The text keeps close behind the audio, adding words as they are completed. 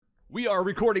We are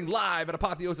recording live at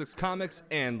Apotheosis Comics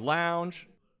and Lounge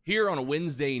here on a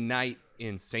Wednesday night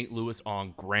in St. Louis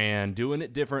on Grand, doing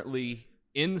it differently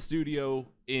in the studio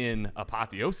in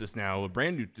Apotheosis now, a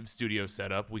brand new studio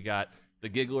setup. We got the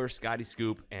Giggler, Scotty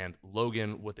Scoop, and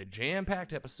Logan with a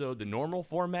jam-packed episode. The normal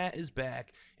format is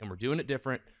back, and we're doing it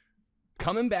different.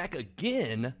 Coming back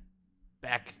again,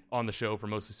 back on the show for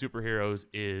Mostly Superheroes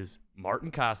is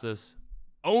Martin Casas,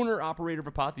 owner-operator of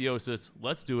Apotheosis.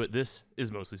 Let's do it. This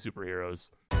is Mostly Superheroes.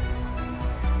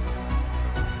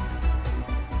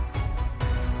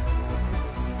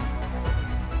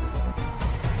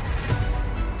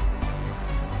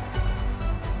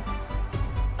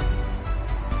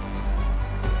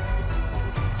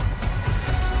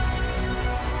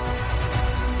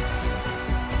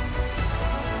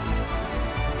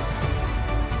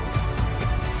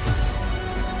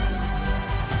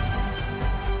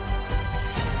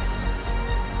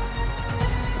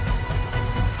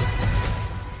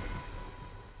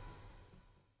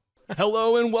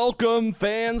 Hello and welcome,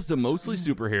 fans, to Mostly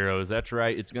Superheroes. That's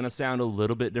right. It's going to sound a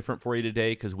little bit different for you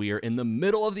today because we are in the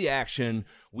middle of the action.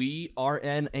 We are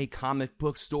in a comic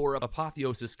book store,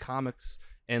 Apotheosis Comics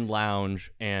and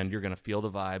Lounge, and you're going to feel the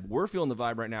vibe. We're feeling the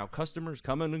vibe right now. Customers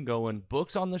coming and going,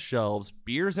 books on the shelves,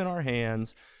 beers in our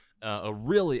hands, a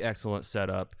really excellent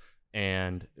setup,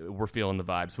 and we're feeling the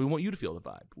vibe. So we want you to feel the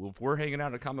vibe. If we're hanging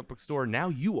out at a comic book store, now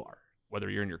you are. Whether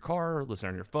you're in your car,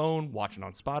 listening on your phone, watching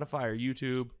on Spotify or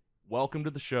YouTube, welcome to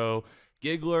the show.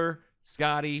 Giggler,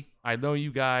 Scotty, I know you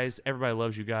guys. Everybody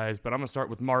loves you guys, but I'm going to start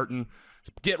with Martin.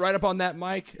 Get right up on that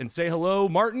mic and say hello,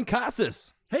 Martin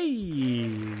Casas. Hey,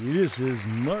 this is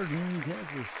Martin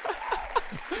Casas.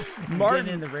 Martin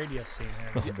in the radio scene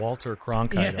there. Walter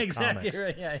Cronkite Yeah, exactly. of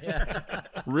comics. Right. Yeah.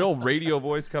 Real radio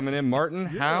voice coming in. Martin,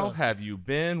 Yeah. how have you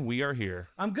been? We are here.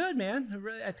 I'm good, man.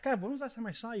 God, when was the last time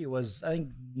I saw you? Was, I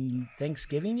think,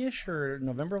 Thanksgiving-ish or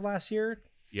November of last year?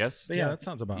 Yes. But Yeah, that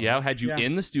sounds about Yeah, right. had you Yeah.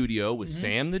 in the studio with Mhm.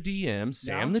 Sam the DM,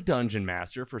 Sam Yeah. the Dungeon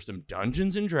Master for some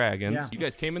Dungeons and Dragons. Yeah. You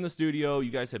guys came in the studio.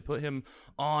 You guys had put him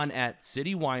on at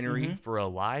City Winery Mhm. for a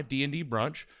live D&D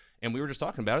brunch, and we were just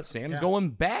talking about it. Sam's Yeah.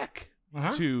 going back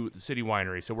Uh-huh. to the City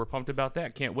Winery, so we're pumped about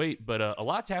that. Can't wait. But a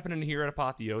lot's happening here at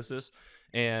Apotheosis,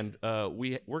 and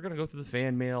we're going to go through the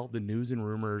fan mail, the news and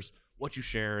rumors, what you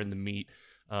share in the meet.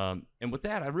 And with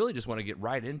that, I really just want to get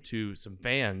right into some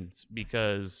fans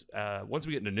because once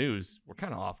we get into news, we're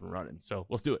kind of off and running. So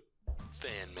let's do it.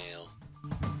 Fan mail.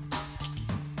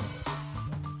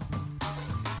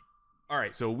 All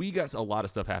right, so we got a lot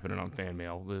of stuff happening on Fan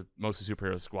Mail, the Mostly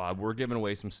Superheroes Squad. We're giving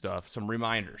away some stuff, some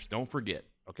reminders. Don't forget,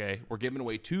 okay? We're giving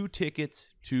away 2 tickets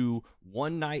to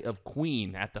One Night of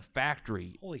Queen at the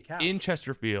Factory Holy cow. in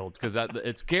Chesterfield because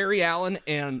it's Gary Allen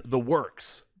and The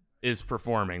Works is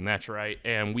performing. That's right.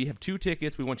 And we have 2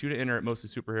 tickets. We want you to enter at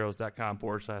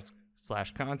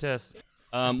mostlysuperheroes.com/contest.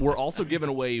 We're also giving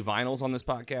away vinyls on this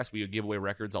podcast. We give away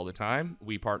records all the time.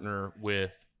 We partner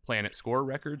with Planet Score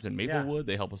Records in Maplewood.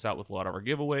 They help us out with a lot of our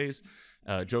giveaways.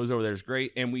 Joe's over there is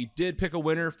great. And we did pick a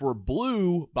winner for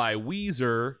Blue by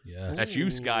Weezer. Yes. That's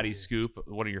you, Scotty Scoop,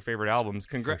 one of your favorite albums.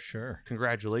 For sure.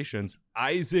 Congratulations.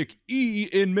 Isaac E.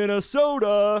 in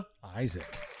Minnesota.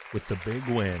 Isaac with the big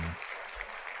win.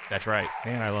 That's right.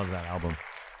 Man, I love that album.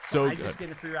 So I good. just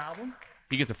get a free album?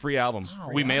 He gets a free album. Oh,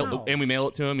 we wow. mail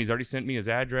it to him. He's already sent me his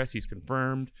address. He's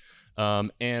confirmed.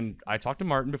 And I talked to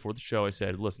Martin before the show. I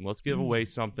said, listen, let's give away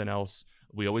something else.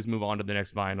 We always move on to the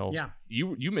next vinyl. Yeah.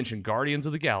 You mentioned Guardians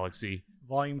of the Galaxy.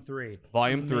 Volume 3.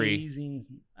 Volume 3. Amazing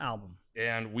album.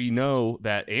 And we know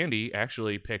that Andy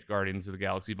actually picked Guardians of the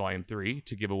Galaxy Volume 3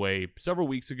 to give away several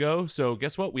weeks ago. So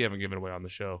guess what? We haven't given away on the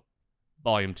show.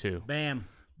 Volume 2. Bam.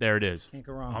 There it is. Can't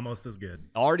go wrong. Almost as good.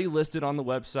 Already listed on the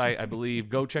website, I believe.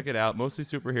 Go check it out.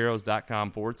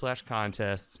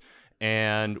 mostlysuperheroes.com/contests.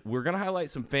 And we're going to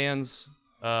highlight some fans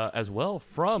as well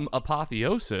from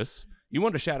Apotheosis. You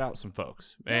wanted to shout out some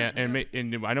folks. And I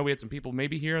know we had some people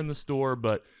maybe here in the store,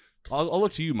 but I'll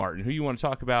look to you, Martin. Who you want to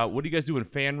talk about? What do you guys do in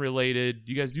fan-related?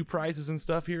 Do you guys do prizes and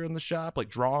stuff here in the shop, like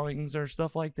drawings or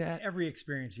stuff like that? Every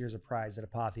experience here is a prize at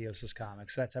Apotheosis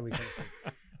Comics. That's how we take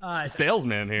it.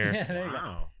 Salesman here. Yeah, there you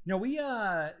go. No,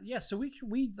 so we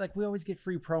always get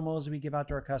free promos we give out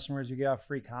to our customers. We give out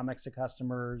free comics to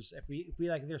customers. If we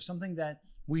like, if there's something that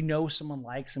we know someone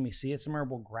likes and we see it somewhere,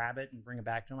 we'll grab it and bring it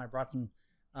back to them. I brought some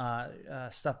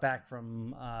stuff back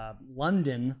from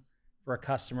London for a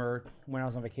customer when I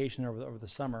was on vacation over the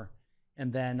summer,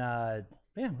 and then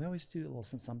we always do a little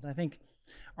something. I think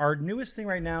our newest thing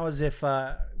right now is if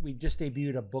we just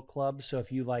debuted a book club. So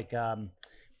if you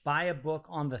buy a book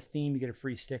on the theme, you get a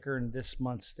free sticker. And this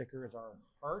month's sticker is our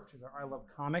art, is our I Love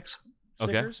Comics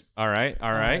stickers. Okay. All right.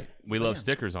 Uh, We love yeah.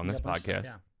 stickers on We this got a bunch of podcast.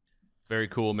 stuff, Very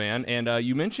cool, man. And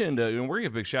you mentioned, we're going to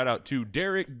give a big shout out to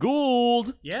Derek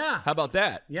Gould. Yeah. How about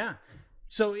that? Yeah.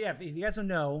 So, yeah, if you guys don't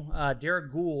know,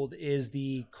 Derek Gould is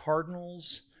the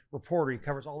Cardinals reporter. He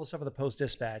covers all the stuff at the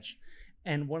Post-Dispatch,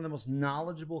 and one of the most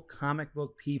knowledgeable comic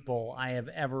book people I have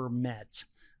ever met.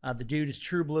 The dude is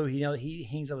true blue. He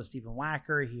hangs out with Stephen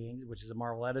Wacker, which is a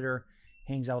Marvel editor.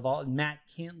 Hangs out with all Matt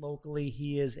Kent locally.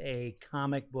 He is a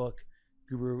comic book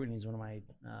guru, and he's one of my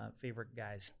favorite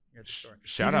guys here at the store.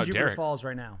 Shout out Jupiter Derek. Falls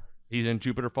right now. He's in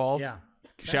Jupiter Falls. Yeah.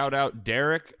 Shout out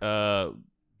Derek.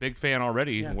 Big fan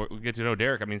already. Yeah. We get to know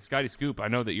Derek. I mean, Scotty Scoop, I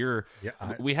know that you're. Yeah,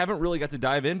 we haven't really got to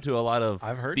dive into a lot of.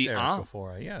 I've heard the Derek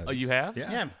before. Yeah. Oh, you have?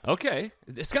 Yeah. Okay.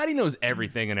 Scotty knows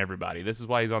everything and everybody. This is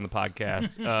why he's on the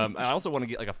podcast. I also want to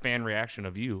get like a fan reaction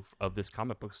of this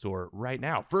comic book store right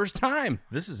now. First time.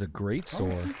 This is a great store.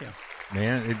 Thank you.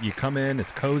 Man, you come in,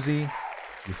 it's cozy.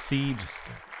 You see,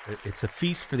 it's a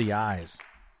feast for the eyes,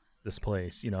 this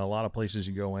place. You know, a lot of places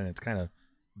you go in, it's kind of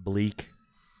bleak.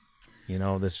 You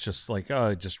know, that's just like,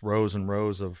 just rows and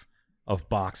rows of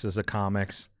boxes of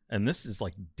comics. And this is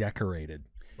like decorated.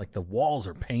 Like the walls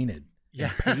are painted and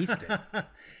pasted.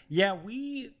 Yeah,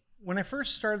 when I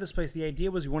first started this place, the idea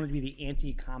was we wanted to be the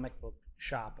anti-comic book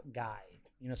shop guide.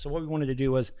 You know, so what we wanted to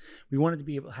do was we wanted to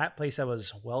be a place that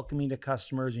was welcoming to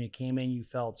customers. When you came in, you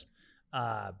felt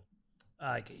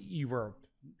like you were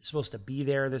supposed to be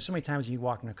there. There's so many times when you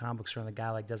walk in a comic book store and the guy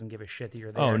like doesn't give a shit that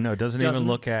you're there. Oh no, doesn't even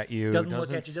look at you. Doesn't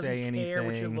look at you. Doesn't say anything.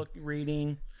 care what you're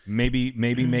reading. Maybe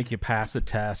make you pass a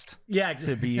test. Yeah,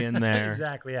 to be in there.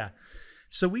 Exactly. Yeah.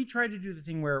 So we tried to do the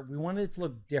thing where we wanted it to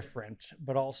look different,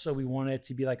 but also we wanted it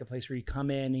to be like a place where you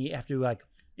come in and you have to like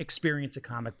experience a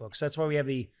comic book. So that's why we have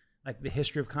the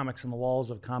history of comics on the walls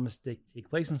of comics that take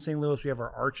place in St. Louis. We have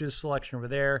our Arches selection over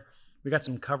there. We got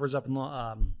some covers up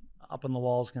on the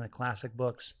walls, kind of classic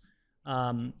books.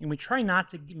 And we try not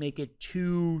to make it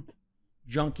too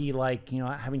junky, like, you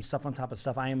know, having stuff on top of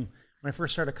stuff. When I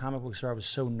first started a comic book store, I was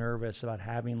so nervous about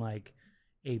having like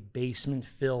a basement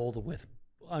filled with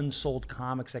unsold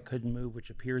comics that couldn't move, which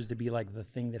appears to be like the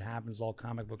thing that happens to all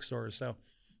comic book stores. So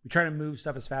we try to move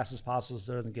stuff as fast as possible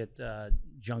so it doesn't get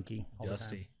junky all the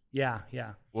time. Yeah.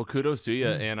 Well, kudos to you.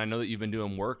 And I know that you've been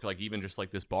doing work, like even just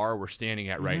like this bar we're standing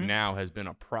at right now has been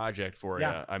a project for you.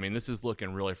 I mean, this is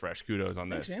looking really fresh. Kudos on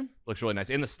this. Thanks, looks really nice.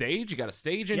 And the stage, you got a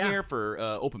stage in here for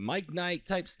open mic night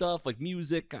type stuff, like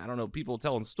music. I don't know, people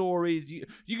telling stories. You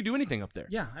can do anything up there.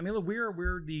 Yeah. I mean, look,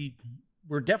 we're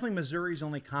definitely Missouri's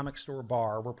only comic store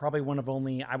bar. We're probably one of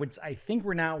only, I think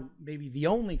we're now maybe the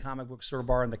only comic book store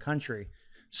bar in the country.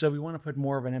 So we want to put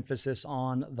more of an emphasis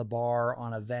on the bar,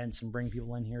 on events, and bring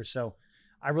people in here. So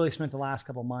I really spent the last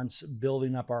couple months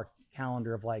building up our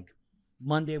calendar of like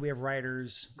Monday we have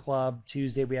Writers Club,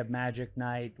 Tuesday we have Magic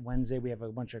Night, Wednesday we have a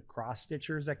bunch of cross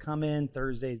stitchers that come in,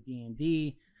 Thursday's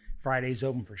D&D, Friday's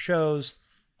open for shows.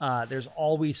 There's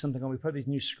always something on. We put these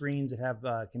new screens that have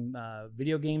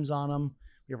video games on them.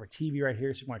 We have our TV right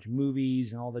here, so you can watch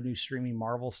movies and all the new streaming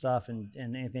Marvel stuff and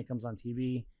anything that comes on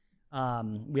TV.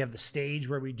 We have the stage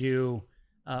where we do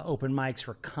open mics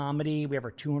for comedy. We have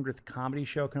our 200th comedy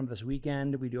show coming up this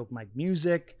weekend. We do open mic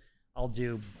music. I'll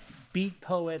do beat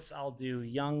poets. I'll do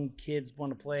young kids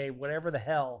want to play whatever the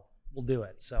hell. We'll do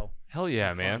it. So hell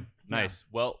yeah, man. Nice.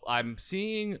 Yeah. Well, I'm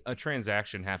seeing a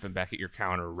transaction happen back at your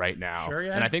counter right now. Sure,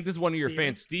 yeah. And I think this is one of your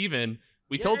fans, Steven.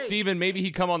 We told Steven maybe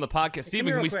he'd come on the podcast.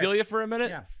 Steven, can we steal you for a minute?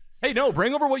 Yeah. Hey, no,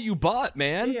 bring over what you bought,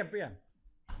 man. Yeah.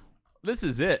 This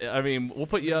is it. I mean, we'll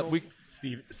put you up.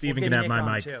 Steven can have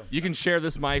my mic. Too. You can share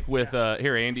this mic with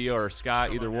here, Andy or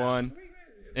Scott, either one.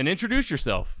 And introduce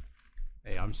yourself.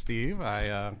 Hey, I'm Steve.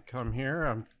 I come here.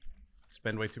 I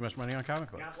spend way too much money on comic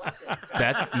books.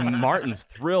 Martin's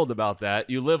thrilled about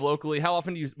that. You live locally. How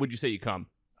often would you say you come?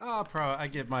 I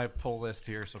get my pull list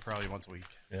here, so probably once a week.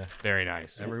 Yeah, very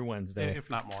nice. Every Wednesday, if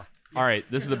not more. All right,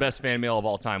 this is the best fan mail of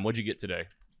all time. What'd you get today?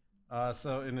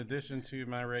 So in addition to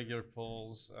my regular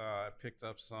pulls, I picked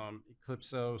up some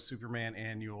Eclipso Superman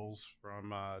annuals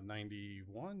from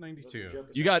 91, 92.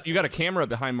 You got a camera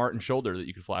behind Martin's shoulder that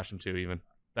you could flash him to, even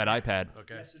that iPad.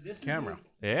 Okay. Yeah, so this camera.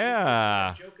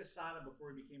 Yeah. Joe Quesada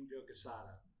before he became Joe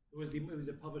Quesada. It was the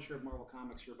publisher of Marvel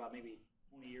Comics for about maybe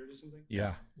 20 years or something.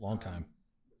 Yeah, long time.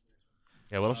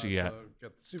 Yeah, what else you got? So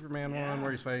got the Superman one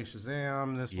where he's fighting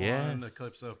Shazam. This one,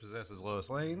 Eclipso possesses Lois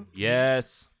Lane.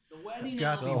 Yes.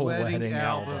 Got the wedding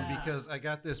album because I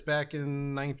got this back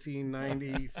in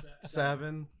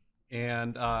 1997,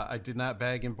 and I did not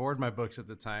bag and board my books at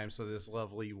the time, so this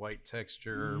lovely white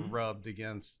texture rubbed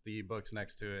against the books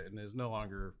next to it, and is no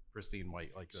longer pristine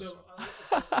white like this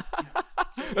one.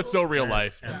 That's so real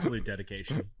life. Absolute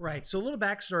dedication. Right. So a little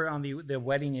backstory on the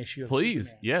wedding issue of Please,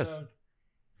 Superman. yes. So,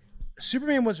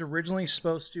 Superman was originally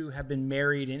supposed to have been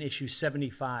married in issue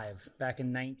 75 back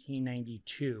in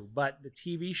 1992, but the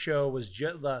TV show was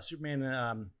just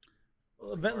Superman,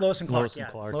 Lois and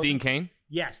Clark. Dean Cain?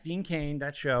 Yes, Dean Cain,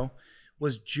 that show,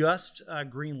 was just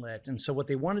greenlit. And so what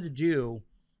they wanted to do,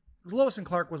 Lois and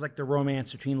Clark was like the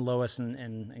romance between Lois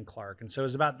and Clark. And so it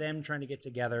was about them trying to get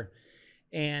together.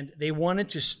 And they wanted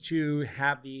to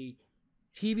have the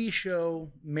TV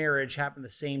show marriage happen the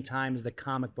same time as the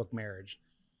comic book marriage.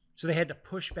 So they had to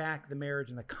push back the marriage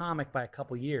in the comic by a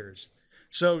couple years.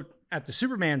 So at the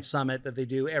Superman Summit that they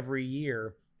do every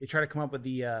year, they try to come up with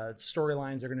the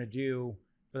storylines they're going to do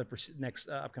for the next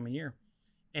upcoming year.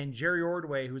 And Jerry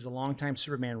Ordway, who's a longtime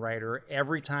Superman writer,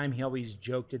 every time he always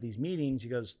joked at these meetings, he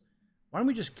goes, why don't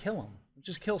we just kill him?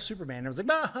 Just kill Superman. And I was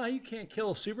like, you can't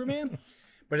kill Superman.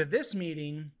 But at this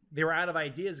meeting, they were out of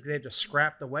ideas because they had to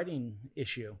scrap the wedding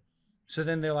issue. So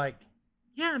then they're like,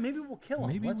 yeah, maybe we'll kill him.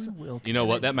 Maybe we will. You know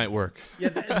what? That might work. Yeah,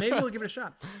 maybe we'll give it a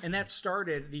shot. And that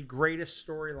started the greatest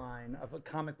storyline of a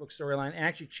comic book storyline and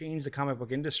actually changed the comic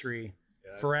book industry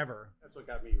forever. That's what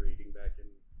got me reading back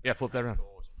in flip that around.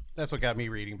 That's what got me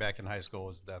reading back in high school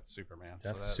was Death Superman.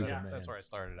 Superman. That's where I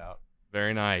started out.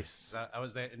 Very nice. I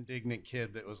was that indignant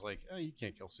kid that was like, oh, you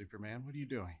can't kill Superman. What are you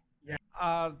doing? Yeah.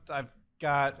 I've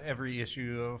got every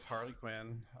issue of Harley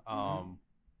Quinn.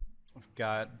 I've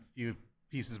got a few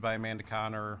pieces by Amanda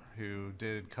Connor, who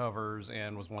did covers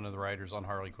and was one of the writers on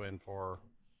Harley Quinn for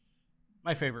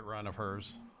my favorite run of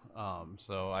hers.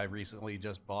 So I recently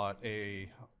just bought I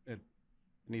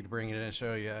need to bring it in and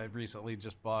show you. I recently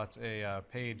just bought a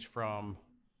page from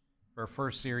her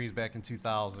first series back in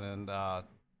 2000.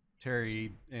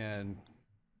 Terry and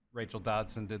Rachel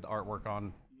Dodson did the artwork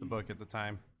on the book at the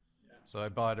time. So I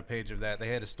bought a page of that. They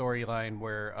had a storyline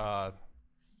where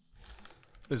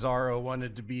Bizarro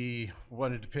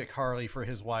wanted to pick Harley for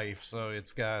his wife. So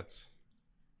it's got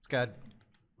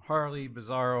Harley,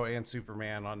 Bizarro, and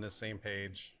Superman on this same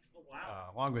page. Oh,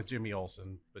 wow. Along with Jimmy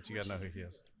Olsen, but you gotta know who he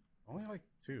is. Only like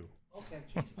 2. Okay,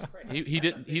 Jesus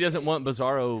Christ. He doesn't want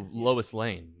Bizarro Lois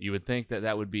Lane. You would think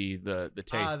that would be the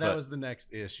taste. That was the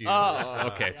next issue.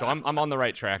 Oh, okay. So I'm on the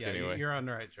right track anyway. You're on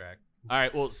the right track. All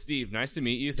right. Well, Steve, nice to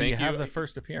meet you. Thank you. Have the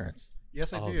first appearance.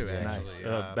 Yes, I do. Nice. Actually,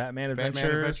 Batman Adventures.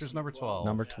 Batman Adventures number 12.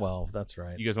 Number 12. That's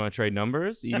right. You guys want to trade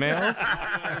numbers, emails?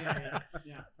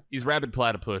 Yeah. He's Rabid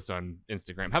Platypus on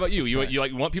Instagram. How about you? You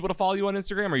like want people to follow you on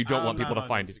Instagram, or you don't want people to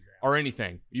find you, or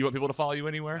anything? You want people to follow you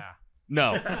anywhere? Nah.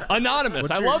 No,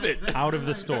 anonymous. I love it. Out of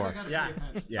the store. Yeah.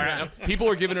 All right, people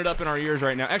are giving it up in our ears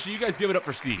right now. Actually, you guys give it up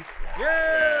for Steve.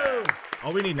 Yeah.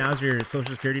 All we need now is your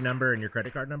social security number and your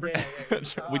credit card number.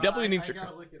 We definitely need your.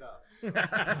 gotta look it up.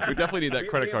 We definitely need that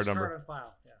credit card number. On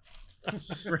file.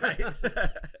 Yeah. Right.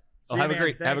 Oh, have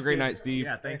a great night, Steve.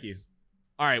 Yeah, thank you.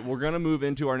 All right, we're gonna move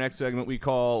into our next segment we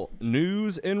call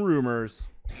News and Rumors.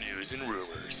 News and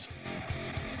rumors.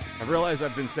 I realize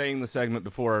I've been saying the segment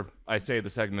before I say the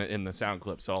segment in the sound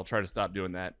clip, so I'll try to stop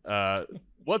doing that.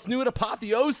 What's new at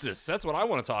Apotheosis? That's what I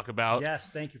want to talk about. Yes,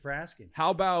 thank you for asking.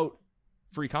 How about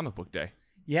Free Comic Book Day?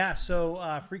 Yeah,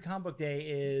 so Free Comic Book Day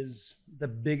is the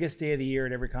biggest day of the year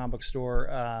at every comic book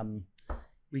store.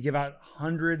 We give out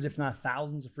hundreds, if not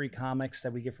thousands, of free comics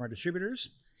that we get from our distributors.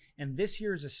 And this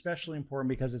year is especially important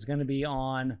because it's going to be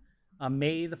on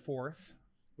May the 4th,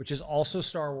 which is also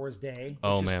Star Wars Day.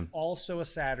 Which is also a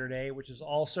Saturday, which is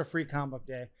also Free Comic Book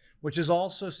Day, which is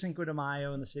also Cinco de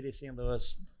Mayo in the city of St.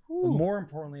 Louis. But more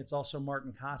importantly, it's also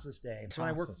Martin Casas Day. So when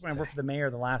I work for the mayor,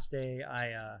 the last day,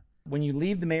 when you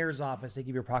leave the mayor's office, they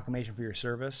give you a proclamation for your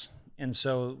service. And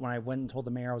so when I went and told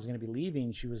the mayor I was going to be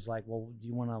leaving, she was like, well, when do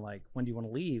you want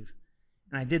to leave?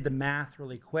 And I did the math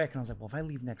really quick. And I was like, well, if I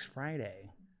leave next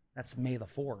Friday, that's May the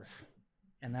 4th.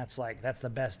 And that's the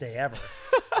best day ever.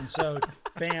 And so,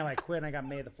 bam, I quit and I got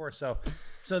May the 4th.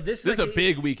 So this is a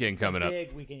big weekend coming up.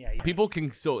 Big weekend, yeah. People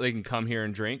can come here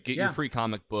and drink, get your free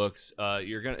comic books.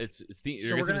 You're gonna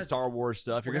you're gonna see Star Wars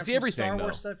stuff. You're gonna see everything. Star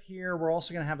Wars stuff here. We're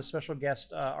also gonna have a special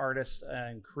guest artist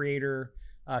and creator,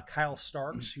 Kyle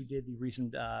Starks, who did the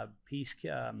recent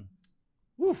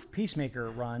Peacemaker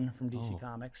run from DC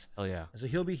Comics. Hell yeah! So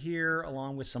he'll be here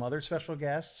along with some other special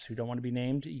guests who don't want to be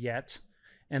named yet.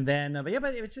 And then, but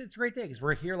it's a great day because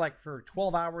we're here like for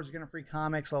 12 hours. We're gonna free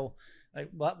comics. So,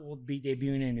 we'll be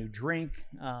debuting a new drink,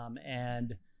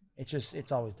 and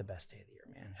it's always the best day of the year,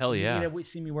 man. Hell yeah! You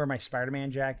see me wear my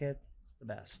Spider-Man jacket. It's the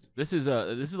best. This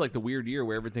is like the weird year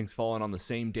where everything's falling on the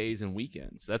same days and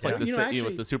weekends. That's like with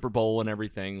the Super Bowl and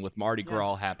everything, with Mardi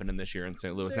Gras happening this year in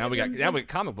St. Louis. Now we got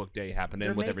Comic Book Day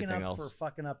happening with everything else. For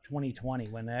fucking up 2020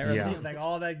 when like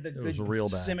all the good real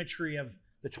bad. symmetry of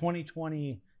the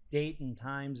 2020 date and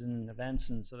times and events,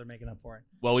 and so they're making up for it.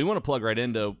 Well, we want to plug right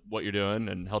into what you're doing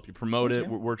and help you promote Thanks,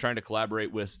 it. man. We're trying to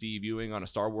collaborate with Steve Ewing on a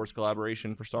Star Wars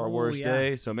collaboration for Star Oh, Wars yeah.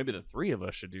 Day. So maybe the three of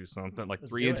us should do something, like Let's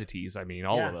three do it. entities. I mean,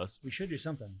 all Yeah, of us. We should do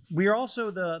something. We are also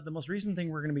the most recent thing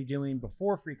we're going to be doing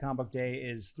before Free Comic Book Day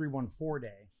is 314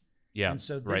 Day. Yeah, And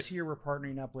so this right. year we're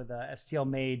partnering up with STL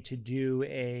Made to do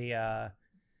a.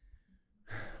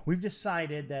 We've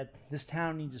decided that this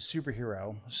town needs a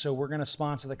superhero, so we're going to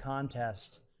sponsor the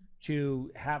contest to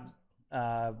have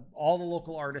all the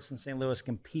local artists in St. Louis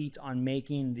compete on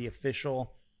making the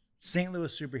official St.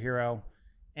 Louis superhero.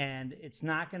 And it's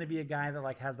not going to be a guy that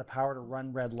like has the power to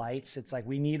run red lights. It's like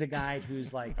we need a guy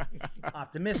who's like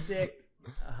optimistic,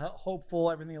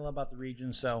 hopeful, everything you love about the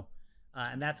region. So,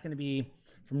 and that's going to be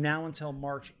from now until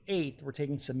March 8th. We're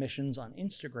taking submissions on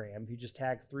Instagram. If you just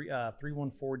tag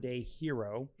 314 Day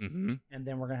Hero, Mm-hmm. and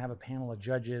then we're going to have a panel of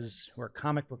judges who are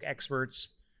comic book experts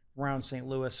around St.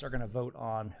 Louis are going to vote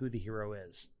on who the hero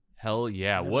is. Hell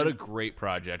yeah. What a great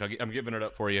project. I'm giving it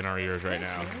up for you in our ears right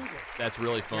now. That's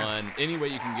really fun. Any way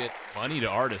you can get money to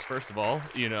artists, first of all,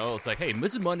 it's like, hey,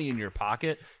 this is money in your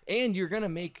pocket, and you're going to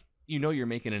make, you're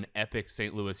making an epic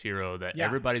St. Louis hero that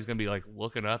everybody's going to be like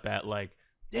looking up at, like,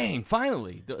 dang,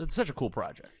 finally. It's such a cool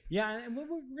project. Yeah, and we're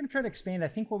going to try to expand. I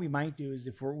think what we might do is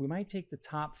we might take the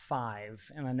top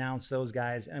 5 and announce those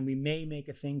guys, and we may make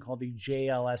a thing called the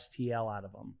JLSTL out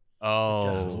of them.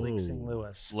 Justice League St.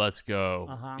 Louis. Let's go.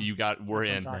 Uh-huh. We're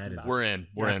in. We're in.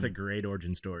 That's a great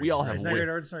origin story. We all have Isn't that a great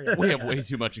origin story? we have way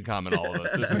too much in common, all of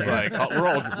us. This is like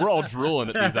we're all drooling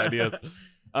at these ideas.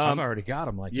 I've already got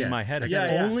them in my head. If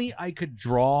Yeah. only I could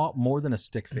draw more than a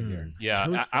stick figure.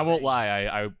 Yeah, I won't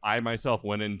lie. I myself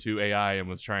went into AI and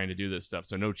was trying to do this stuff.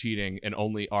 So no cheating, and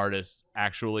only artists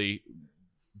actually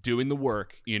doing the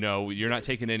work. You're not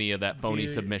taking any of that phony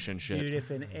submission shit. Dude, if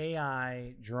an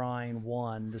AI drawing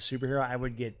won the superhero, I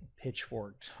would get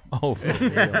pitchforked. Oh, for They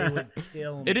real. would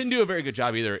kill me. It didn't do a very good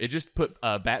job either. It just put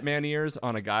Batman ears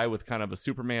on a guy with kind of a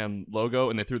Superman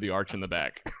logo, and they threw the arch in the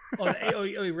back. Oh,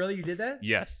 really? You did that?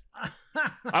 Yes.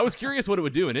 I was curious what it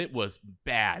would do, and it was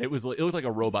bad. It looked like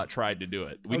a robot tried to do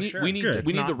it. We need sure. we need Good.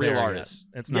 we need It's the not real there yet. artists.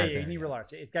 It's Yeah, not you there need yet. real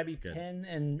art. It's got to be Good. pen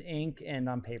and ink and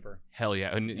on paper. Hell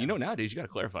yeah! And nowadays you got to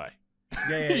clarify.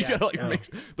 Yeah. You gotta make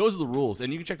those are the rules,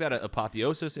 and you can check that at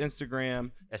Apotheosis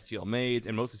Instagram, STL Maids,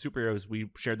 and most of the superheroes. We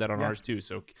shared that on ours too,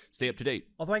 so stay up to date.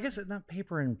 Although I guess it's not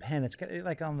paper and pen. It's got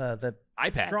like on the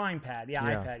iPad. drawing pad. Yeah,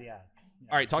 Yeah. iPad. Yeah.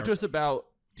 All right, talk to us about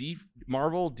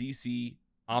Marvel DC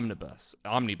Omnibus.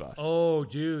 Oh,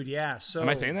 dude, yeah. So Am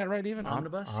I saying that right? Even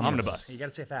Omnibus? Omnibus. You got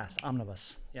to say it fast.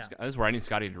 Omnibus. Yeah. This is where I need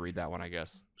Scotty to read that one, I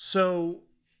guess. So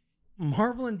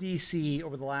Marvel and DC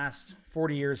over the last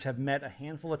 40 years have met a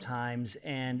handful of times,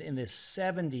 and in the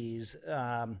 70s,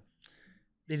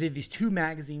 they did these 2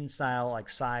 magazine style like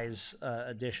size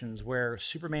editions where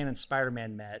Superman and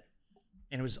Spider-Man met,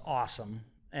 and it was awesome.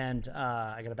 And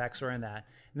I got a backstory on that.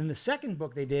 And then the second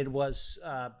book they did was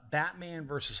Batman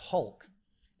versus Hulk.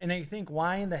 And then you think,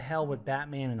 why in the hell would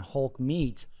Batman and Hulk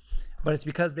meet? But it's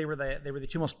because they were the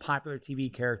 2 most popular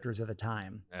TV characters at the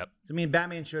time. Yep. So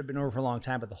Batman should have been over for a long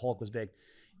time, but the Hulk was big.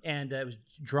 And it was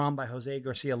drawn by Jose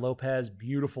Garcia Lopez,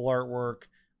 beautiful artwork.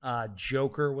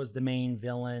 Joker was the main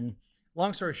villain.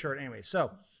 Long story short, anyway. So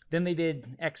then they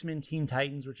did X-Men Teen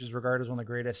Titans, which is regarded as one of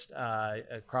the greatest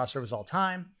crossovers of all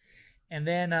time. And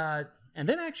then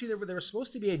actually there was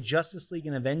supposed to be a Justice League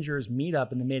and Avengers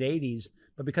meetup in the mid 80s,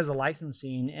 but because of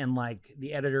licensing and like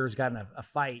the editors got in a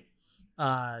fight,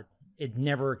 it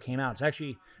never came out. So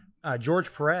actually,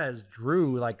 George Perez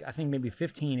drew like I think maybe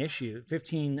 15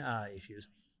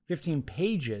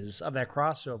 pages of that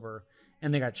crossover,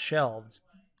 and they got shelved.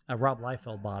 Rob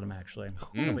Liefeld bought them actually a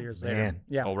couple years later. Man.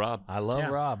 Yeah. Oh, Rob. I love Yeah.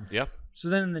 Rob. Yep. So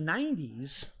then in the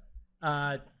 90s,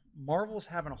 Marvel's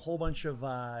having a whole bunch of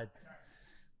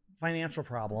financial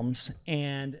problems,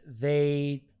 and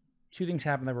 2 things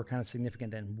happened that were kind of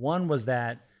significant then. One was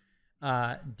that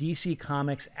DC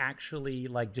Comics actually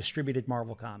like distributed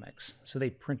Marvel comics. So they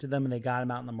printed them and they got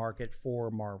them out in the market for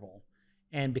Marvel.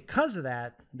 And because of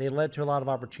that, they led to a lot of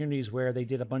opportunities where they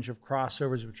did a bunch of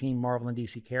crossovers between Marvel and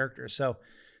DC characters. So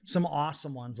some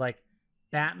awesome ones like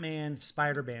Batman,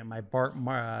 Spider-Man by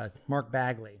Mark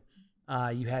Bagley.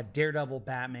 You had Daredevil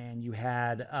Batman. You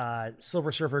had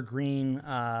Silver Surfer Green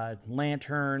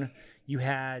Lantern. You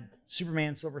had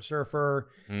Superman Silver Surfer.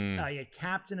 You had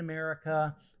Captain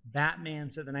America.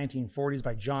 Batman set in the 1940s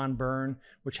by John Byrne,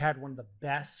 which had one of the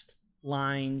best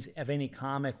lines of any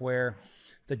comic where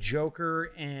the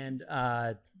Joker and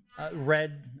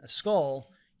Red Skull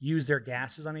use their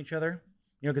gases on each other.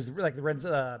 Because like the Red's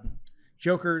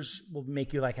Jokers will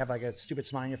make you like have like a stupid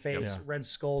smile on your face. Yeah. Red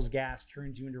Skull's gas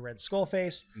turns you into Red Skull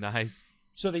face. Nice.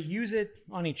 So they use it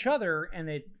on each other, and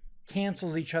it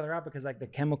cancels each other out because like the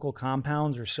chemical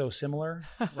compounds are so similar,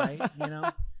 right? You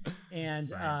know, and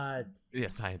Science. Yeah,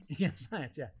 science. yeah,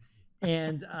 science, yeah,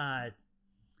 and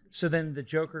so then the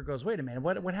Joker goes, "Wait a minute,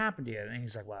 what happened to you?" And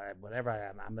he's like, "Well, whatever.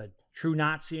 I'm a true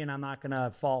Nazi, and I'm not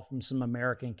gonna fall from some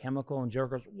American chemical." And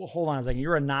Joker goes, "Well, hold on." I was like,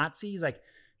 "You're a Nazi?" He's like,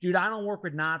 "Dude, I don't work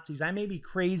with Nazis. I may be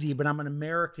crazy, but I'm an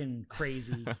American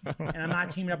crazy, and I'm not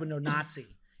teaming up with no Nazi."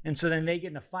 And so then they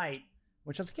get in a fight,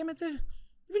 which I was like, "Yeah, man,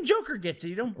 even Joker gets it.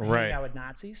 You don't hang out with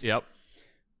Nazis." Yep.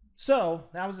 So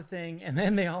that was the thing. And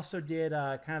then they also did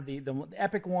kind of the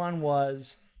epic one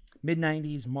was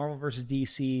mid-90s Marvel versus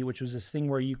DC, which was this thing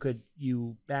where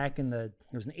you back in there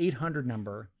was an 800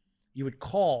 number, you would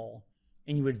call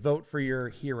and you would vote for your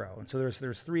hero. And so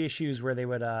there's 3 issues where they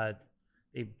would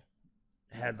they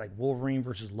had like Wolverine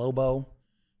versus Lobo.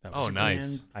 Oh, Superman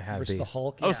nice. I have versus the these.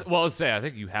 Hulk. I was say I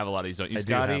think you have a lot of these, don't you, I do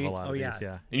Scotty? have a lot of Oh, these,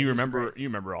 yeah. And you These are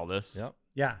remember all this? Yep.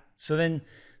 Yeah. So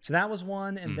that was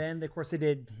one, and then of course they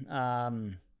did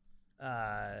then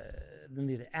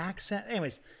they did accent.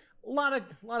 Anyways, a lot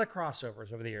of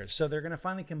crossovers over the years. So they're going to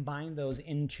finally combine those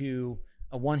into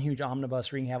a one huge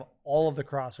omnibus where you can have all of the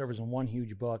crossovers in one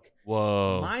huge book.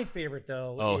 Whoa. My favorite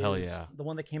though is hell yeah. the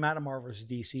one that came out of Marvel vs.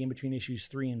 DC in between issues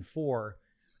 3 and 4.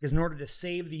 Because in order to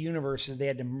save the universes, they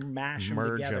had to mash them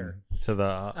Merge together. them to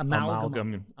the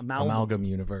amalgam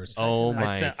universe. Oh That's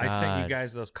my god. I sent you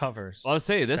guys those covers. Well, I was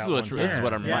saying this That is one what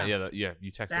time. I'm you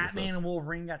texted us Batman those. and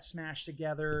Wolverine got smashed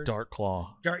together. Dark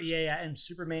Claw. And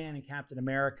Superman and Captain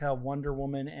America, Wonder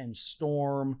Woman and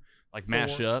Storm. Like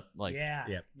mash up. Like yeah.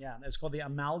 Yep. Yeah. It's called the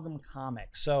Amalgam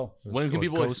Comics. So when can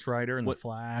people Ghost Rider and what- the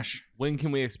Flash? when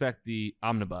can we expect the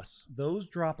omnibus? those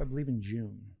drop, I believe, in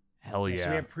June. Hell yeah. So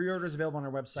we have pre-orders available on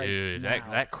our website. Dude, now.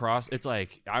 that cross, it's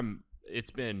like it's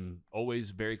been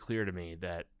always very clear to me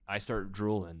that I start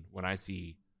drooling when I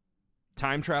see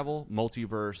time travel,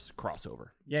 multiverse, crossover.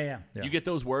 Yeah. Yeah. You get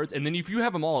those words, and then if you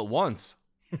have them all at once,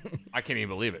 I can't even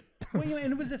believe it. Well,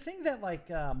 and it was the thing that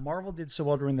like Marvel did so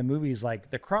well during the movies.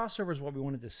 Like the crossover is what we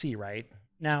wanted to see, right?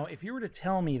 Now, if you were to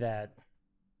tell me that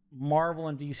Marvel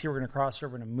and DC were going to cross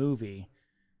over in a movie,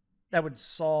 that would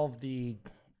solve the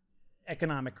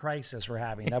economic crisis we're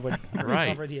having. That would Right.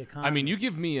 recover the economy. I mean, you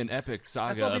give me an epic That's all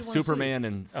saga we of wanna see. Superman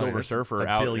and Silver that's Surfer $1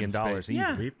 out billion in space.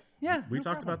 easy. Yeah. We no talked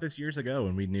problem. about this years ago,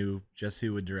 and we knew just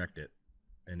who would direct it,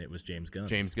 and it was James Gunn.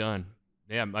 James Gunn.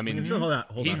 Yeah, I mean, So hold on.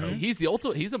 he's the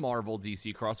ultimate. He's a Marvel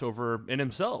DC crossover in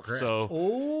himself. Correct. So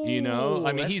Oh, you know,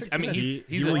 I mean, that's he's a good-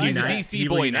 he's will a unite- DC he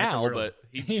will boy unite the now, world.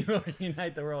 but he will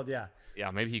unite the world. Yeah. yeah,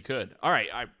 maybe he could. All right,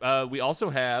 we also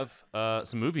have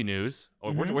some movie news.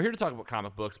 We're here to talk about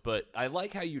comic books, but I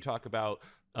like how you talk about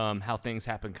how things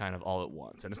happen kind of all at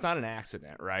once, and it's not an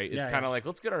accident, right? It's Yeah, kind of like,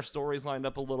 let's get our stories lined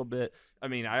up a little bit. I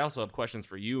mean, I also have questions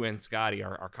for you and Scotty,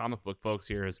 our comic book folks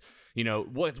here. Is, you know,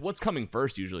 what's coming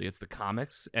first? Usually, it's the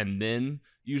comics, and then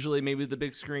usually maybe the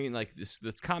big screen. Like this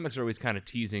comics are always kind of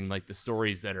teasing like the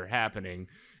stories that are happening,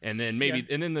 and then maybe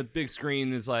and then the big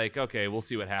screen is like, okay, we'll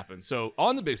see what happens. So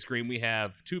on the big screen, we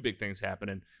have 2 big things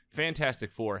happening.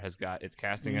 Fantastic Four has got its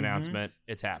casting announcement.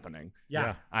 It's happening.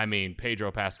 Yeah. I mean,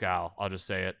 Pedro Pascal. I'll just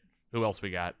say it. Who else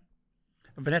we got?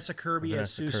 Vanessa Kirby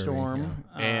as Sue Vanessa Kirby, Storm.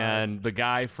 And the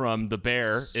guy from The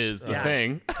Bear is the Yeah.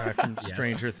 thing. Guy from Yes.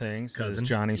 Stranger Things Cousin. is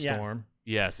Johnny Yeah. Storm.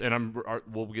 Yes, and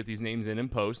we'll get these names in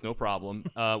post, no problem.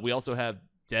 We also have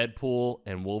Deadpool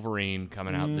and Wolverine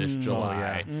coming out this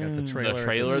July. Oh, yeah. Got the The trailer.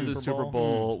 trailer at of the Super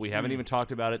Bowl. We haven't even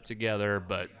talked about it together,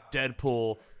 but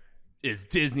Deadpool is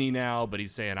Disney now, but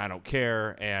he's saying I don't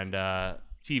care. And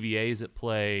TVA's at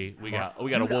play. We got a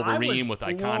Dude, I Wolverine was with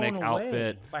iconic blown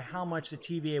outfit. away by how much the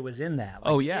TVA was in that. Like,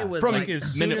 Oh yeah, it was From like,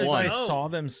 as soon minute as one. I saw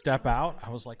them step out, I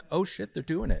was like, "Oh shit, they're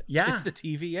doing it!" Yeah. it's the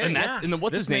TVA. And Yeah. and then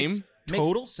what's This his name? makes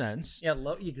total sense. yeah,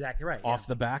 exactly right. Off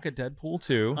the back of Deadpool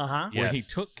 2, Uh-huh. where he Yes.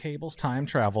 took Cable's time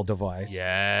travel device,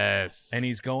 Yes. and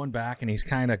he's going back and he's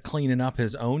kind of cleaning up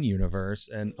his own universe,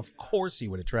 and of course he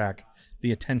would attract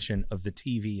the attention of the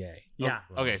TVA. Yeah.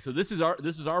 Okay, so this is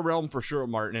our realm for sure,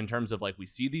 Martin, in terms of like we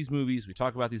see these movies, we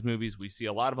talk about these movies, we see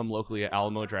a lot of them locally at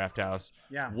Alamo Drafthouse.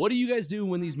 Yeah. What do you guys do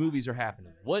when these movies are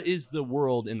happening? What is the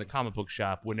world in the comic book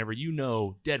shop whenever you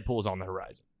know Deadpool's on the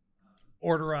horizon?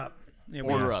 Order up. Yeah,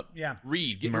 Order up. Yeah.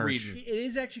 Read. Get to Merch. reading. It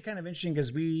is actually kind of interesting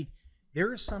because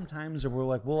there are some times where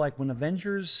we'll like when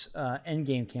Avengers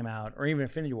Endgame came out, or even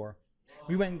Infinity War,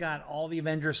 we went and got all the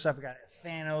Avengers stuff. We got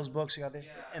Thanos books, we got this,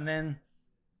 and then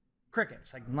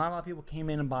crickets. Like not a lot of people came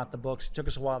in and bought the books. It took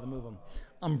us a while to move them.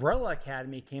 Umbrella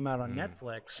Academy came out on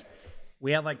Netflix.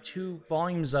 We had like 2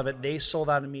 volumes of it. They sold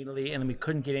out immediately, and then we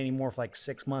couldn't get any more for like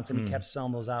 6 months, and we kept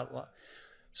selling those out.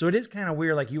 So it is kind of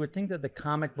weird. Like you would think that the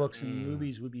comic books and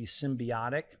movies would be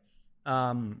symbiotic.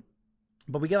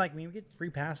 But we get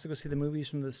free pass to go see the movies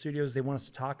from the studios. They want us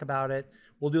to talk about it.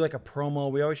 We'll do like a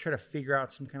promo. We always try to figure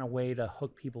out some kind of way to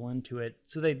hook people into it.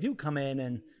 So they do come in,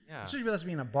 and especially with us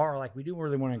being a bar, like we do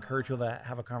really want to encourage people to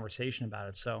have a conversation about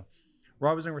it. So we're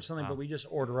always looking for something, but we just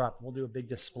order up. We'll do a big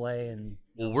display, and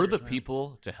well, we're the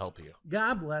people to help you.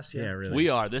 God bless you. Yeah, really. We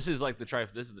are. This is like this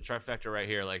is the trifecta right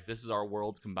here. Like this is our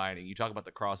worlds combining. You talk about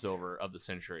the crossover of the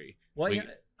century. Well,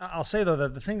 I'll say though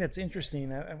that the thing that's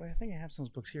interesting, I think I have some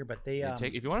books here, but they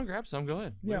if you want to grab some, go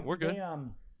ahead. Yeah, we're good.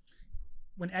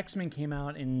 When X-Men came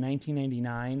out in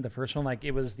 1999, the first one, like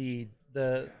it was the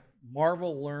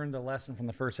Marvel learned a lesson from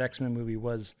the first X-Men movie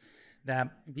was that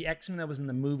the X-Men that was in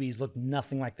the movies looked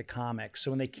nothing like the comics. So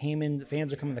when they came in,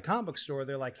 fans would come in the comic book store,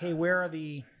 they're like, "Hey, where are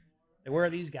these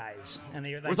guys?" And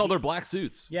they're like, where's all their black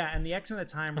suits? Yeah, and the X-Men at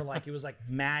the time were like, it was like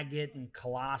Maggot and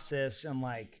Colossus and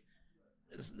like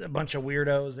a bunch of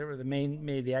weirdos. They were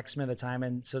made the X-Men at the time,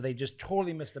 and so they just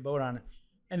totally missed the boat on it.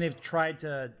 And they've tried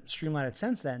to streamline it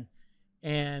since then.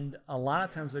 And a lot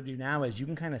of times what they do now is you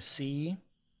can kind of see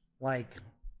like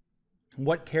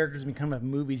what characters become of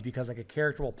movies because like a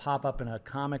character will pop up in a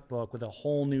comic book with a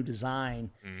whole new design,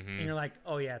 and you're like,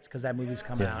 oh yeah, it's because that movie's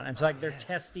coming out. And so like they're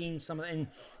testing some of and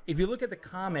if you look at the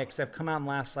comics that have come out in the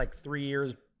last like 3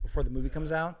 years before the movie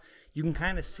comes out, you can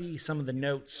kind of see some of the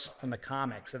notes from the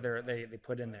comics that they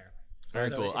put in there. Very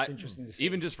So cool. It's interesting to see.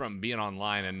 Even just from being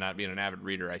online and not being an avid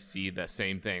reader, I see the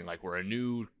same thing. Like where a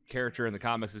new character in the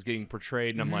comics is getting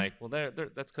portrayed, and I'm like, well,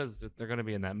 that's because they're going to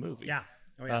be in that movie. Yeah.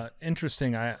 Oh, yeah.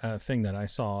 Interesting thing that I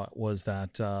saw was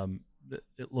that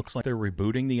it looks like they're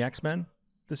rebooting the X-Men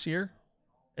this year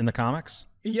in the comics.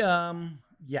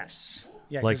 Yes.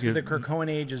 Yeah, Like because the Krakoan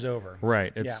age is over.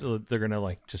 Right. It's they're going to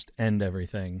like just end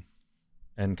everything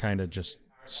and kind of just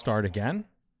start again.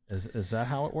 Is that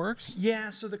how it works? Yeah,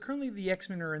 so currently the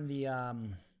X-Men are in the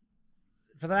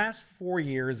for the last 4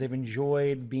 years, they've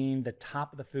enjoyed being the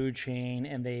top of the food chain,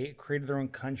 and they created their own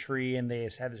country, and they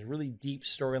had this really deep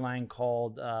storyline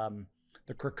called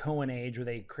the Krakoan Age, where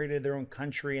they created their own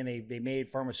country, and they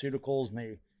made pharmaceuticals, and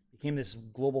they became this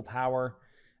global power.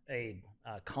 They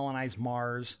colonized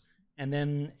Mars, and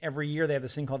then every year they have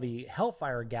this thing called the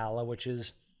Hellfire Gala, which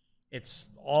is it's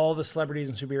all the celebrities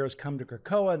and superheroes come to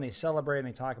Krakoa, and they celebrate, and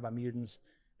they talk about mutants.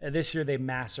 This year they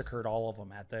massacred all of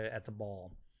them at the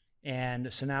ball.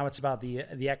 And so now it's about the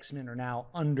X-Men are now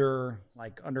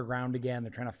underground again.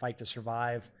 They're trying to fight to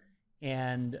survive.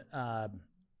 And the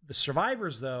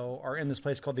survivors, though, are in this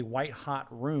place called the White Hot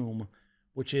Room,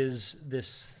 which is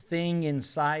this thing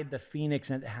inside the Phoenix.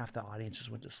 And half the audience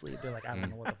just went to sleep. They're like, I don't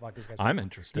know what the fuck this guy's I'm talking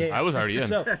interested. Yeah. I was already in.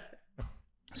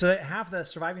 So half the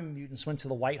surviving mutants went to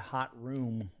the White Hot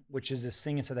Room, which is this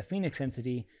thing inside the Phoenix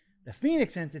entity. The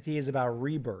Phoenix entity is about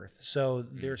rebirth. So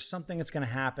there's something that's going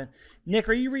to happen. Nick,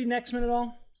 are you reading X-Men at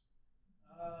all?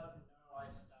 No, I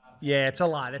stopped. Yeah, it's a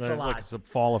lot. It's a lot. Like it's the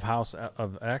fall of House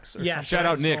of X. Or Yeah, something Shout out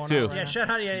that's Nick, going too. on right Yeah, now? shout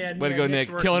out. Yeah. Way to go, Nick's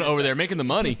Nick. working Killing it this over out. there, making the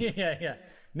money. Yeah.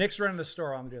 Nick's running the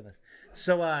store while I'm doing this.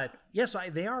 So,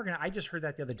 they are going to, I just heard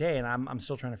that the other day, and I'm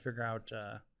still trying to figure out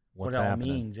what What's it all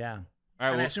happening. means. Yeah. All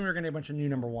right, And I well, assume we're going to get a bunch of new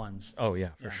number ones. Oh yeah,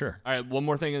 for sure. all right, one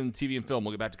more thing in TV and film.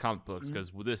 We'll get back to comic books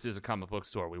because this is a comic book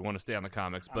store. We want to stay on the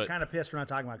comics, I'm but kind of pissed we're not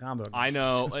talking about comic books. I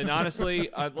know. And honestly,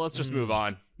 let's just move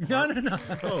on. No.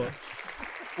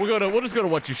 We'll just go to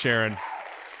what you sharing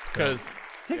because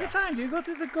Take your time, dude. Go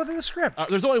through the script.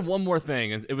 there's only one more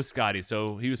thing, and it was Scotty,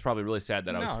 so he was probably really sad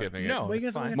that I was skipping it. No, What are you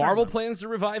it's gonna- fine. Marvel plans to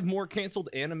revive more canceled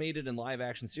animated and live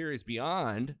action series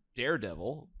beyond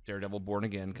Daredevil Born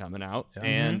Again coming out, Yeah.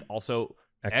 and also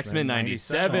X-Men Oh,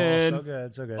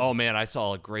 97. so good. Oh man, I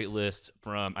saw a great list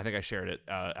from I think I shared it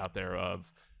out there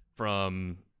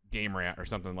from Game Rant or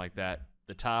something like that.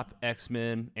 The top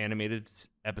X-Men animated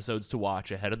episodes to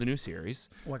watch ahead of the new series.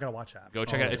 Oh, I gotta watch that. Go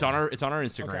check it out. It's on our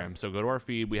Instagram. Okay. So go to our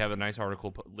feed. We have a nice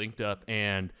article linked up,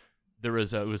 and there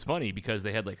was it was funny because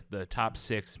they had like the top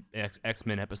 6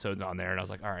 X-Men episodes on there, and I was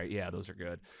like, all right, yeah, those are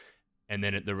good. And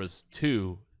then there was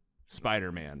 2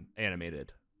 Spider-Man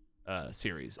animated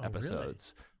series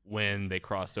episodes when they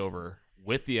crossed over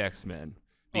with the X-Men.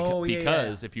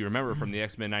 Because if you remember from the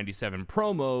X-Men 97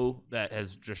 promo that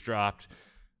has just dropped,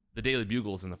 the Daily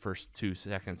Bugle's in the first 2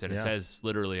 seconds, and it says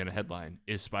literally in a headline,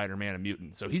 "Is Spider-Man a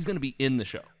mutant?" So he's going to be in the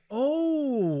show.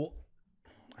 Oh,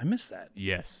 I missed that.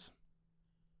 Yes.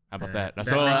 How about that? That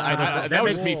So makes total sense. that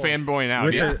was just me fanboying out.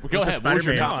 With Yeah, the- go with the ahead. What was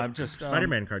your Spider-Man- top? No, I'm just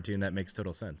Spider-Man cartoon, that makes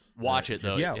total sense. Watch it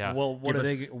though. Yeah. Yeah. Well, what are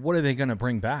they going to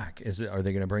bring back? Are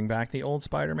they going to bring back the old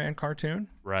Spider-Man cartoon?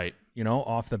 Right.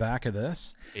 off the back of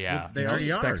this. Yeah. They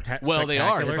already are. Well, they are. Spectacular They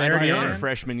already Spider-Man are.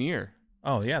 freshman year.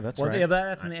 Oh yeah, that's Well, right. yeah,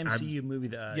 that's an I- MCU movie.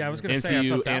 Yeah, I was gonna say I MCU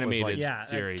thought that was animated like Yeah,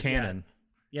 series. canon.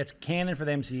 Yeah, it's canon for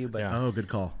the MCU, but Yeah. Oh, good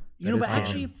call. you know, That but is canon.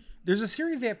 actually, there's a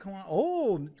series they have come on.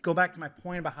 Oh, go back to my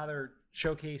point about how they're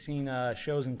showcasing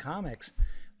shows and comics.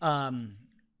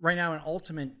 Right now, in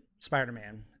Ultimate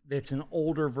Spider-Man, it's an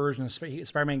older version of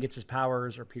Spider-Man gets his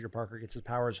powers, or Peter Parker gets his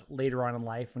powers later on in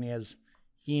life when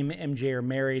he and MJ are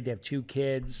married. They have 2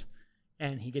 kids,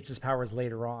 and he gets his powers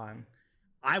later on.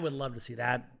 I would love to see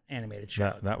that animated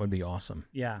show. That would be awesome.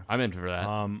 Yeah. I'm in for that.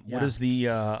 What Yeah. is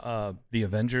the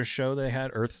Avengers show they had?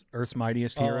 Earth's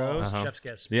Mightiest Heroes. Uh-huh. Chef's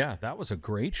Kiss. Yeah, that was a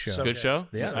great show. So Good good. show.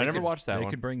 Yeah, I they never could- watched that They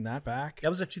one. could bring that back. That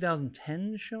was a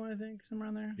 2010 show, I think, somewhere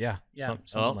around there. Yeah, Yeah. something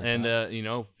Well, like and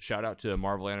that. shout out to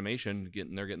Marvel Animation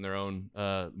getting their own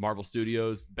Marvel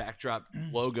Studios backdrop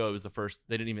logo is the first.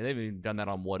 They haven't even done that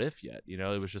on What If yet. It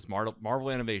was just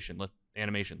Marvel Animation.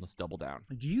 Let's double down.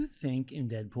 Do you think in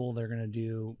Deadpool they're gonna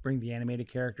bring the animated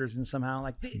characters in somehow?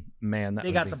 Like Man, that they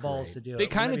would got be the balls great. to do it. They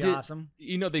Wouldn't that kinda be did- Awesome.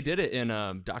 They did it in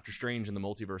Doctor Strange and the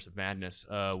Multiverse of Madness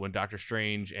when Doctor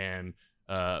Strange and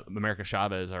America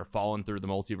Chavez are falling through the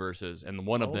multiverses, and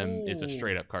one of them is a Oh.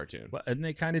 straight up cartoon. Well, and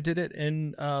they kind of did it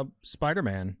in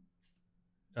Spider-Man.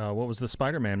 What was the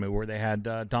Spider-Man movie where they had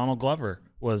Donald Glover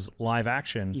was live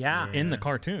action Yeah. in the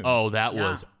cartoon? Oh, that Yeah.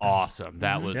 was awesome.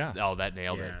 That was Yeah. that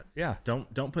nailed it. yeah.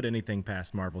 Don't put anything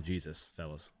past Marvel Jesus,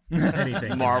 fellas. Anything.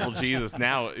 can Marvel happen. Jesus.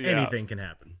 Now, yeah. Anything can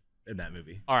happen in that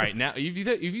movie. All right, now if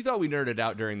you thought we nerded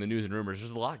out during the news and rumors,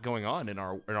 there's a lot going on in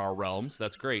our realms.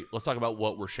 That's great. Let's talk about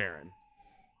what we're sharing.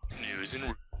 News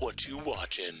and what you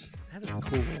watching. That is a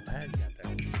cool little pad you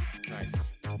got there. Nice.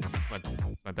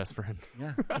 My best friend.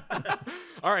 Yeah.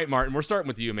 All right, Martin, we're starting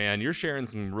with you, man. You're sharing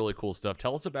some really cool stuff.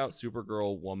 Tell us about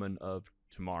Supergirl Woman of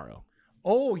Tomorrow.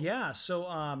 Oh yeah. So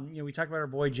we talked about our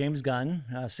boy James Gunn,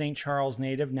 St. Charles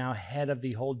native, now head of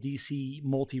the whole DC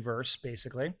multiverse,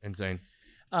 basically. Insane.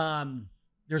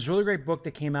 There's a really great book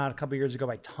that came out a couple years ago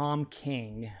by Tom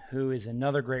King, who is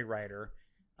another great writer.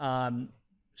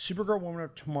 Supergirl Woman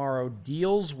of Tomorrow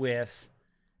deals with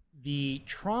the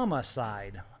trauma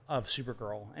side of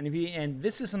Supergirl. And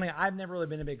this is something I've never really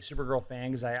been a big Supergirl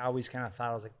fan, because I always kind of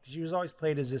thought, I was like, she was always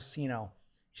played as this,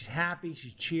 she's happy,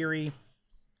 she's cheery.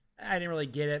 I didn't really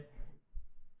get it.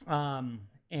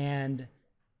 And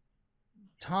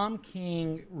Tom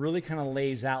King really kind of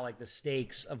lays out like the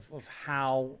stakes of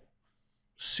how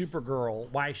Supergirl,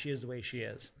 why she is the way she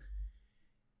is.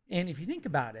 And if you think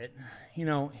about it,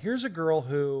 here's a girl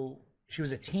who, she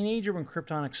was a teenager when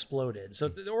Krypton exploded. So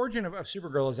the origin of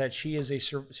Supergirl is that she is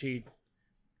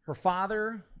her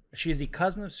father, she is the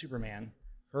cousin of Superman.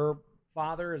 Her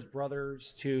father is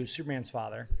brothers to Superman's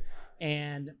father.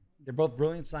 And they're both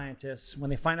brilliant scientists. When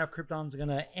they find out Krypton's going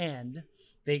to end,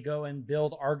 they go and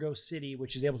build Argo City,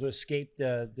 which is able to escape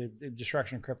the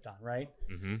destruction of Krypton, right?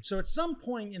 Mm-hmm. So at some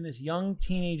point in this young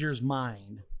teenager's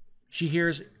mind, she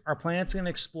hears, our planet's going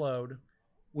to explode.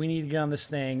 We need to get on this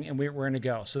thing, and we're going to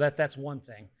go. So that's one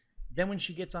thing. Then when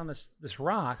she gets on this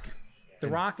rock, the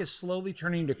rock is slowly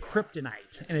turning to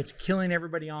kryptonite, and it's killing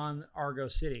everybody on Argo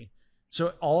City.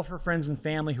 So all of her friends and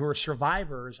family who are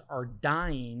survivors are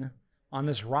dying on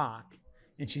this rock,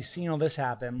 and she's seeing all this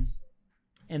happen.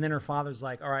 And then her father's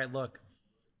like, all right, look,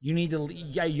 you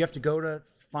have to go to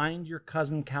find your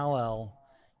cousin Kal-El.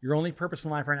 Your only purpose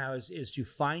in life right now is to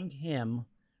find him,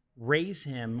 raise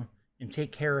him, and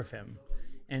take care of him.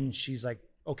 And she's like,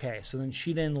 okay. So then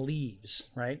she leaves,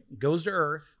 right? Goes to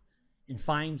Earth and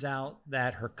finds out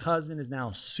that her cousin is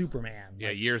now Superman. Yeah,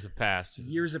 Like, years have passed.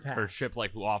 years have passed. Her ship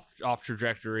off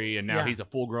trajectory, and now Yeah. he's a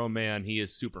full grown man. He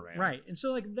is Superman. Right. And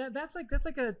so that's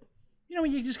like a,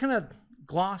 you just kind of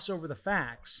gloss over the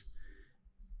facts.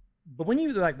 But when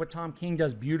you what Tom King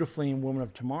does beautifully in Woman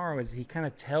of Tomorrow is he kind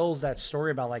of tells that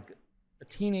story about like a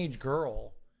teenage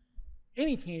girl,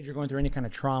 any teenager going through any kind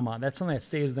of trauma. That's something that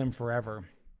stays with them forever.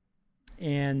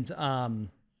 And,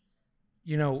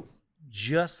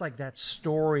 just like that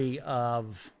story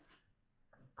of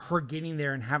her getting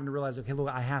there and having to realize, okay, look,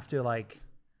 I have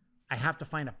to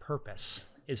find a purpose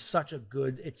is such a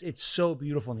good, it's so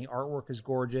beautiful, and the artwork is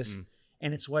gorgeous.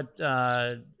 And it's what,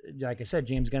 like I said,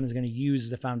 James Gunn is going to use as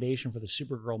the foundation for the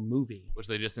Supergirl movie. Which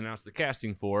they just announced the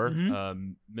casting for.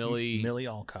 Mhm. Millie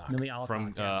Alcock. Millie Alcock,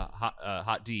 from yeah.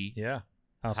 Hot D. Yeah.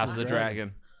 House of the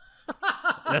Dragon.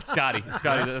 That's Scotty.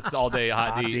 That's all day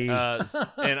Hot Hot D. D.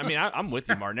 And I mean, I'm with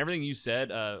you, Martin. Everything you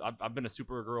said. I've been a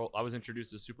Supergirl. I was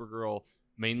introduced to Supergirl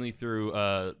mainly through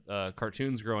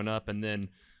cartoons growing up, and then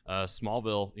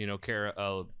Smallville.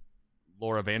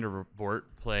 Laura Vandervoort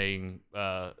playing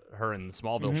her in the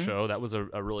Smallville show. That was a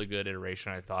really good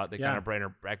iteration, I thought. They kind of brought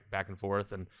her back and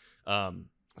forth. And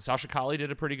Sasha Calle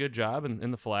did a pretty good job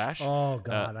in The Flash. Oh,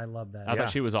 God, I love that. I thought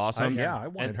she was awesome. I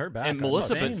wanted her back. And I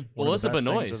Melissa thought Benoist. Melissa that was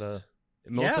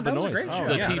a Benoist, great show.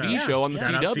 the Yeah. TV show on the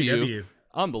Shout out CW.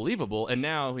 Unbelievable. And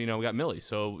now, we got Millie.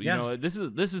 So, you Yeah. know, this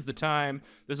is the time.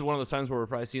 This is one of those times where we're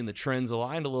probably seeing the trends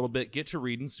aligned a little bit. Get to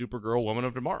reading Supergirl, Woman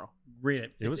of Tomorrow. Read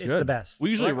it. It was It's good. the best. We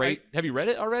usually rate. Have you read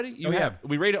it already? You we have. have.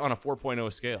 We rate it on a 4.0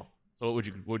 scale. So what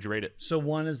would you rate it? So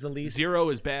 1 is the least. 0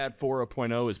 is bad.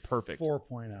 4.0 is perfect.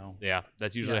 4.0. Yeah,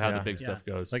 that's usually how the big stuff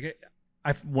goes. Like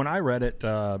when I read it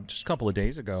just a couple of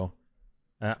days ago,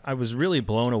 I was really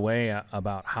blown away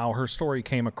about how her story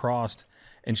came across,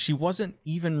 and she wasn't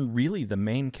even really the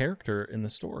main character in the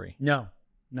story. No.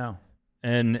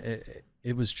 And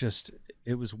it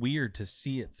was weird to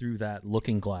see it through that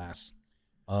looking glass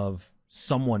of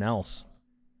someone else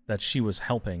that she was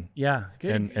helping Yeah.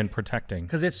 and protecting.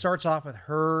 Because it starts off with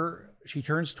her. She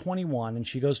turns 21 and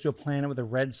she goes to a planet with a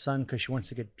red sun because she wants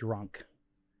to get drunk.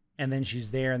 And then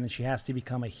she's there and then she has to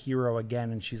become a hero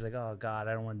again. And she's like, oh, God,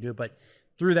 I don't want to do it. But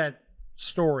through that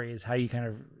story is how you kind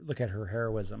of look at her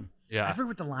heroism. Yeah. I forget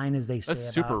what the line is they say.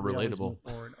 That's about super we always relatable. move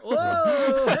forward.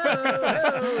 Whoa,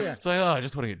 yeah. It's like, oh, I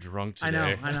just want to get drunk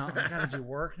today. I know. I gotta do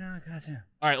work now. Goddamn.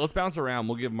 All right, let's bounce around.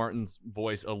 We'll give Martin's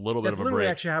voice a little bit That's of a literally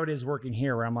break. actually how it is working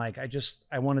here, where I'm like,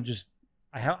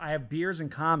 I have beers and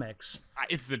comics.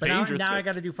 It's a But dangerous. now I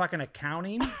got to do fucking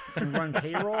accounting and run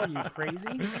payroll. You crazy?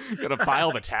 Got to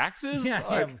file the taxes. Yeah.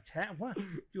 Like- What?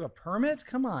 Do a permit?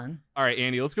 Come on. all right,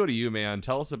 Andy, let's go to you, man.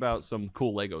 Tell us about some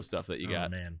cool Lego stuff that you Oh,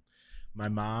 got. man. My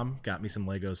mom got me some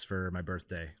Legos for my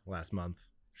birthday last month.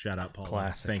 Shout out Paula.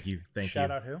 Classic. Thank you.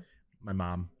 Shout out who? My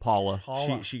mom. Paula.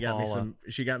 Paula. She got Paula.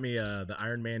 me the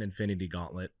Iron Man Infinity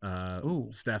Gauntlet. Ooh.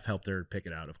 Steph helped her pick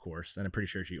it out, of course, and I'm pretty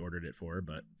sure she ordered it for her,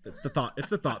 but it's the thought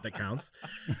that counts.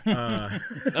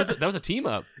 That was a team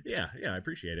up. Yeah, I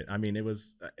appreciate it. I mean, it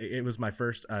was my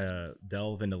first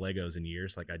delve into Legos in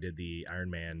years. Like I did the Iron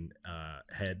Man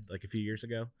head like a few years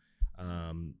ago.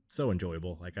 So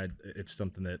enjoyable. Like it's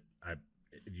something that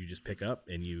you just pick up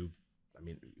and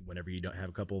whenever you don't have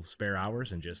a couple of spare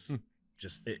hours and just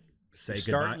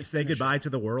say goodbye to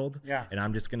the world. Yeah. And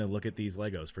I'm just gonna look at these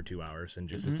Legos for 2 hours and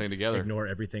Get just this thing together. ignore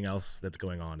everything else that's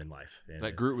going on in life. And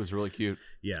That Groot was really cute.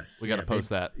 yes, We got to post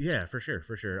that. Yeah, for sure.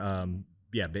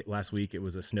 Last week it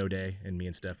was a snow day, and me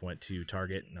and Steph went to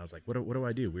Target, and I was like, "What do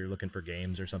I do?" We were looking for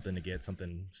games or something to get,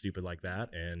 something stupid like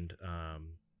that, and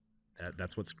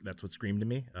that's what screamed to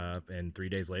me. And 3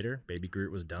 days later, Baby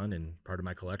Groot was done and part of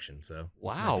my collection. So this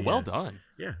Wow, might be well done.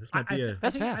 Yeah, this might be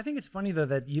That's I fast. think it's funny though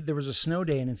that there was a snow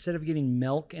day, and instead of getting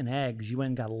milk and eggs, you went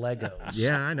and got Legos.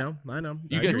 Yeah, I know.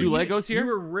 You guys do Legos here? You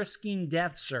were risking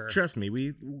death, sir. Trust me,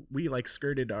 we like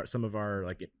skirted some of our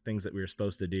like things that we were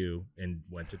supposed to do and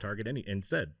went to Target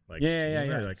instead. Like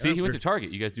Yeah. Like, See, oh, he went we're- to Target.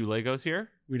 You guys do Legos here?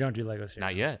 We don't do Legos here.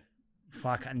 Not yet.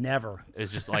 Fuck, never.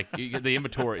 It's just like the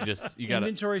inventory. You got to.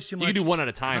 Inventory's too much. You can do one at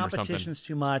a time or something. Competition's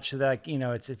too much. Like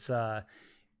it's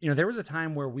there was a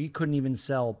time where we couldn't even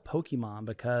sell Pokemon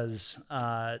because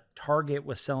Target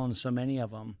was selling so many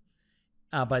of them.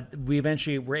 But we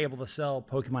eventually were able to sell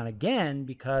Pokemon again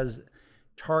because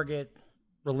Target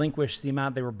relinquished the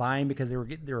amount they were buying because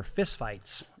there were fist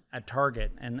fights at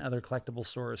Target and other collectible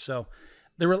stores. So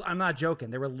I'm not joking.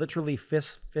 There were literally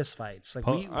fist fights. Like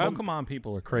Pokemon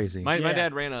people are crazy. My Yeah.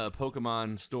 dad ran a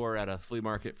Pokemon store at a flea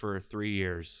market for 3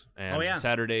 years, and Oh, yeah.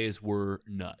 Saturdays were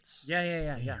nuts.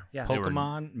 Yeah.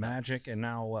 Pokemon, Magic, and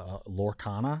now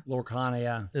Lorcana Lorcana,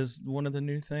 yeah. is one of the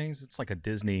new things. It's like a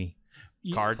Disney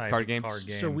Card type game. Card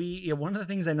game. So one of the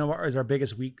things I know is our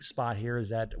biggest weak spot here is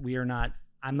that we are not.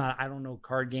 I don't know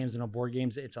card games. I know board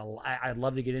games. I'd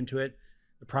love to get into it.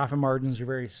 The profit margins are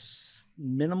very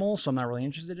minimal, so I'm not really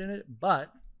interested in it.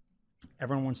 But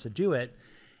everyone wants to do it,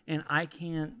 and I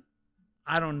can't.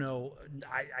 I don't know.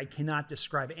 I cannot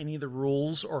describe any of the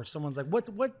rules. Or someone's like,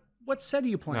 "What set are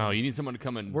you playing?" No, you need someone to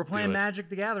come and We're do playing it. Magic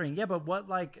the Gathering. Yeah, but what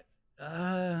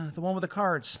the one with the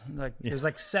cards? Like there's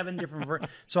like 7 different.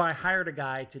 So I hired a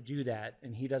guy to do that,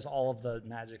 and he does all of the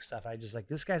Magic stuff. I just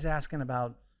this guy's asking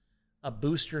about a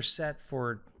booster set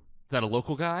for. Is that a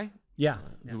local guy? Yeah.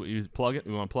 You plug it?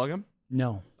 You want to plug him?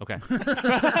 No. Okay.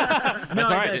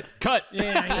 That's all right. Cut.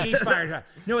 Yeah, he's fired.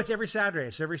 No, it's every Saturday.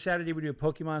 So every Saturday we do a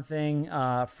Pokemon thing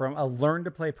from a learn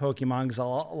to play Pokemon because a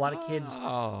lot of kids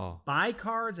buy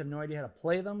cards, have no idea how to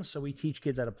play them. So we teach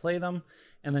kids how to play them.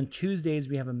 And then Tuesdays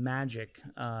we have a Magic,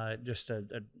 just a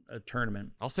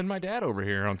tournament. I'll send my dad over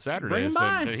here on Bring him Saturdays.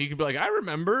 by. And he could be like, I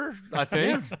remember, I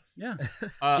think. Yeah.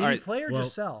 All Did he right. play or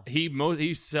just sell? He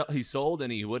sold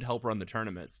and he would help run the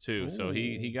tournaments too. So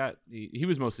he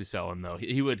was mostly selling though.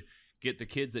 He would get the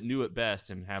kids that knew it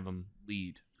best and have them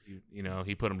lead.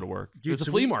 He put them to work. Dude, it was a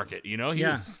so flea we- market. He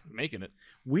was making it.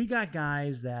 We got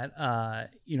guys that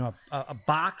a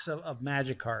box of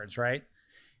Magic cards, right?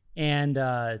 And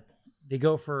they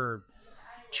go for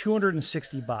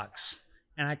 $260.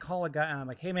 And I call a guy and I'm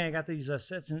like, hey man, I got these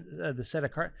sets in the set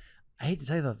of cards. I hate to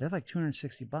tell you though, they're like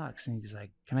 $260. And he's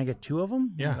like, can I get 2 of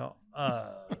them? Yeah. I go,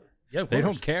 yeah, of They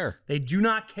course. don't care. They do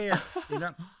not care. They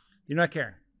do not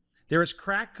care. There is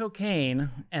crack cocaine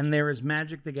and there is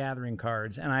Magic the Gathering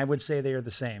cards, and I would say they are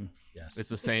the same. Yes. It's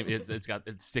the same. It's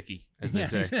sticky, as they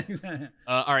say. Exactly.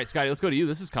 All right, Scotty, let's go to you.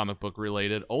 This is comic book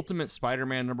related. Ultimate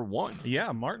Spider-Man #1.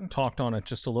 Yeah, Martin talked on it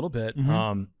just a little bit.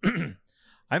 Mhm.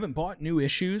 I haven't bought new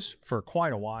issues for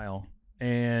quite a while,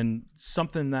 and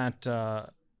something that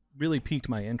really piqued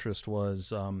my interest was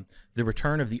the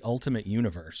return of the Ultimate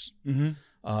Universe,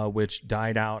 which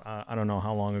died out, I don't know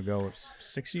how long ago. It was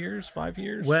 6 years, 5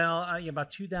 years? Well,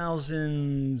 about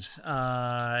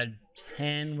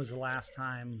 2010 was the last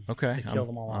time Okay, they killed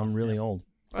them all off. I'm really old.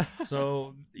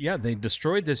 So, yeah, they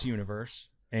destroyed this universe,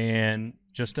 and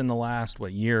just in the last,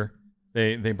 year,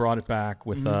 they brought it back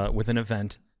with an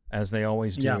event, as they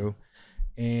always do.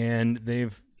 Yeah. And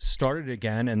they've started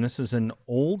again, and this is an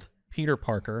old Peter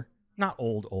Parker. Not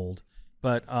old,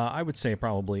 but I would say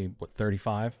probably,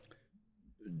 35?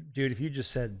 Dude, if you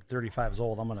just said 35 is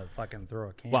old, I'm gonna fucking throw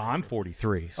a can. Well, I'm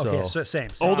 43, so... Okay, so same.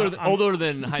 So Older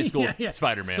than high school Yeah.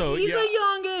 Spider-Man. So- he's yeah. a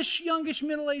youngish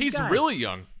middle-aged He's guy. really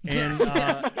young. And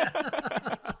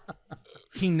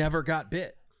he never got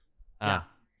bit. Ah.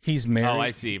 He's married. Oh,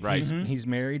 I see. Right. He's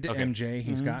married to Okay. MJ.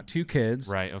 He's got 2 kids.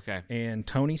 Right. Okay. And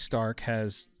Tony Stark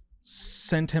has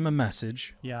sent him a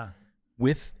message Yeah.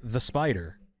 with the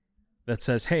spider that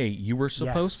says, hey, you were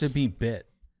supposed Yes. to be bit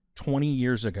 20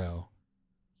 years ago.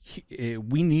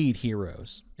 We need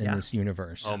heroes in Yeah. this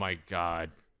universe. Oh my God.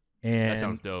 and that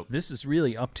sounds dope. This is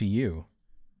really up to you.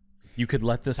 You could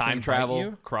let this Time thing bite travel,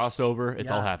 you. crossover. It's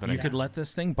all Yeah. happening. You could let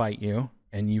this thing bite you,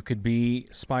 and you could be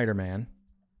Spider-Man,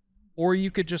 or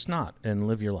you could just not and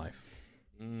live your life.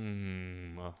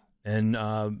 And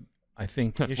I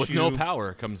think With no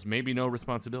power comes maybe no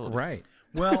responsibility. right?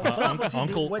 Well,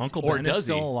 Uncle what's- Ben does is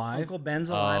still he? alive. Uncle Ben's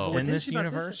alive. Oh. But what's In this interesting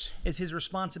about universe? is his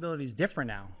responsibility is different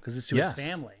now because it's to Yes. his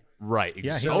family. Right.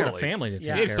 Yeah, he's totally. got a family to take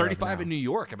Yeah. care He's of 35 now. in New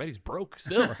York. I bet he's broke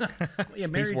still. Yeah, He's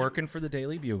married- working for the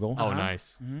Daily Bugle, Oh,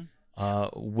 nice.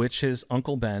 which his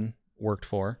Uncle Ben worked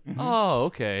for. Oh,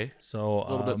 okay. So A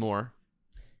little bit more.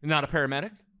 Not a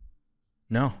paramedic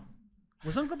No,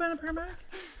 Was Uncle Ben a paramedic?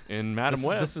 in Madam this,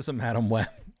 Web. this is a Madam Web.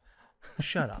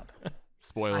 Shut up. I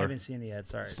Spoiler. haven't seen it yet.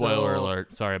 Sorry. Spoiler So-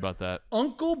 alert. Sorry about that.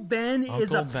 Uncle Ben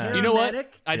is a Uncle Ben. paramedic. You know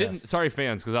what? I didn't. Yes. Sorry,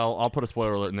 fans, because I'll put a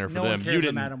spoiler alert in there for No one them. cares You about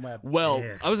didn't. Madam Web. Well,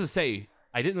 Yeah. I was gonna say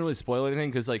I didn't really spoil anything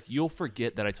because you'll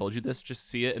forget that I told you this. Just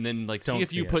see it and then see Don't if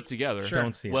see you it. put together. Sure.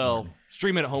 Don't see it. Well, Martin.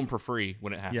 stream it at home for free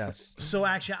when it happens. Yes. So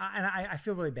actually, I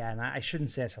feel really bad, and I shouldn't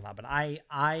say this a lot, but I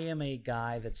am a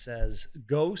guy that says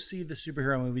go see the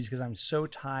superhero movies because I'm so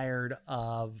tired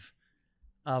of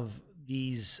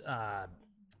these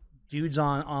dudes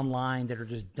online that are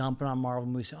just dumping on Marvel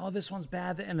movies. Saying, oh, this one's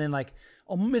bad, and then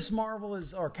oh, Miss Marvel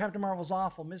or Captain Marvel's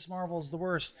awful. Miss Marvel's the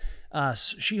worst.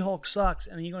 She-Hulk sucks,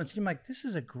 and then you go and see them like this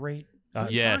is a great.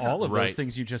 Yes, all of right. those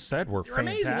things you just said were They're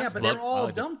fantastic. amazing, yeah, but Love- they're all I like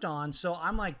it. dumped on. So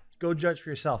I'm like, go judge for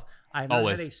yourself. I've not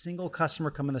Always. had a single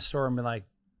customer come in the store and be like,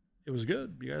 "It was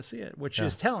good. You gotta see it," which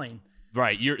is telling.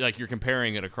 Right. You're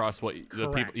comparing it across what the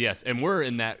people. Correct. Yes, and we're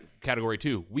in that category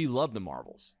too. We love the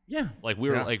Marvels. Yeah, Like we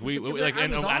were Yeah. we That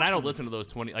and was I don't awesome. listen to those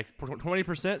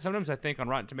 20%. Sometimes I think on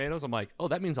Rotten Tomatoes, I'm like, oh,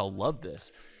 that means I'll love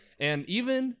this. And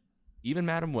even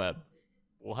Madam Web,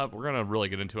 we're gonna really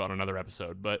get into it on another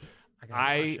episode. But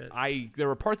I there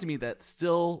were parts of me that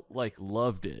still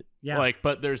loved it. Yeah.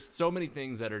 But there's so many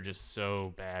things that are just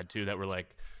so bad too that were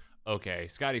like, okay.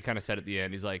 Scotty kind of said at the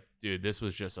end, he's like, dude, this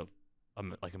was just a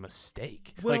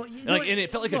mistake. Well, you know what? And it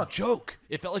felt like a Look. joke.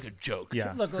 It felt like a joke.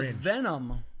 Yeah. Look,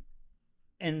 Venom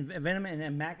and Venom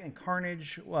and Mac and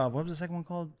Carnage. What was the second one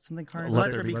called? Something Carnage.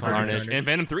 Let There There Be Carnage. And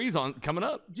Venom 3's on coming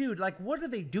up. Dude, like, what are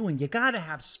they doing? You got to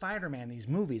have Spider-Man in these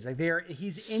movies. Like,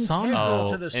 he's Some- integral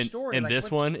Oh, to the story. and like, this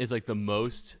one is like the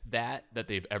most that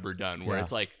they've ever done, where Yeah.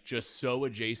 it's like just so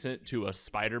adjacent to a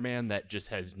Spider-Man that just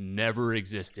has never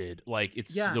existed. Like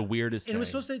it's the weirdest And thing. it was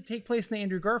supposed to take place in the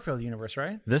Andrew Garfield universe,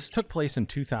 right? This took place in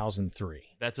 2003.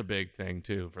 That's a big thing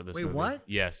too for this Wait, movie. what?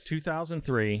 Yes.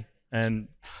 2003, and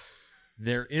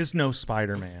there is no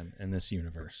Spider-Man in this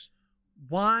universe.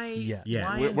 Why? Yeah.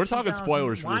 Yeah. Why We're in talking 2000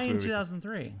 spoilers for why this in movie.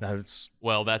 2003? That's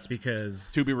Well, that's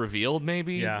because to be revealed,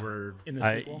 maybe. Yeah. We're In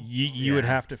the sequel? you would Yeah.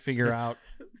 have to figure out.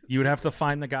 You would have to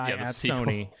find the guy Yeah, the at sequel.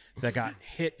 Sony that got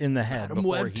hit in the head Adam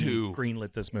before Webb he 2.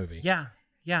 greenlit this movie. Yeah.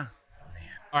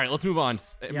 All right, let's move on.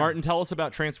 Martin, tell us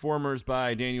about Transformers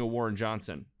by Daniel Warren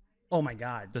Johnson. Oh my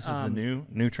God. This is the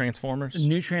new Transformers.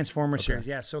 New Transformers series.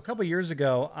 Yeah. So a couple years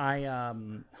ago,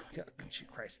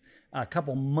 Christ, a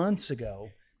couple months ago,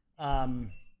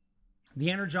 the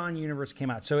Energon universe came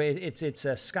out. So it's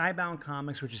Skybound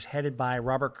Comics, which is headed by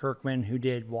Robert Kirkman, who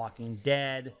did Walking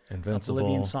Dead, Invincible.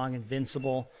 Oblivion Song,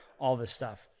 Invincible, all this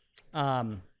stuff.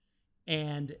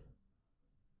 And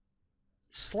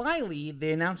slyly,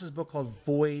 they announced this book called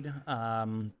Void.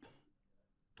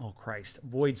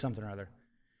 Void something or other.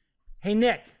 Hey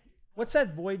Nick, what's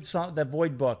that Void song? That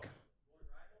Void book?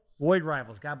 Void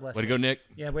Rivals. God bless Way you. to go, Nick.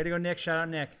 Yeah, way to go, Nick. Shout out,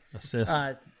 Nick. Assist.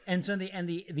 And so the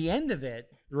end of it,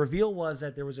 the reveal was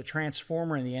that there was a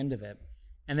Transformer in the end of it,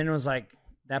 and then it was like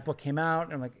that book came out,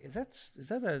 and I'm like, is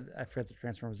that a I forget the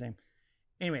Transformer's name.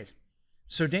 Anyways,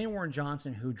 so Daniel Warren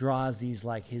Johnson, who draws these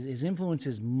like his influence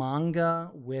is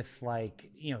manga with like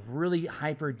really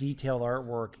hyper detailed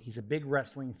artwork. He's a big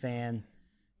wrestling fan.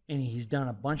 And he's done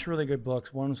a bunch of really good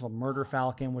books. One was called Murder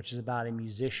Falcon, which is about a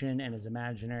musician and his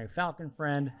imaginary falcon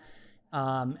friend.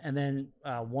 And then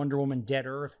Wonder Woman Dead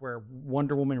Earth, where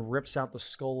Wonder Woman rips out the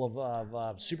skull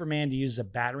of Superman to use a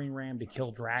battering ram to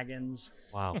kill dragons.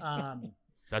 Wow.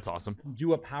 That's awesome.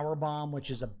 Do a Power Bomb, which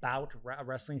is about a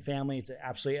wrestling family. It's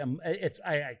absolutely,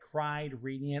 I cried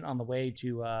reading it on the way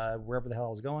to wherever the hell I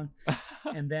was going.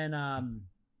 And then,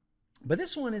 but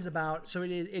this one is about, so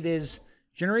it is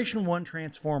Generation 1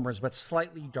 Transformers, but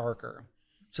slightly darker.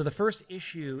 So the first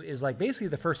issue is like basically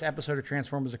the first episode of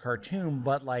Transformers, a cartoon,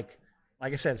 but like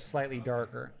I said, slightly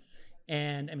darker.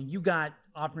 And I mean, you got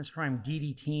Optimus Prime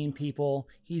DDTing people.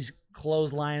 He's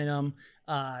clotheslining them.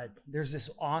 There's this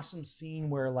awesome scene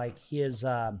where like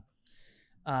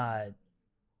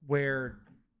where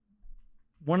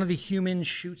one of the humans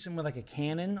shoots him with like a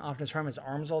cannon. Optimus Prime, his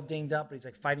arm's all dinged up, but he's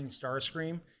like fighting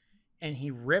Starscream. And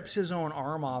he rips his own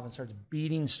arm off and starts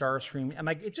beating Starscream. And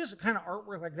like, it's just kind of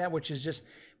artwork like that, which is just,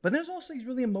 but there's also these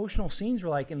really emotional scenes where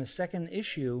like in the second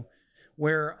issue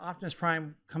where Optimus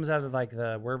Prime comes out of like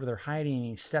wherever they're hiding and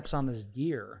he steps on this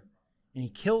deer and he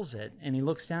kills it. And he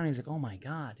looks down and he's like, oh my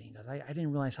God. And he goes, I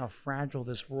didn't realize how fragile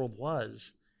this world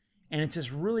was. And it's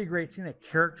this really great scene that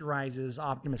characterizes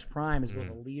Optimus Prime as both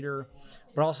a leader,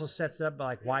 but also sets it up by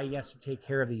like why he has to take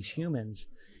care of these humans.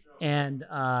 And,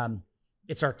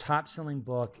 it's our top-selling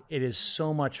book. It is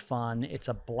so much fun. It's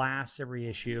a blast every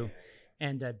issue.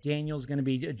 And Daniel's going to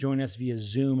be joining us via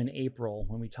Zoom in April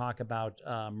when we talk about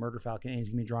Murder Falcon, and he's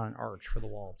going to be drawing an arch for the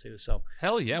wall, too. So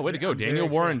Hell yeah, way to go. I'm very Daniel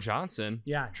Warren excited. Johnson.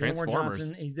 Yeah, Daniel Warren Transformers.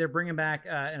 Johnson. They're bringing back,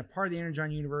 and a part of the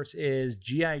Energon universe is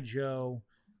G.I. Joe.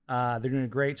 They're doing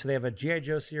great. So they have a G.I.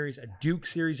 Joe series, a Duke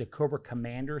series, a Cobra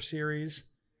Commander series.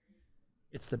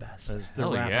 It's the best. They're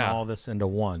Hell wrapping yeah. all this into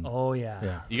one. Oh, yeah.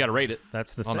 Yeah, You got to rate it.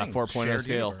 that's the On thing. that 4.0 Shared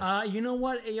scale. universe. You know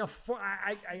what?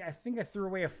 I think I threw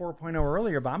away a 4.0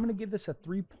 earlier, but I'm going to give this a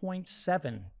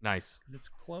 3.7. Nice. It's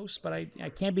close, but I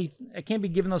can't be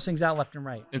giving those things out left and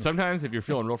right. And sometimes if you're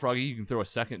feeling real froggy, you can throw a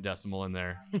second decimal in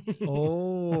there.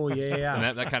 Oh yeah.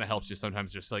 And that kind of helps you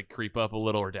sometimes just like creep up a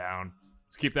little or down.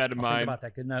 So keep that in Think mind. about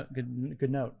that. Good note.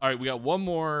 Good note. All right, we got one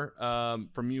more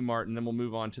from you, Martin, then we'll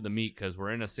move on to the meat because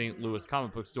we're in a St. Louis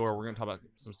comic book store. We're going to talk about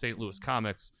some St. Louis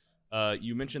comics.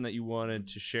 You mentioned that you wanted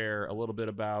to share a little bit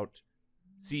about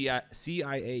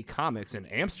CIA Comics in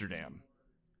Amsterdam.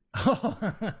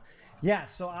 Yeah.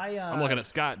 So I'm looking at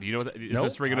Scott. Do you know what that, is Nope,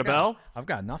 this ringing a I got- bell? I've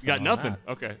got nothing. You got on nothing.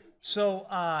 that. Okay. So,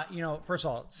 first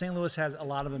of all, St. Louis has a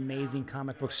lot of amazing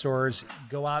comic book stores.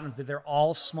 Go out and they're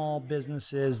all small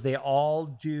businesses. They all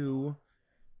do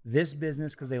this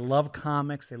business because they love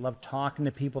comics. They love talking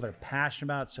to people. They're passionate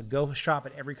about it. So go shop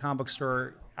at every comic book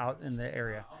store out in the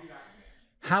area.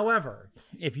 However,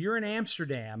 if you're in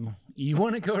Amsterdam, you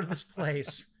want to go to this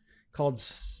place called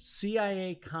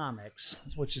CIA Comics,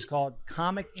 which is called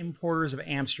Comic Importers of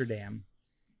Amsterdam.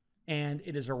 And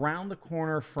it is around the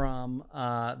corner from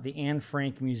the Anne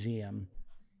Frank Museum.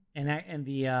 and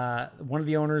the one of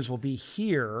the owners will be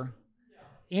here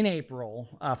in April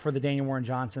for the Daniel Warren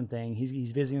Johnson thing.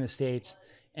 He's visiting the States,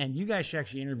 and you guys should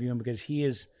actually interview him because he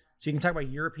is. So you can talk about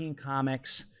European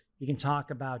comics. You can talk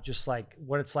about just like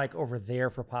what it's like over there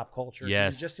for pop culture.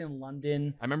 Yes. He was just in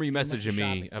London. I remember you messaging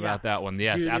me about that one.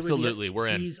 Yes, Dude, absolutely. We're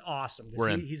in. He's awesome. We're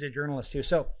in. He's a journalist too.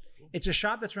 So it's a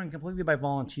shop that's run completely by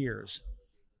volunteers.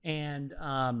 And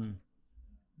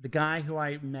the guy who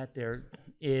I met there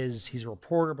he's a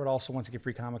reporter, but also wants to get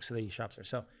free comics, so he shops there.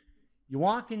 So you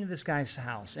walk into this guy's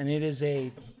house, and it is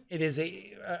a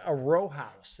row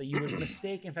house that you would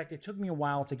mistake. In fact, it took me a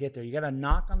while to get there. You got to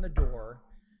knock on the door.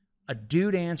 A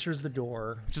dude answers the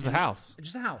door. It's just a house. It's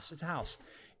just a house. It's a house.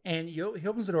 And he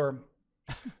opens the door,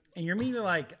 and you're immediately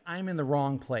like, I'm in the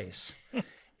wrong place.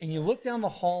 And you look down the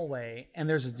hallway, and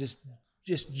there's just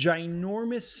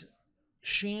ginormous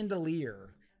chandelier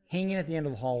hanging at the end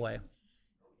of the hallway.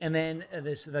 And then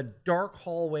the dark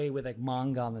hallway with like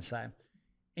manga on the side.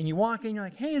 And you walk in, you're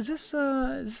like, hey, is this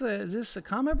a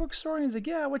comic book store? And he's like,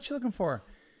 yeah, what you looking for?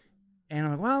 And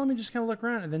I'm like, well, let me just kind of look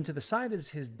around. And then to the side is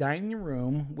his dining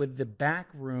room with the back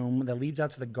room that leads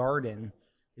out to the garden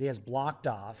that he has blocked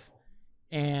off.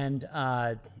 And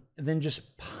then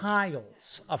just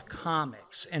piles of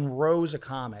comics and rows of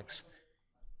comics.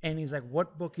 And he's like,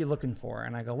 what book are you looking for?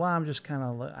 And I go, well, I'm just kind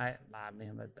of, I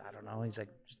don't know. He's like,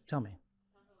 just tell me.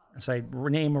 So I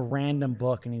name a random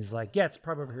book, and he's like, yeah, it's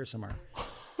probably over here somewhere.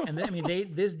 And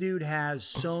then, this dude has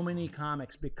so many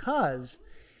comics because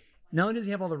not only does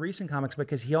he have all the recent comics,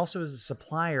 because he also is a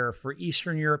supplier for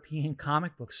Eastern European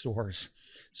comic book stores.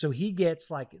 So he gets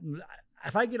like,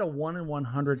 if I get a 1 in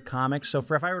 100 comics, so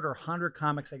if I order 100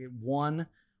 comics, I get one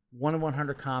in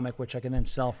 100 comic, which I can then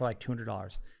sell for like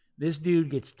 $200. This dude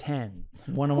gets 1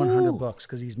 in 100 books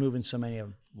because he's moving so many of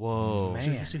them. Whoa.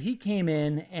 Man. So he came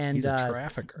in and He's a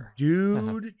trafficker.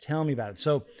 Dude, tell me about it.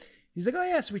 So he's like, oh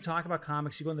yeah, so we talk about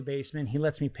comics. You go in the basement. He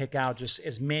lets me pick out just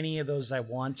as many of those as I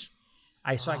want.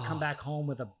 I come back home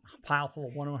with a pile full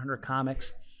of 1 in 100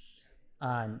 comics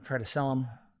and try to sell them.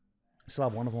 I still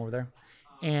have one of them over there.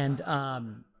 And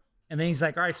then he's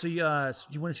like, all right, so you want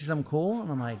to see something cool?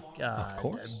 And I'm like, Of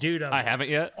course. Dude, I haven't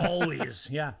yet. always.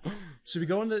 Yeah. So we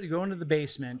go into the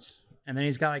basement, and then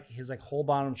he's got like his like whole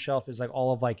bottom shelf is like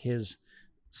all of like his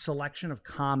selection of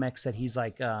comics that he's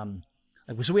like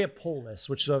so we have pull lists,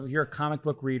 which so if you're a comic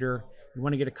book reader, you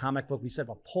want to get a comic book, we set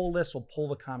up a pull list, we'll pull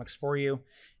the comics for you.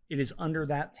 It is under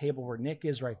that table where Nick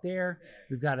is right there.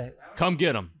 We've got to Come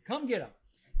get him.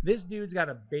 This dude's got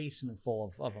a basement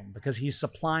full of them because he's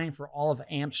supplying for all of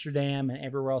Amsterdam and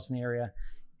everywhere else in the area.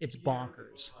 It's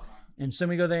bonkers. And so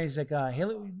we go there. He's like, hey,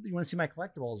 you want to see my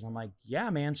collectibles? And I'm like, yeah,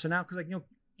 man. So now, because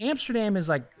Amsterdam is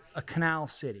like a canal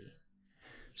city.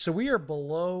 So we are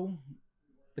below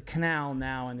the canal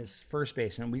now in this first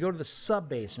basement. We go to the sub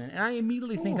basement, and I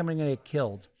immediately think I'm going to get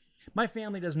killed. My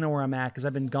family doesn't know where I'm at because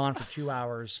I've been gone for 2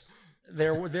 hours.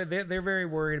 They're very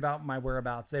worried about my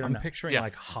whereabouts. They don't I'm know. picturing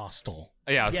like hostile.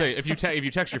 Yeah, I'll say Yes. if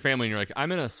you text your family and you're like,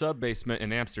 I'm in a sub basement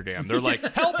in Amsterdam, they're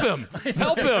like, help him,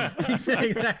 help him.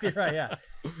 Exactly right.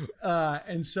 Yeah.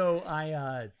 And so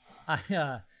I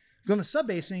go in the sub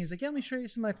basement. He's like, yeah, let me show you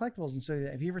some of my collectibles. And so,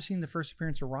 have you ever seen the first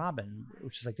appearance of Robin,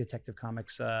 which is like Detective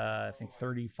Comics, I think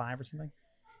 35 or something?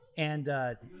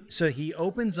 And so he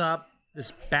opens up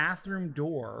this bathroom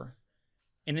door,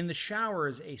 and in the shower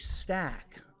is a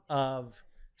stack of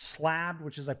slab,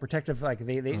 which is like protective, like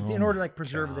they in order to like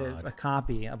preserve a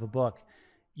copy of a book,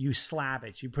 you slab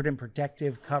it. So you put in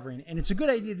protective covering, and it's a good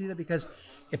idea to do that because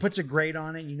it puts a grade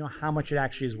on it. You know how much it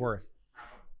actually is worth.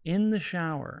 In the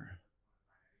shower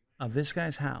of this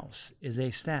guy's house is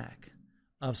a stack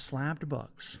of slabbed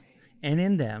books, and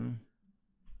in them,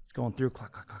 it's going through,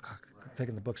 clock,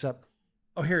 picking the books up.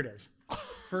 Oh, here it is.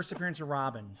 First appearance of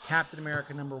Robin, Captain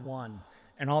America #1,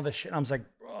 and all this shit. I was like,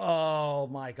 oh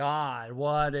my God,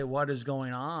 what is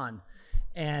going on?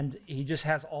 And he just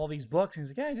has all these books. And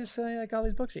he's like, yeah, I got all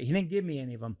these books. He didn't give me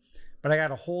any of them, but I got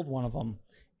to hold one of them.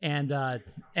 And I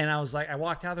was like, I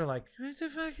walked out there like, what the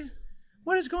fuck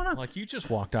what is going on? Like you just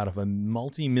walked out of a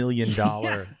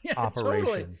multi-million-dollar operation.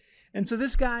 Totally. And so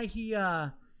this guy,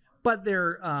 but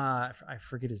they're, I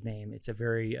forget his name. It's a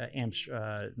very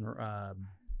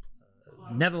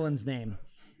Netherlands name.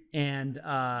 And,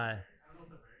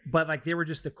 but like they were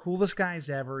just the coolest guys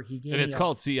ever. He gave And it's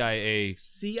called CIA.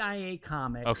 CIA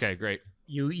Comics. Okay, great.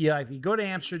 If you go to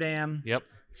Amsterdam, Yep.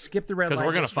 skip the red light. Because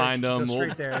we're gonna go straight- find them. go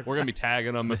straight there. We're gonna be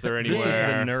tagging them if they're anywhere. This is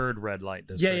the nerd red light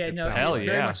district. Yeah, it no, sounds Hell like.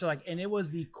 very yeah. much so. Like, and it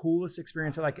was the coolest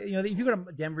experience. Like, if you go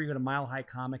to Denver, you go to Mile High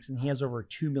Comics, and he has over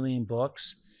 2 million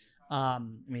books. I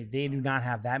mean, they do not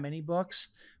have that many books,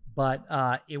 but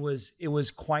it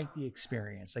was quite the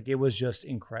experience. Like, it was just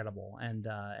incredible. And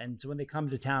so when they come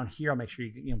to town here, I'll make sure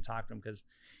you talk to them, because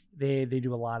they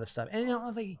do a lot of stuff. And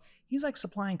he's like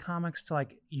supplying comics to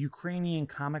like Ukrainian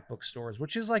comic book stores,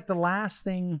 which is like the last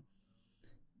thing.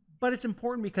 But it's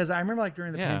important because I remember like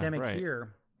during the pandemic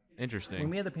here. Interesting. When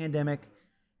we had the pandemic,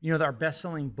 our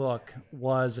best-selling book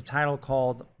was a title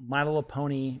called My Little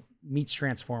Pony Meets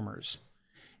Transformers.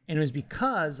 And it was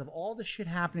because of all the shit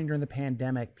happening during the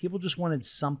pandemic, people just wanted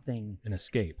something. An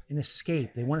escape.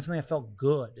 They wanted something that felt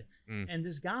good. And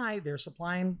this guy, they're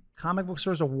supplying comic book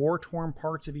stores to war-torn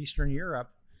parts of Eastern Europe.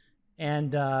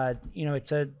 And,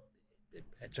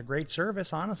 it's a great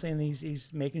service, honestly. And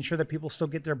he's making sure that people still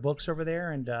get their books over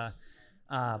there. And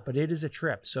but it is a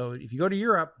trip. So if you go to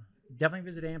Europe, definitely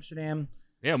visit Amsterdam.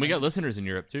 Yeah, and we got listeners in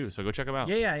Europe too, so go check them out.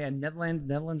 Yeah.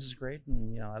 Netherlands is great,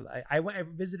 and I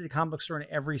visited a comic book store in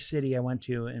every city I went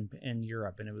to in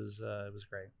Europe, and it was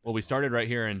great. Well, we started right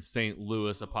here in St.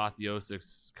 Louis,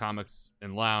 Apotheosis Comics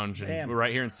and Lounge, and we're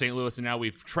right here in St. Louis, and now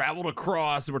we've traveled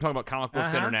across, and we're talking about Comic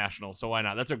Books International. So why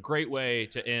not? That's a great way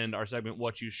to end our segment,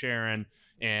 What You Sharing,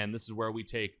 and this is where we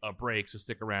take a break. So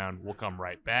stick around; we'll come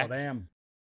right back. Oh, damn.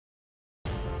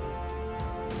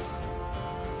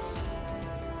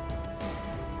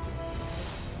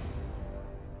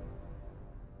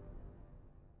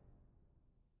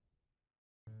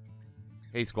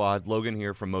 Hey squad, Logan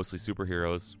here from Mostly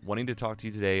Superheroes, wanting to talk to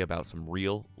you today about some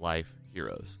real-life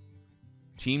heroes.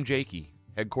 Team Jakey,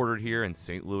 headquartered here in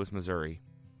St. Louis, Missouri.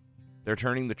 They're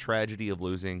turning the tragedy of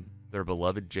losing their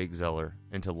beloved Jake Zeller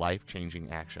into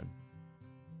life-changing action.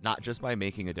 Not just by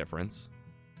making a difference,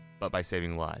 but by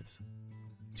saving lives.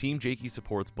 Team Jakey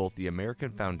supports both the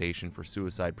American Foundation for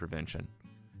Suicide Prevention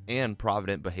and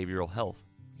Provident Behavioral Health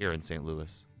here in St.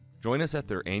 Louis. Join us at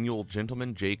their annual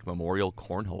Gentleman Jake Memorial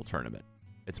Cornhole Tournament.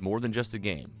 It's more than just a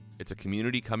game. It's a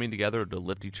community coming together to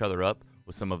lift each other up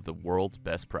with some of the world's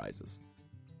best prizes.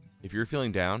 If you're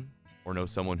feeling down or know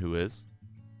someone who is,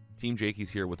 Team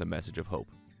Jakey's here with a message of hope.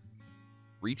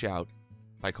 Reach out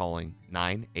by calling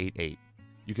 988.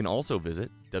 You can also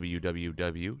visit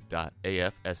www.afsp.org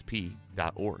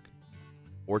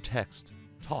or text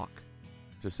TALK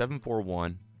to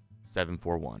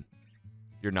 741-741.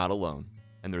 You're not alone,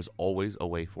 and there's always a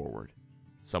way forward.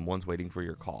 Someone's waiting for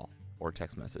your call or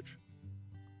text message.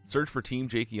 Search for Team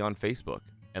Jakey on Facebook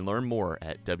and learn more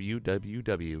at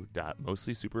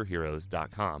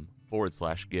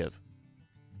www.mostlysuperheroes.com/give.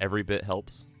 Every bit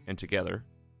helps, and together,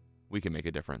 we can make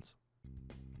a difference.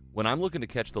 When I'm looking to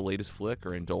catch the latest flick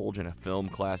or indulge in a film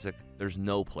classic, there's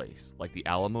no place like the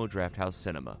Alamo Drafthouse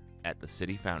Cinema at the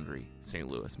City Foundry, St.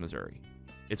 Louis, Missouri.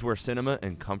 It's where cinema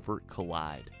and comfort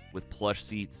collide, with plush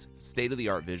seats,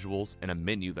 state-of-the-art visuals, and a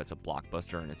menu that's a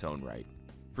blockbuster in its own right.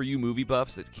 For you movie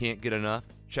buffs that can't get enough,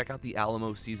 check out the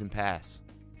Alamo Season Pass.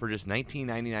 For just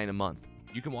 $19.99 a month,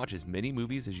 you can watch as many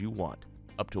movies as you want,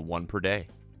 up to one per day.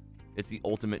 It's the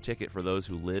ultimate ticket for those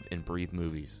who live and breathe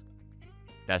movies.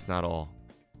 That's not all.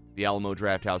 The Alamo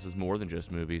Drafthouse is more than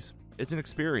just movies. It's an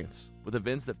experience, with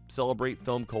events that celebrate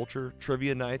film culture,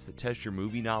 trivia nights that test your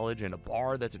movie knowledge, and a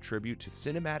bar that's a tribute to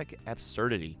cinematic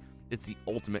absurdity. It's the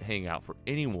ultimate hangout for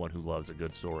anyone who loves a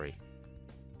good story.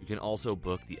 You can also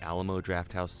book the Alamo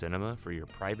Drafthouse Cinema for your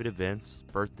private events,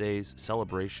 birthdays,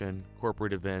 celebration,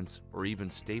 corporate events, or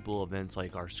even staple events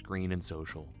like our Screen and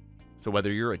Social. So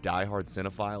whether you're a diehard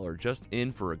cinephile or just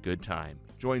in for a good time,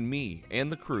 join me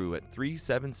and the crew at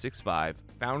 3765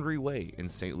 Foundry Way in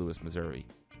St. Louis, Missouri.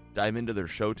 Dive into their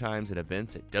showtimes and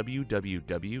events at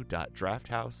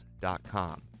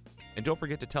www.drafthouse.com. And don't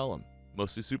forget to tell them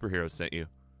Mostly Superheroes sent you,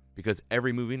 because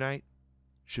every movie night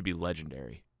should be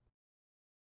legendary.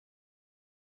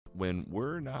 When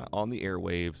we're not on the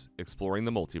airwaves exploring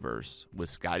the multiverse with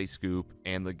Scotty Scoop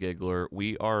and the Giggler,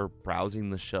 we are browsing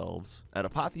the shelves at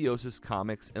Apotheosis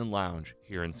Comics and Lounge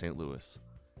here in St. Louis.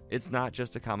 It's not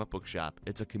just a comic book shop,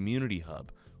 it's a community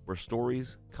hub where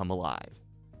stories come alive.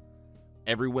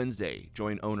 Every Wednesday,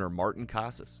 join owner Martin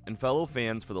Casas and fellow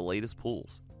fans for the latest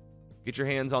pulls. Get your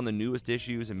hands on the newest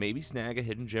issues and maybe snag a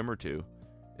hidden gem or two.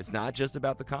 It's not just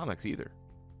about the comics either.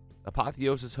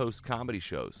 Apotheosis hosts comedy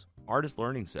shows, artist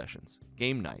learning sessions,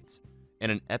 game nights,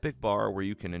 and an epic bar where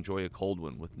you can enjoy a cold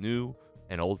one with new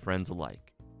and old friends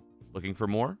alike. Looking for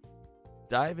more?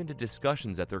 Dive into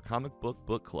discussions at their comic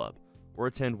book club or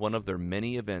attend one of their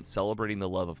many events celebrating the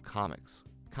love of comics,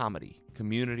 comedy,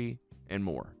 community, and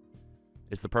more.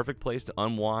 It's the perfect place to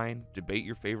unwind, debate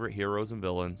your favorite heroes and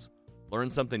villains,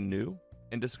 learn something new,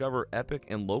 and discover epic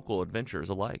and local adventures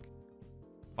alike.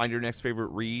 Find your next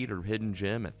favorite read or hidden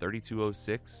gem at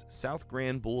 3206 South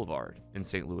Grand Boulevard in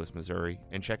St. Louis, Missouri,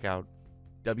 and check out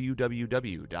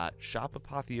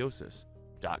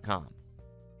www.shopapotheosis.com.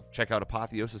 Check out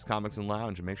Apotheosis Comics and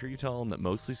Lounge and make sure you tell them that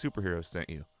Mostly Superheroes sent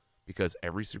you, because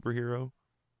every superhero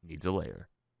needs a lair.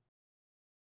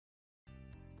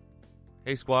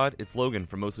 Hey squad, it's Logan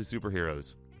from Mostly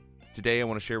Superheroes. Today I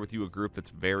want to share with you a group that's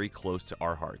very close to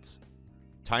our hearts.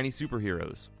 Tiny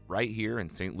Superheroes, right here in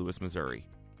St. Louis, Missouri.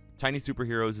 Tiny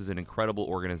Superheroes is an incredible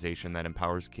organization that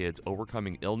empowers kids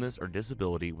overcoming illness or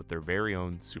disability with their very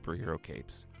own superhero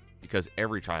capes, because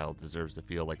every child deserves to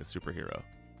feel like a superhero.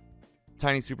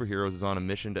 Tiny Superheroes is on a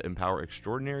mission to empower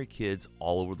extraordinary kids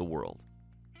all over the world.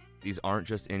 These aren't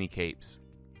just any capes.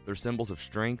 They're symbols of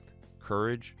strength,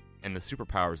 courage, and the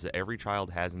superpowers that every child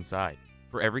has inside.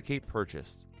 For every cape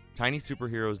purchased, Tiny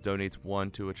Superheroes donates one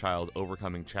to a child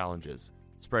overcoming challenges,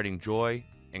 spreading joy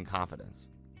and confidence.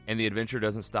 And the adventure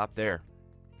doesn't stop there.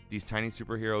 These Tiny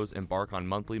Superheroes embark on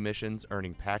monthly missions,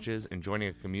 earning patches and joining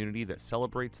a community that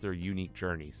celebrates their unique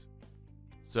journeys.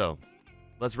 So,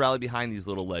 let's rally behind these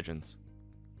little legends.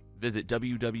 Visit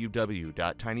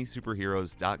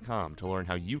www.tinysuperheroes.com to learn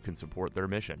how you can support their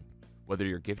mission. Whether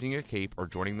you're gifting a cape or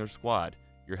joining their squad,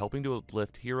 you're helping to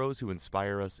uplift heroes who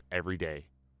inspire us every day.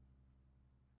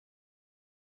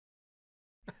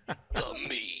 The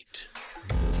meat.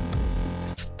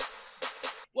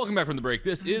 Welcome back from the break.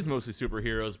 This is Mostly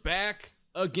Superheroes, back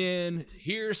again,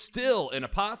 here still in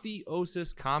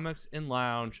Apotheosis Comics and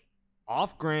Lounge,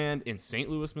 off Grand in St.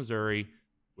 Louis, Missouri,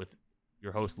 with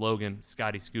your host Logan,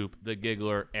 Scotty Scoop, the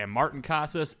Giggler, and Martin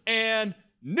Casas, and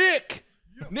Nick.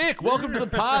 Nick, welcome to the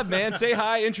pod, man. Say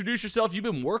hi, introduce yourself. You've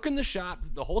been working the shop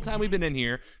the whole time we've been in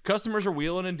here. Customers are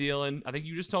wheeling and dealing. I think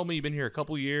you just told me you've been here a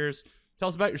couple years. Tell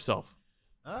us about yourself.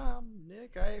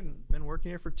 Nick, I've been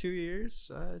working here for 2 years.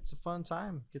 It's a fun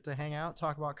time. Get to hang out,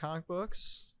 talk about comic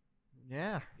books.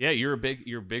 Yeah. Yeah, you're a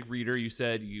big reader. You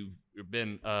said you've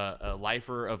been a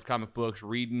lifer of comic books,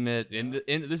 reading it, and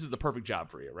this is the perfect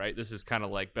job for you, right? This is kind of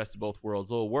like best of both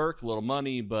worlds. A little work, a little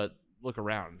money, but look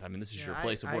around. I mean, this is your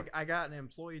place of work. I got an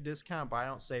employee discount, but I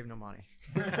don't save no money.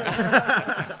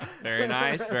 Very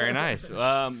nice, very nice.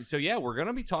 So yeah, we're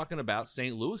gonna be talking about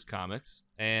St. Louis comics,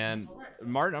 and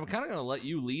Martin, I'm kind of gonna let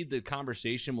you lead the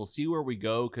conversation. We'll see where we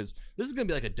go, because this is gonna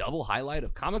be like a double highlight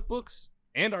of comic books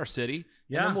and our city.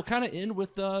 Yeah. And then we'll kind of end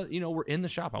with we're in the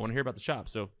shop. I want to hear about the shop.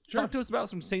 So talk to us about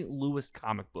some St. Louis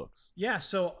comic books. Yeah,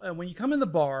 so when you come in the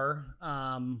bar,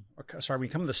 when you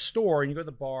come in the store and you go to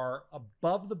the bar,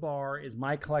 above the bar is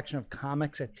my collection of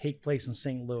comics that take place in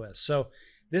St. Louis. So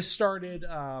this started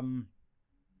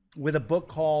with a book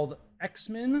called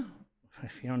X-Men.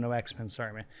 If you don't know X-Men,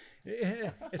 sorry, man.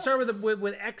 It started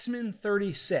with X-Men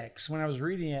 36 when I was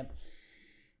reading it.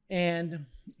 And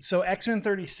so X-Men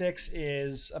 36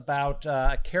 is about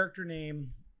a character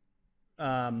named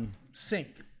Sync.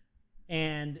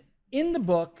 And in the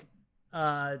book,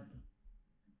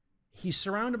 he's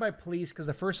surrounded by police because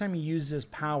the first time he uses his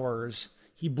powers,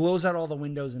 he blows out all the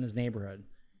windows in his neighborhood.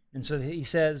 And so he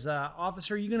says,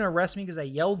 officer, are you going to arrest me because I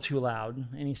yelled too loud?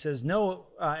 And he says, no,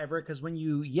 Everett, because when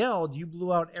you yelled, you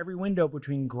blew out every window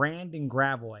between Grand and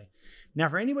Gravois. Now,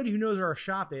 for anybody who knows where our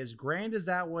shop is, Grand is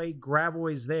that way,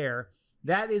 Gravois is there.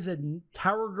 That is a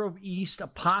Tower Grove East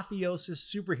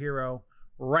Apotheosis superhero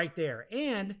right there.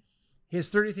 And his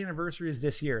 30th anniversary is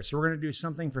this year. So we're going to do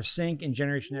something for Sync and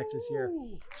Generation X this year.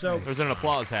 So there's an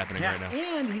applause happening right now.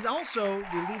 And he's also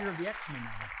the leader of the X-Men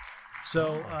now.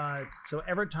 So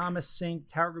Everett Thomas, Sync,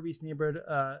 Tower Grove East neighborhood,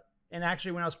 and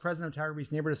actually when I was president of Tower Grove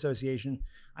East Neighborhood Association,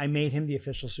 I made him the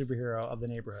official superhero of the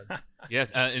neighborhood.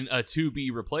 Yes, and to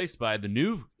be replaced by the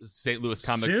new St. Louis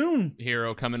comic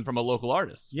hero coming from a local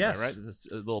artist. Yes. Right?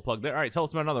 That's a little plug there. All right, tell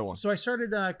us about another one. So I started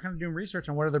kind of doing research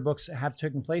on what other books have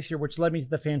taken place here, which led me to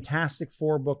the Fantastic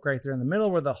Four book right there in the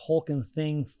middle where the Hulk and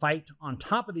Thing fight on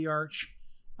top of the arch.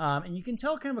 And you can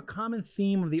tell kind of a common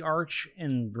theme of the arch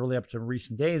and really up to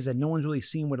recent days that no one's really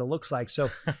seen what it looks like. So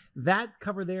that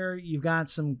cover there, you've got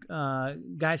some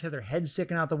guys have their heads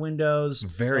sticking out the windows.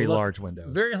 Very large windows.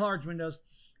 Very large windows.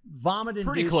 Vomit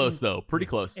inducing. Pretty close though. Pretty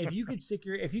close. If you could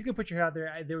put your head out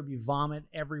there would be vomit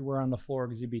everywhere on the floor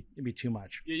because it'd be too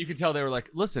much. Yeah, you can tell they were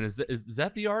like, listen, is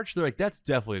that the arch? They're like, that's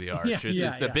definitely the arch. Yeah,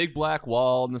 It's the big black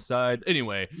wall on the side.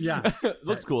 Anyway. Yeah.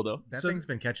 Looks cool though. That thing's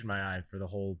been catching my eye for the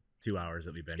whole 2 hours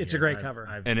that we've been It's here. a great cover.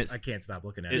 I can't stop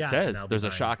looking at it. It says there's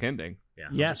a shock ending. Yeah.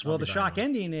 Yes. I'll Well, be the buying shock one.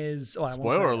 ending is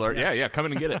Spoiler alert. Yeah. Come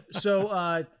in and get it.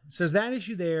 So there's that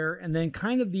issue there, and then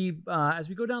kind of the as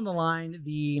we go down the line,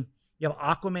 you have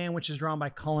Aquaman, which is drawn by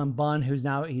Cullen Bunn, who's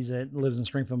now lives in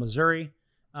Springfield, Missouri.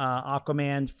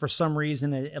 Aquaman, for some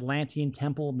reason, an Atlantean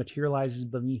temple materializes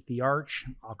beneath the arch.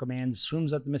 Aquaman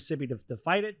swims up the Mississippi to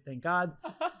fight it. Thank God.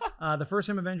 The first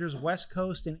time Avengers West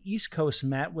Coast and East Coast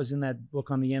met was in that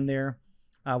book on the end there.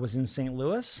 Was in St.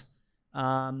 Louis.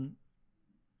 On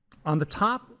the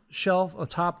top shelf,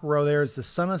 top row, there is The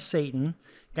Son of Satan,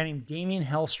 a guy named Damien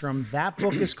Hellstrom. That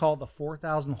book is called The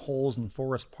 4,000 Holes in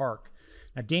Forest Park.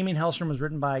 Now, Damien Hellstrom was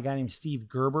written by a guy named Steve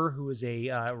Gerber, who is a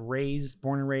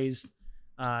born and raised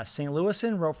St.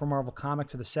 Louisan, wrote for Marvel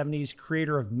Comics to the 70s,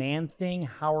 creator of Man-Thing,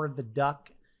 Howard the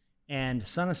Duck, and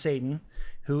Son of Satan,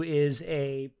 who is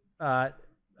a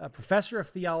professor of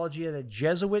theology at a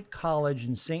Jesuit college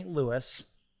in St. Louis,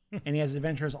 and he has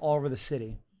adventures all over the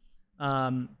city.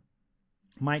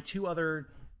 My two other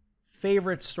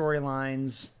favorite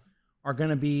storylines are going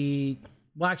to be,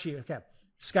 well, actually, okay.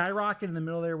 Skyrocket in the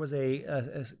middle there was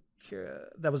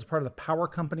that was part of the Power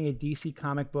Company, a DC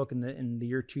comic book in the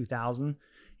year 2000.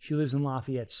 She lives in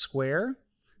Lafayette Square.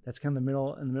 That's kind of in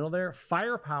the middle there.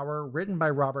 Firepower, written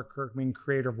by Robert Kirkman,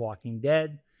 creator of Walking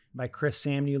Dead, by Chris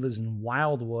Samney, who lives in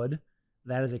Wildwood.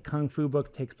 That is a kung fu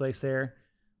book that takes place there.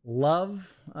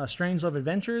 Love, Strange Love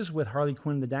Adventures with Harley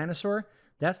Quinn the dinosaur.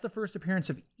 That's the first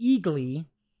appearance of Eagly,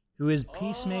 who is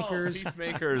Peacemaker's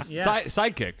Yes.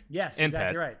 Sidekick. Yes, and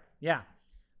exactly pet. right. Yeah.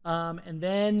 And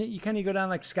then you kind of go down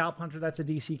like Scalp Hunter. That's a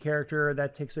DC character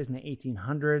that takes place in the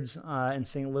 1800s in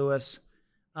St. Louis.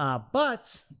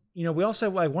 But, we also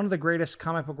have like one of the greatest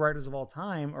comic book writers of all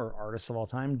time, or artists of all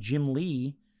time, Jim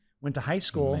Lee, went to high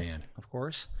school, of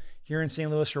course, here in St.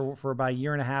 Louis for about a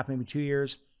year and a half, maybe 2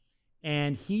 years.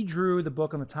 And he drew the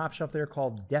book on the top shelf there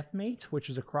called Deathmate, which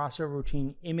is a crossover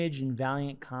between Image and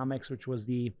Valiant Comics, which was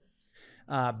the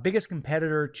biggest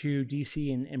competitor to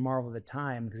DC and Marvel at the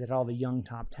time because it had all the young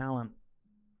top talent.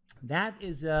 That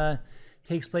is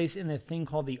takes place in a thing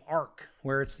called the Ark,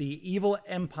 where it's the evil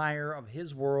empire of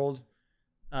his world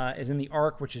is in the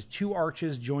Ark, which is two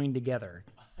arches joined together.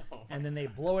 And then they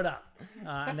blow it up.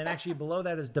 And then actually below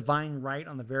that is Divine Right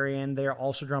on the very end there,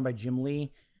 also drawn by Jim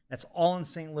Lee. That's all in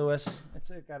St. Louis.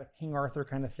 It's got a King Arthur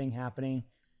kind of thing happening.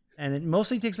 And it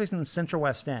mostly takes place in the Central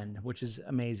West End, which is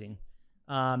amazing.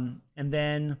 And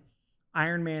then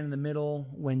Iron Man in the middle,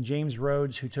 when James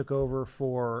Rhodes, who took over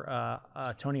for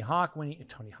Tony Hawk, Great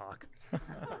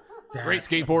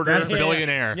skateboarder,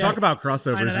 billionaire. Talk about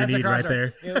crossovers we need right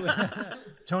there.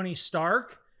 Tony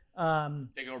Stark.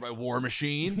 Taken over by War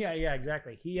Machine. Yeah,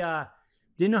 exactly. He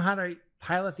didn't know how to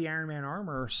pilot the Iron Man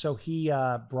armor, so he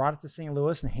brought it to St.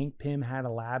 Louis, and Hank Pym had a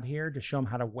lab here to show him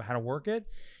how to work it.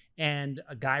 And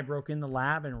a guy broke in the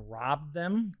lab and robbed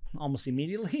them almost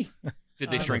immediately.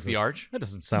 Did they shrink the arch? That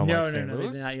doesn't sound like St. No,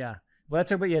 Louis. not, yeah. Well,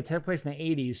 that took place in the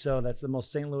 80s, so that's the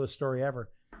most St. Louis story ever.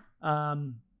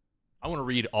 I want to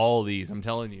read all these, I'm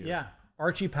telling you. Yeah.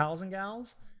 Archie Pals and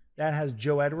Gals. That has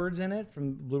Joe Edwards in it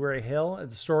from Blueberry Hill.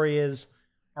 The story is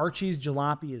Archie's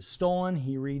jalopy is stolen.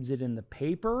 He reads it in the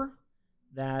paper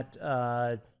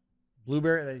that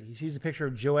he sees a picture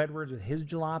of Joe Edwards with his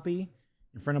jalopy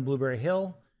in front of Blueberry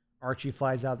Hill. Archie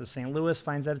flies out to St. Louis,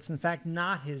 finds out it's in fact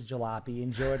not his jalopy,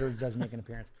 and Joe Edwards does make an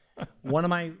appearance. One of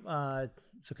my,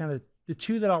 so kind of the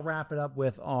two that I'll wrap it up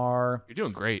with are... You're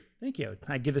doing great. Thank you.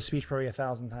 I give the speech probably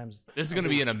 1,000 times. This is going to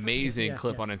be an amazing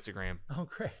clip on Instagram. Oh,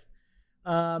 great.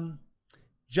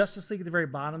 Justice League at the very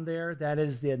bottom there. That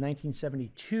is the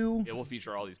 1972. Yeah, we'll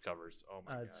feature all these covers. Oh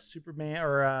my God. Superman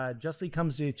or Justice League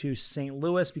comes to St.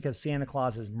 Louis because Santa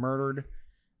Claus is murdered.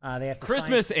 They have to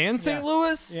Christmas and St.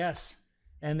 Louis? Yes.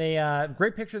 And they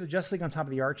great picture of the Justice League on top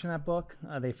of the arch in that book.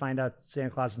 They find out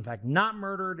Santa Claus is in fact not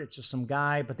murdered. It's just some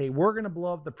guy, but they were going to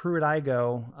blow up the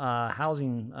Pruitt-Igoe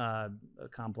housing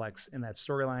complex in that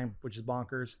storyline, which is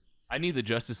bonkers. I need the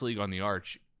Justice League on the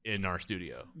arch in our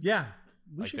studio. Yeah.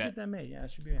 We Like should that. get that made. Yeah,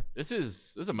 it should be. This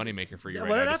is a moneymaker for you Yeah, right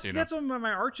well, now. that's Just so you know. that's one of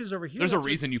my arches over here. There's a That's what-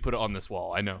 reason you put it on this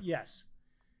wall. I know. Yes.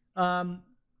 Oh,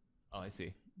 I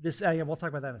see. This yeah, we'll talk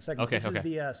about that in a second. Okay, This is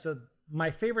the so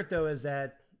my favorite though is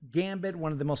that Gambit,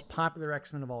 one of the most popular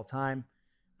X-Men of all time,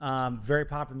 very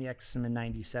popular in the X-Men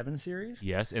 '97 series.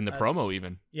 Yes, in the promo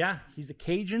even. Yeah, he's a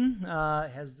Cajun.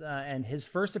 And his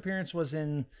first appearance was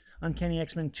in Uncanny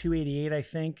X-Men 288, I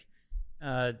think,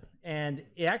 and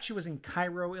it actually was in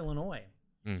Cairo, Illinois.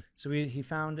 So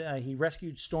he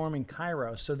rescued Storm in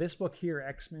Cairo. So this book here,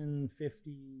 X-Men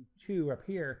 52 up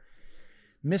here,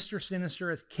 Mr.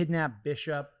 Sinister has kidnapped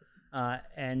Bishop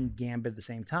and Gambit at the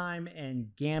same time,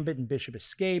 and Gambit and Bishop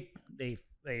escape. They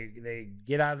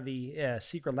get out of the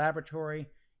secret laboratory.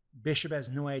 Bishop has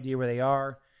no idea where they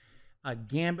are.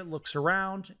 Gambit looks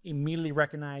around, immediately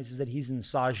recognizes that he's in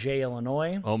Sauget,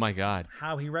 Illinois. Oh my God.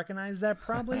 How he recognized that,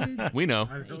 probably. We know.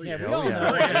 Yeah, we all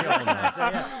know.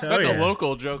 That's a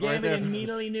local joke right Gambit there.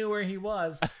 immediately knew where he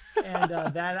was, and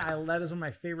that is one of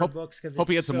my favorite books because Hope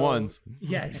he had some ones.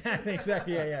 Yeah,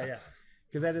 exactly. Yeah.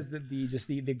 Because that is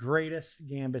the greatest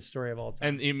Gambit story of all time.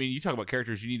 And I mean, you talk about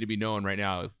characters you need to be knowing right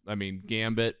now. I mean,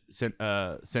 Gambit,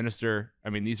 Sinister. I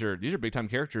mean, these are big time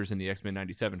characters in the X-Men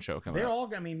 '97 show coming They're up. all.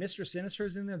 I mean, Mr.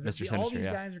 Sinister's in there. Mr. All Sinister, these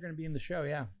yeah. guys are going to be in the show.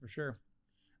 Yeah, for sure.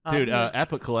 Dude, Yeah.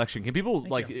 Epic Collection. Can people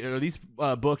Thank are these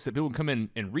books that people can come in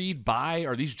and read, buy?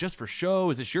 Are these just for show?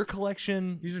 Is this your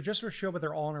collection? These are just for show, but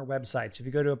they're all on our website. So if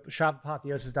you go to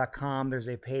shopapotheosis.com, there's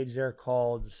a page there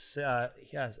called St.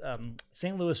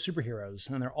 Louis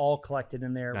Superheroes, and they're all collected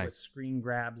in there with Nice. screen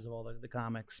grabs of all the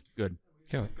comics. Good.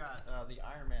 Okay. We've got the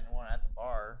Iron Man one at the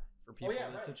bar for people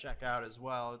to check out as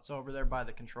well. It's over there by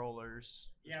the controllers.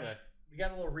 Yeah, we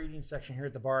got a little reading section here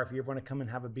at the bar if you ever want to come and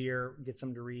have a beer, get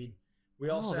something to read. We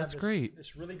also have that's great.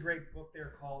 This really great book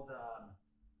there called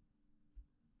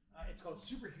it's called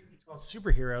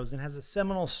Superheroes, and has a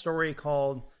seminal story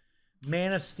called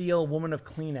Man of Steel, Woman of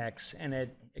Kleenex, and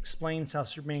it explains how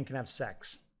Superman can have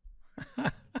sex.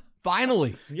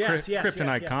 Finally. Yes,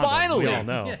 Kryptonite yeah. condom. Finally! We all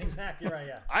know. Yeah, exactly right.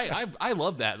 Yeah. I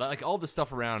love that. Like all the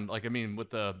stuff around, like I mean,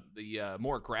 with the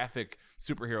more graphic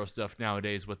superhero stuff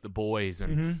nowadays with the boys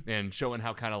and showing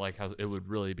how kind of like how it would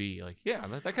really be. Like, yeah,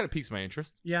 that kind of piques my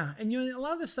interest. Yeah, and a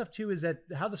lot of this stuff too is that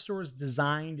how the store is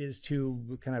designed is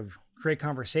to kind of create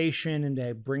conversation and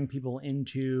to bring people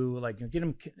into like get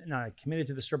them not committed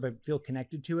to the store but feel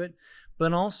connected to it.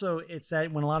 But also it's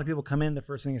that when a lot of people come in, the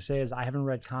first thing they say is, "I haven't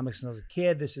read comics since I was a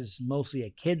kid. This is mostly a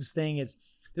kids thing."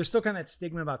 There's still kind of that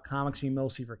stigma about comics being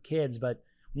mostly for kids, but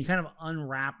when you kind of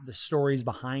unwrap the stories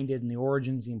behind it and the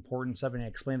origins, the importance of it, and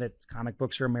explain that comic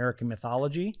books are American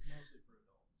mythology.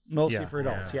 Mostly for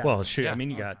adults, yeah. Well, shoot, Yeah. I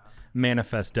mean, you got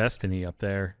Manifest Destiny up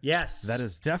there. Yes. That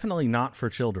is definitely not for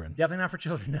children. definitely not for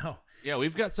children, no. Yeah,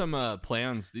 we've got some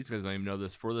plans. These guys don't even know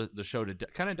this for the show to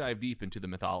kind of dive deep into the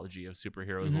mythology of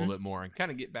superheroes a little bit more and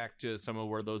kind of get back to some of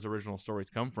where those original stories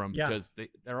come from Yeah. because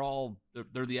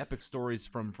they're the epic stories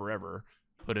from forever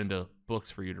put into books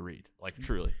for you to read. Like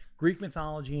truly. Greek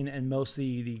mythology and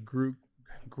mostly the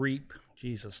Greek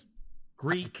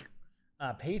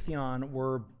pantheon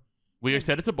were. We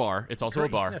said it's a bar. It's also a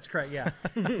bar. That's correct. Yeah.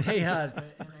 Hey, yeah.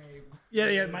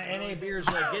 My NA beers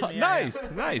are getting me.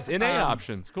 Nice. NA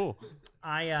options. Cool.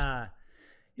 The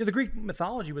Greek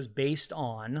mythology was based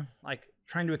on like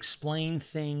trying to explain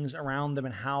things around them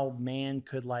and how man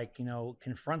could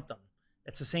confront them.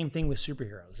 It's the same thing with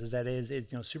superheroes.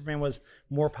 Superman was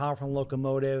more powerful than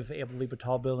locomotive, able to leap a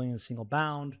tall building in a single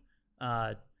bound.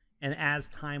 And as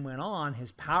time went on,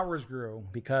 his powers grew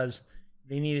because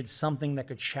they needed something that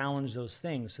could challenge those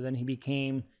things. So then he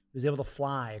was able to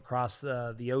fly across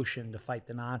the ocean to fight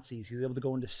the Nazis. He was able to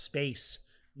go into space,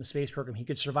 in the space program. He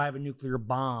could survive a nuclear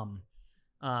bomb.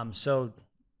 So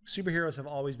superheroes have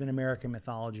always been American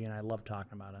mythology, and I love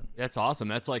talking about it. That's awesome.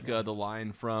 That's like the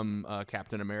line from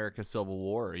Captain America Civil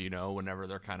War, whenever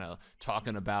they're kind of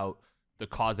talking about the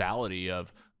causality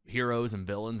of heroes and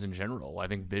villains in general. I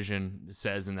think Vision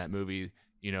says in that movie,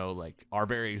 like our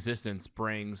very existence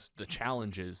brings the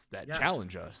challenges that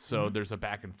challenge us. So there's a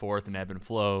back and forth and ebb and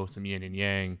flow, some yin and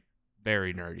yang.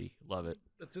 Very nerdy. Love it.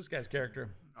 That's this guy's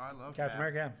character. I love Captain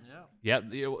America. Yeah.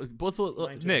 Yeah.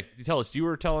 Nick, you tell us. You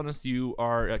were telling us you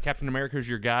are Captain America's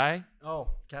your guy. Oh,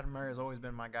 Captain America's always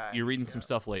been my guy. You're reading some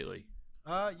stuff lately.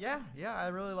 Yeah. I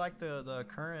really like the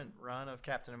current run of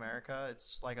Captain America.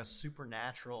 It's like a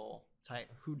supernatural type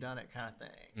whodunit kind of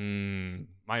thing.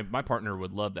 My partner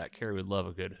would love that. Carrie would love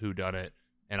a good whodunit,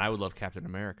 and I would love Captain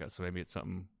America. So maybe it's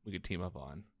something we could team up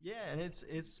on. Yeah, and it's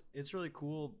really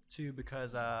cool too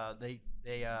because they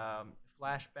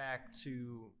flash back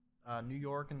to New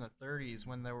York in the 30s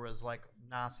when there was like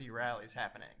Nazi rallies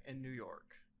happening in New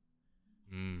York.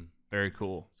 Very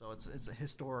cool. So it's a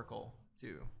historical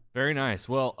too. Very nice.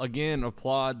 Well, again,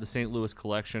 applaud the St. Louis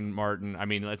collection, Martin. I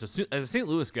mean, as a St.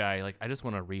 Louis guy, like I just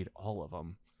want to read all of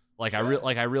them. Like I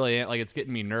really am. Like it's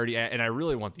getting me nerdy, and I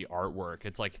really want the artwork.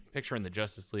 It's like picturing the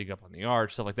Justice League up on the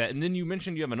arch, stuff like that. And then you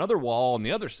mentioned you have another wall on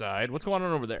the other side. What's going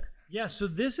on over there? Yeah, so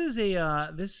this is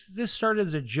this started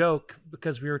as a joke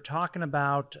because we were talking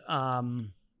about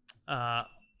That's all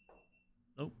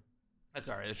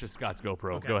right. It's just Scott's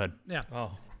GoPro. Okay. Go ahead. Yeah.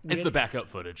 Oh, It's the backup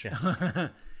footage.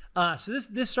 So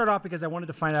this started off because I wanted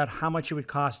to find out how much it would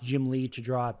cost Jim Lee to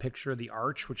draw a picture of the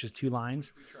arch, which is 2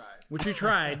 lines. Which we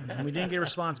tried, and we didn't get a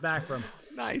response back from.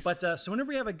 Nice. But so whenever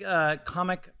we have a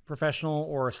comic professional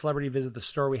or a celebrity visit the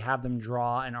store, we have them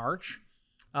draw an arch.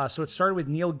 So it started with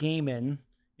Neil Gaiman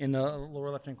in the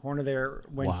lower left-hand corner there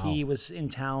when Wow. he was in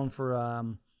town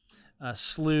for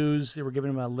Slews. They were giving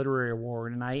him a literary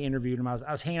award, and I interviewed him. I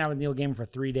was hanging out with Neil Gaiman for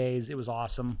 3 days. It was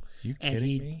awesome. You And kidding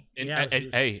he- me? And, Yeah, it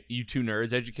was- hey, you two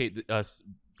nerds, educate us.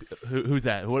 Who's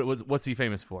that? What's he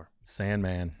famous for?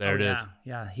 Sandman. There it is.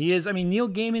 Yeah, he is. I mean, Neil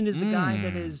Gaiman is the guy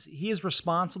that Mm. he is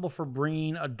responsible for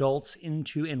bringing adults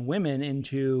into and women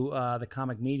into the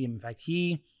comic medium. In fact,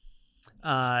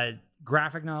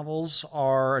 graphic novels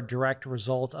are a direct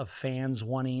result of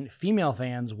female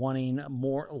fans wanting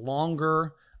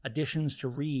longer editions to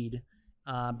read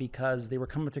because they were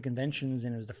coming to conventions,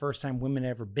 and it was the first time women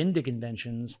had ever been to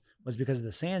conventions was because of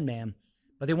the Sandman.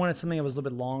 But they wanted something that was a little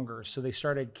bit longer. So they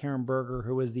started, Karen Berger,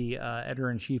 who was the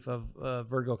editor-in-chief of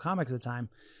Vertigo Comics at the time,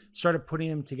 started putting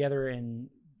them together in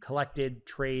collected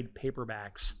trade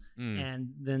paperbacks.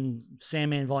 And then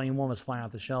Sandman Volume 1 was flying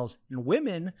off the shelves. And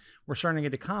women were starting to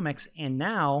get to comics. And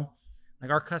now, like,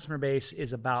 our customer base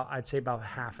is I'd say about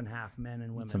half and half, men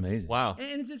and women. That's amazing. Wow.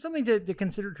 And it's something to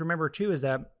consider, to remember, too, is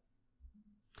that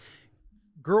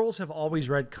girls have always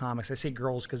read comics. I say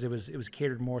girls because it was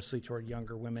catered mostly toward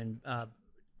younger women,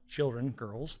 children,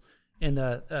 girls, in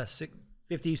the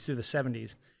 50s through the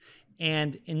 70s.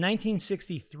 And in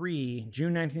 1963,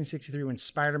 June 1963, when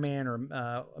Spider-Man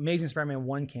or Amazing Spider-Man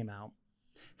 1 came out,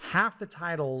 half the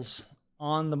titles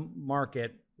on the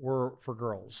market were for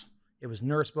girls. It was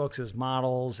nurse books, it was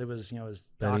models, it was Betty and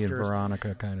doctors.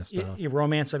 Veronica kind of stuff.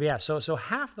 Romance stuff, yeah. So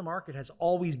half the market has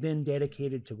always been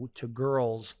dedicated to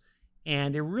girls,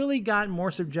 and it really got more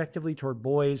subjectively toward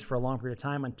boys for a long period of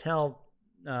time until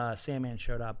Sandman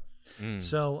showed up.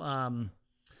 So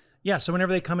so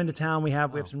whenever they come into town, we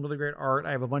have some really great art.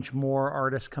 I have a bunch more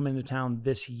artists coming into town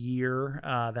this year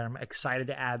that I'm excited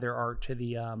to add their art to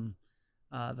the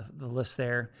list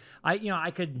there.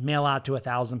 I could mail out to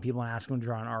 1,000 people and ask them to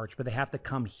draw an arch, but they have to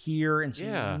come here, and so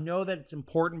Yeah. you know that it's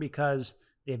important because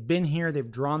they've been here,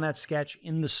 they've drawn that sketch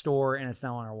in the store, and it's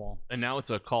now on our wall. And now it's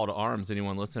a call to arms.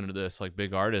 Anyone listening to this, like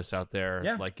big artists out there,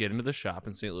 Yeah. like get into the shop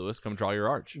in St. Louis, come draw your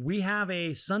arch. We have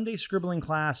a Sunday scribbling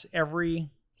class every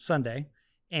Sunday,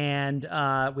 and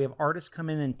we have artists come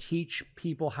in and teach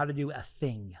people how to do a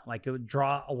thing, like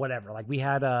draw a whatever. Like we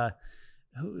had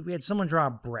someone draw a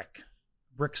brick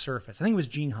surface. I think it was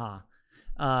Gene Ha.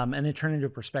 And then turn into a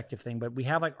perspective thing. But we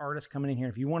have like artists coming in here.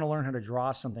 If you want to learn how to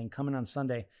draw something, come in on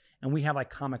Sunday. And we have like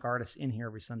comic artists in here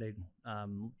every Sunday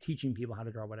teaching people how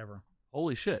to draw whatever.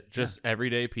 Holy shit! Just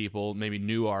everyday people, maybe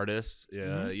new artists,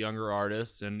 younger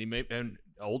artists, and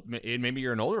maybe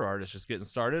you're an older artist just getting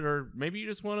started, or maybe you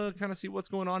just want to kind of see what's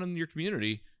going on in your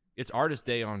community. It's Artist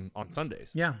Day on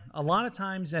Sundays. Yeah, a lot of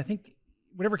times I think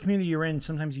whatever community you're in,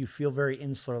 sometimes you feel very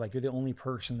insular, like you're the only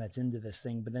person that's into this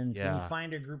thing. But then when you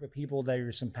find a group of people that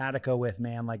you're simpatico with,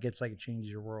 man, like it's like it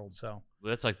changes your world. So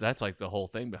that's like the whole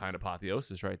thing behind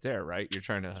Apotheosis right there, right? You're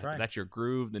trying to right. that's your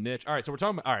groove, the niche. All right, so we're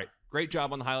talking about great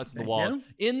job on the highlights of the walls.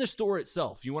 In the store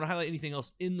itself, you want to highlight anything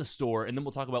else in the store, and then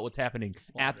we'll talk about what's happening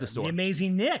at the store. The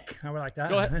Amazing Nick, I would like that.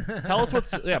 Go ahead. Tell us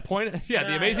what's the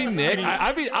Amazing Nick.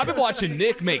 I've been watching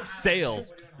Nick make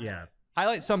sales. Yeah.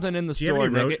 Highlight something in the Do you store.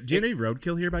 have any, Nick. do you have any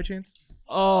roadkill here by chance?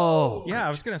 Oh, Yeah, I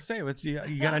was gonna say,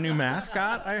 you got a new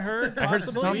mascot? I heard. I heard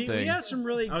Possibly. something. We have some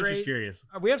really I was just great. curious.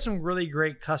 We have some really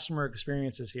great customer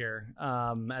experiences here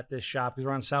at this shop because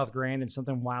we're on South Grand and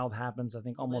something wild happens. I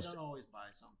think almost They don't always buy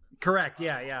something. correct.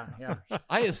 Yeah.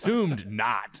 I assumed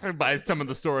not by some of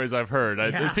the stories I've heard.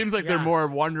 It seems like they're more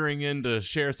wandering in to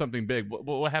share something big.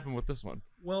 What happened with this one?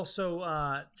 Well,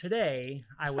 so today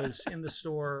I was in the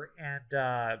store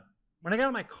and when I got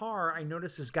in my car, I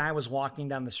noticed this guy was walking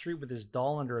down the street with his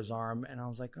doll under his arm, and I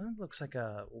was like, "Oh, it looks like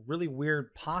a really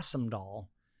weird possum doll."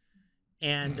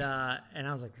 And I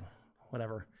was like,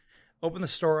 "Whatever." Open the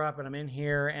store up, and I'm in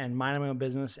here and minding my own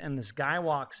business, and this guy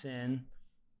walks in.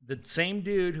 The same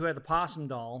dude who had the possum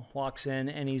doll walks in,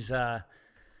 and he's I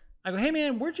go, "Hey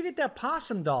man, where'd you get that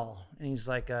possum doll?" And he's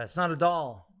like, "It's not a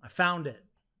doll. I found it."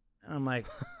 And I'm like,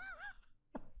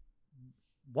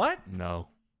 "What?" No.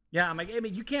 Yeah, I'm like, "Hey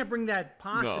man, you can't bring that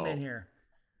possum in here."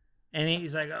 And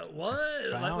he's like, "What?"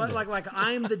 Found it. Like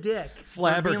I'm the dick. for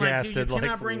being Flabbergasted, Like, "Dude, you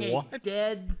cannot like, bring a what?"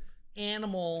 dead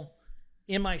animal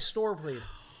in my store, please.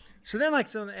 So then,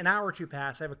 an hour or two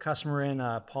passed. I have a customer in.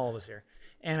 Paul was here,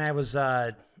 and I was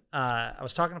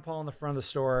talking to Paul in the front of the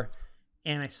store,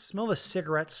 and I smell the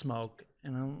cigarette smoke,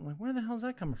 and I'm like, "Where the hell is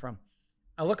that coming from?"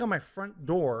 I look on my front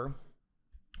door,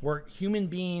 where human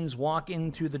beings walk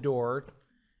into the door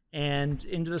and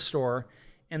into the store,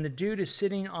 and the dude is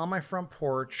sitting on my front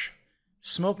porch,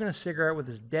 smoking a cigarette with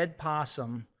his dead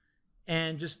possum,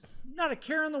 and just not a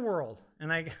care in the world.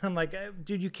 And I'm like,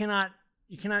 "Dude, you and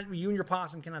your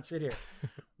possum cannot sit here.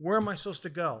 Where am I supposed to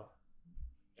go?"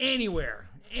 anywhere,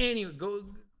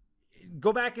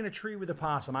 go back in a tree with a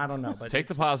possum. I don't know, but Take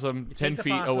the possum 10 the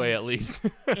feet possum. away at least.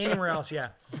 anywhere else, yeah.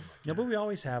 No, but we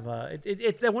always have.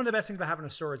 It's one of the best things about having a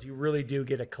store is you really do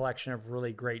get a collection of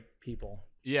really great people.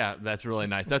 Yeah, that's really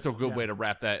nice. That's a good way to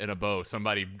wrap that in a bow.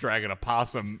 Somebody dragging a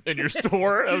possum in your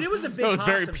store. Dude, it was a big That was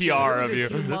very possum, too. PR It was of a you.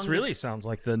 humongous- This really sounds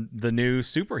like the new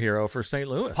superhero for St.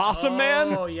 Louis. Possum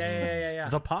man? Oh yeah.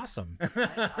 The possum.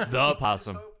 The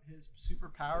possum. His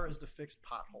superpower is to fix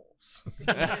potholes.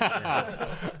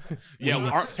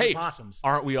 Yeah, hey, possums.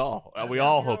 aren't we all? We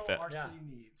all hope that. Our Yeah. city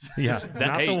needs. Yeah,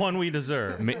 not hey, the one we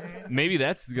deserve. Maybe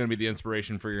that's going to be the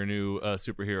inspiration for your new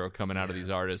superhero coming out of these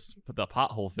artists. The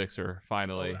pothole fixer,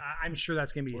 finally. I'm sure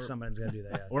that's gonna be someone's gonna do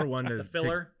that. Yeah. Or one The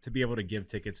filler. to be able to give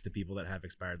tickets to people that have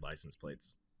expired license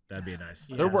plates. That'd be a nice.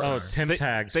 There were- Oh, temp They-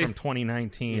 tags they- from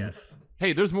 2019. Yes.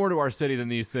 Hey, there's more to our city than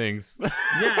these things.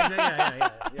 yeah.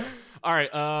 All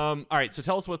right. So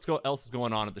tell us what's else is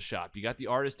going on at the shop. You got the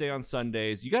artist day on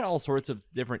Sundays. You got all sorts of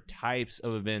different types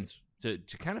of events to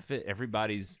kind of fit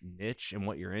everybody's niche and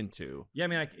what you're into. Yeah, I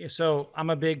mean, so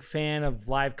I'm a big fan of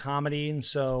live comedy, and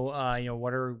so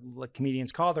what are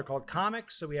comedians called? They're called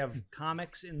comics. So we have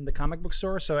comics in the comic book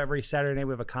store. So every Saturday night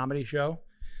we have a comedy show.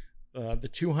 The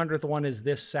 200th one is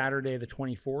this Saturday, the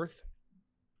 24th,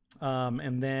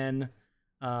 and then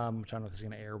I don't know if this is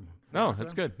going to air. No,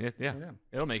 that's good. Yeah,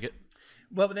 it'll make it.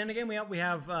 Well, but then again, we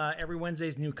have every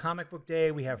Wednesday's new comic book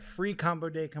day. We have free combo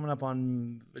day coming up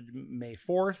on May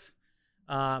 4th.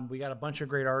 We got a bunch of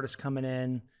great artists coming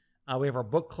in. We have our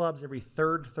book clubs every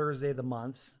third Thursday of the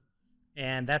month.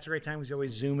 And that's a great time because you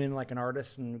always zoom in like an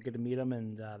artist and get to meet them.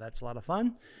 And that's a lot of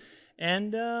fun.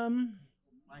 And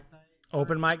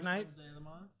open mic night. Wednesday of the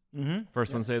month. Mm-hmm.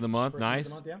 First Wednesday of the month. First Nice.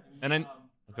 Wednesday of the month, And then,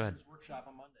 go ahead. Writers Workshop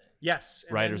on Monday. Yes.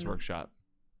 and Writer's then Workshop.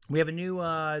 We have a new.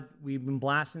 We've been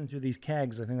blasting through these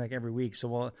kegs. I think like every week.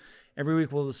 So every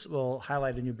week we'll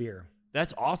highlight a new beer.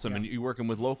 That's awesome. And you're working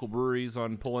with local breweries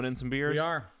on pulling in some beers? We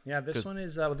are. Yeah, this 'Cause- one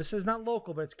is. This is not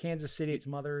local, but it's Kansas City. It's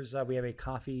Mother's. We have a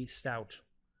coffee stout.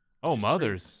 Oh,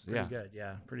 Mother's. Pretty Yeah. good.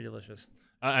 Yeah, pretty delicious.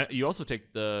 You also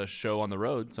take the show on the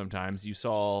road sometimes. You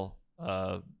saw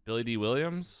Billy D.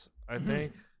 Williams, I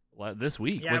think, this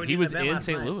week. Yeah, when we he did an was event in last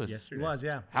St. night. Louis. It Yesterday. was.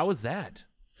 Yeah. How was that?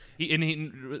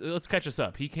 Let's catch us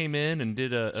up. He came in and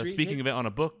did a So speaking event on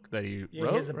a book that he Yeah,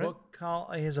 wrote. he has a right? book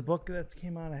called. He has a book that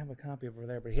came out. I have a copy over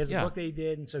there, but he has a Yeah. book that he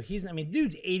did, and so he's. I mean,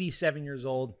 dude's 87 years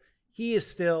old. He is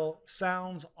still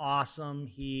sounds awesome.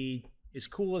 He is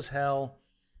cool as hell.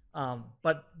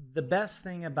 But the best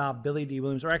thing about Billy D.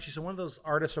 Williams, or actually, so one of those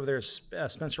artists over there is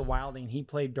Spencer Wilding. He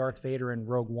played Darth Vader in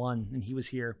Rogue One, and he was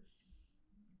here.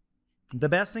 The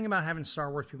best thing about having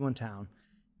Star Wars people in town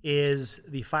is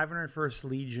the 501st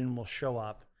Legion will show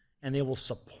up and they will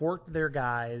support their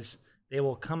guys. They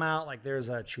will come out like there's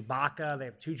a Chewbacca. They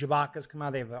have two Chewbaccas come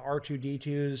out. They have the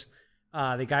R2D2s.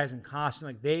 The guys in costume.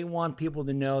 Like they want people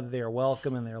to know that they are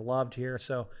welcome and they're loved here.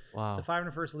 So Wow. the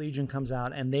 501st Legion comes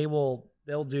out and they'll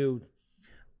do.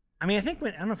 I mean, I think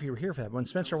I don't know if you were here for that. When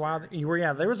Spencer Wilder, you were,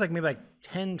 yeah, there was like maybe like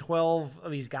 10, 12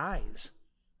 of these guys.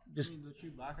 Just I mean, the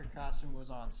Chewbacca costume was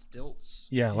on stilts.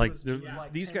 Yeah, He like, was- the- he was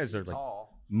like these 10 guys feet are like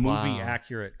tall. movie Wow.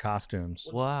 accurate costumes.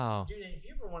 Wow. Dude, and if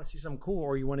you ever want to see something cool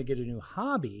or you want to get a new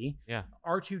hobby, Yeah.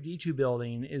 R2D2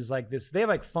 building is like this. They have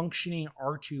like functioning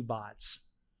R2 bots.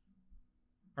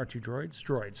 R2 droids?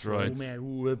 Droids. Droids. Oh, man.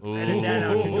 Ooh, edit that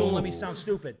out. Ooh. Don't let me sound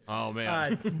stupid. Oh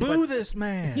man. Boo this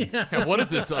man. Yeah, what is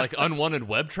this, like unwanted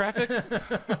web traffic?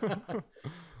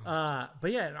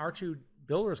 But yeah, an R2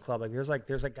 Builders Club,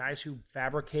 there's guys who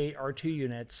fabricate R2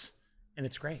 units, and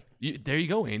it's great. There you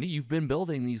go, Andy. You've been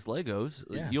building these Legos.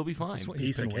 Yeah, You'll be this fine. is what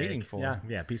Piece you've of been waiting cake. for. Yeah.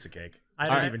 Yeah, piece of cake. I I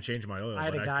had don't a- even change my oil, I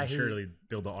had but a I guy can who- surely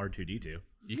build the R2D2.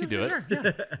 You can do it. Sure,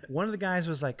 yeah. One of the guys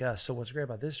was like, so what's great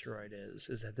about this droid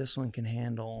is that this one can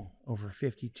handle over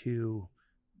 52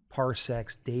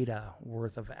 parsecs data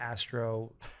worth of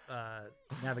astro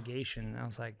navigation. And I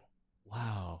was like,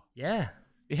 Wow. yeah.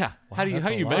 Yeah. How do you that's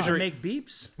a lot. measure it? Make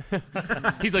beeps?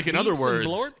 He's like, in Beeps other and words,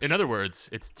 blorps?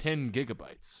 it's 10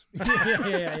 gigabytes.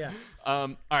 yeah.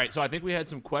 All right, so I think we had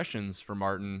some questions for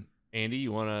Martin. Andy,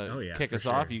 you want to Oh, yeah, kick for us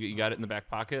off? sure. You got it in the back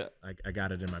pocket? I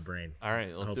got it in my brain. All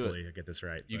right, let's do Hopefully it. I get this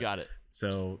right. You but- got it.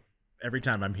 So every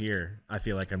time I'm here, I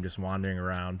feel like I'm just wandering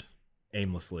around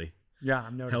aimlessly. Yeah,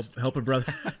 I'm noticed. Help a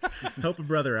brother help a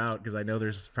brother out, because I know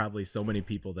there's probably so many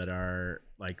people that are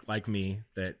like me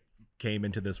that came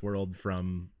into this world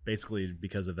from basically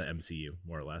because of the MCU,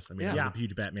 more or less. I mean, I Yeah. was a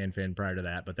huge Batman fan prior to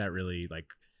that, but that really like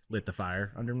lit the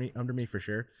fire under me for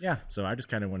sure. Yeah. So I just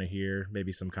kind of want to hear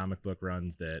maybe some comic book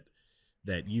runs that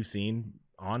you've seen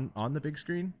on the big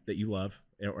screen that you love,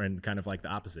 and kind of like the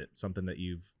opposite, something that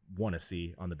you've want to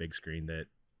see on the big screen that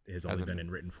has only been in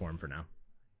written form for now.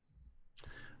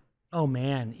 Oh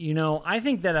man, I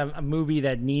think that a movie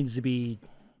that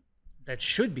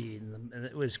should be,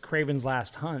 it was Kraven's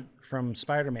Last Hunt from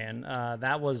Spider-Man.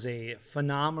 That was a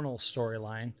phenomenal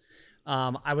storyline.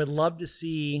 I would love to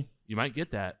see. You might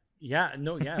get that. Yeah,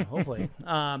 no, yeah, hopefully.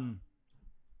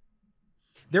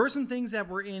 There were some things that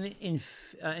were in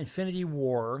Infinity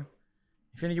War.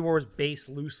 Infinity War is based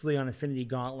loosely on Infinity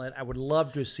Gauntlet. I would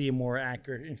love to see a more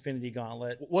accurate Infinity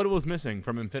Gauntlet. What was missing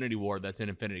from Infinity War that's in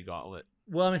Infinity Gauntlet?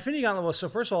 Well, Infinity Gauntlet was, so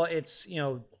first of all, it's,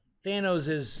 Thanos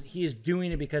is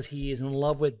doing it because he is in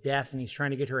love with death and he's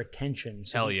trying to get her attention.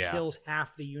 So he kills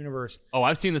half the universe. Oh,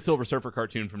 I've seen the Silver Surfer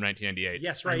cartoon from 1998.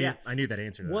 Yes, right, I knew that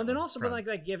answer to that. Well, then also, but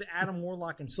like give Adam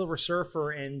Warlock and Silver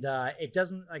Surfer, and it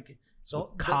doesn't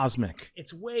so cosmic.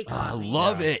 It's way cosmic. I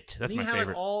love it. That's my have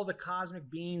favorite. All the cosmic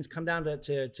beings come down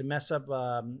to mess up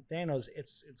Thanos.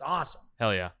 It's awesome.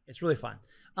 Hell yeah. It's really fun.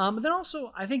 But then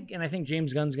also, I think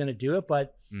James Gunn's going to do it.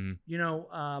 But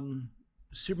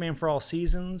Superman for All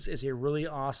Seasons is a really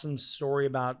awesome story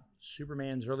about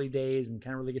Superman's early days and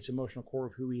kind of really gets the emotional core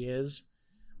of who he is.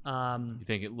 You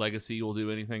think Legacy will do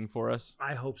anything for us?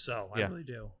 I hope so. I really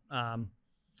do. But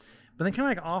then kind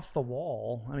of like off the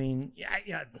wall. I mean,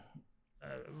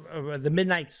 the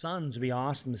Midnight Suns would be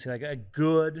awesome to see, like a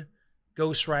good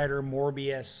Ghost Rider,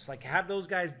 Morbius, like have those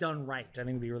guys done right. I think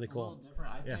it'd be really cool. A little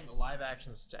different. I think live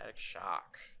action Static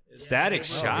Shock. Static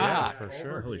Shock, for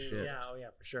sure. Holy shit! Yeah,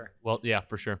 for sure. Well, yeah,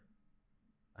 for sure.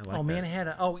 I like man, I had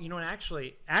and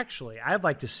actually, I'd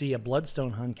like to see a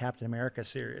Bloodstone Hunt Captain America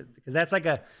series, because that's like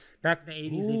back in the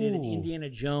 80s they did an Indiana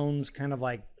Jones kind of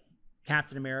like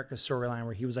Captain America storyline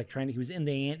where he was like he was in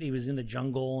the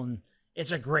jungle, and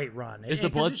it's a great run. It's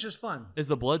just fun. Is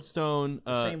the Bloodstone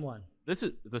the same one? This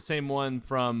is the same one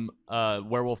from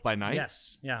Werewolf by Night.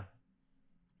 Yes. Yeah.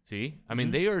 See, I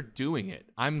mean, they are doing it.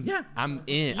 I'm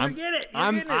in. You get it.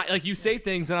 Like you say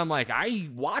things, and I'm like, I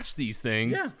watch these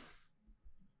things. Yeah.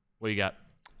 What do you got?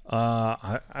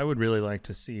 I would really like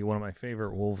to see, one of my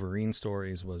favorite Wolverine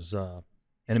stories was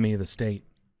Enemy of the State.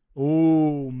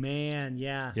 Oh man,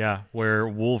 yeah. Yeah, where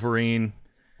Wolverine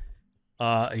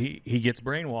he gets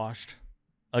brainwashed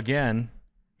again,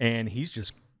 and he's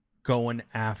just going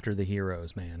after the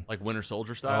heroes, man. Like Winter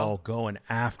Soldier style? Oh, going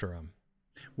after them.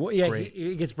 Well, yeah,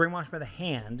 he gets brainwashed by the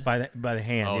Hand. By the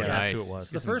Hand, oh, yeah, nice. That's who it was.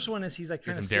 The first one is he's like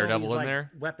trying to steal Daredevil these, in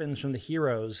there? weapons from the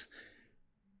heroes.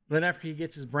 But then after he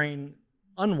gets his brain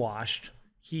unwashed,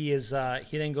 he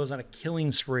then goes on a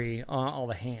killing spree on all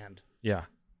the Hand. Yeah.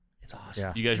 It's awesome.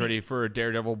 Yeah. You guys ready for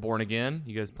Daredevil Born Again?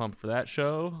 You guys pumped for that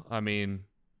show? I mean,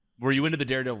 were you into the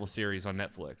Daredevil series on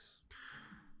Netflix?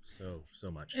 So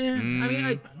much. I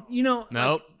mean,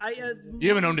 Nope. You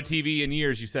haven't owned a TV in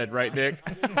years, you said, right, Nick?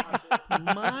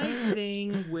 My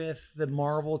thing with the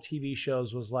Marvel TV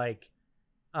shows was like,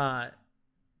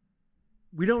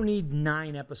 we don't need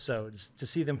 9 episodes to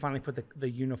see them finally put the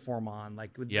uniform on.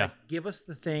 Like, give us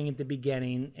the thing at the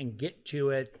beginning and get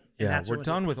to it. Yeah, we're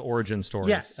done with origin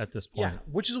stories at this point. Yeah,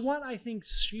 which is what I think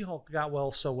She-Hulk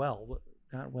got so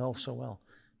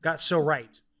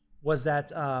right, was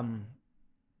that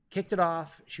kicked it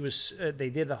off. They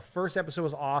did the first episode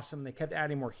was awesome. They kept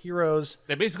adding more heroes.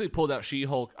 They basically pulled out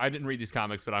She-Hulk. I didn't read these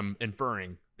comics, but I'm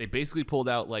inferring. They basically pulled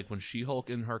out like when She-Hulk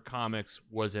in her comics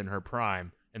was in her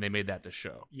prime, and they made that the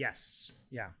show. Yes.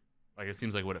 Yeah. Like it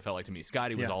seems like what it felt like to me.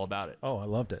 Scotty was all about it. Oh, I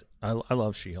loved it. I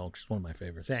love She-Hulk. She's one of my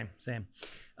favorites. Same.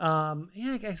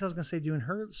 I guess I was gonna say doing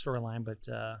her storyline, but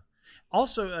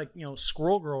also like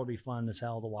Squirrel Girl would be fun as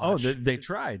hell to watch. Oh, they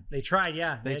tried. They tried.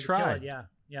 Yeah. They tried.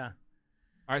 Yeah.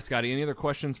 All right, Scotty, any other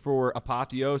questions for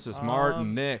Apotheosis?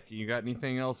 Martin, Nick, you got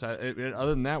anything else? Other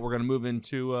than that, we're going to move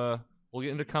into, we'll get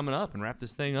into coming up and wrap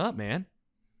this thing up, man.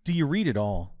 Do you read it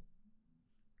all?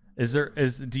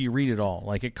 Do you read it all?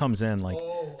 Like it comes in, like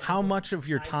how much of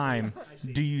your time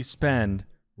do you spend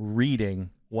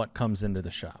reading what comes into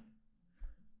the shop?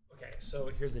 Okay, so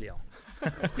here's the deal.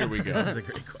 Here we go. This is a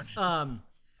great question.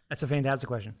 That's a fantastic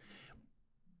question.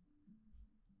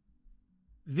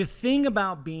 The thing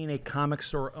about being a comic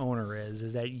store owner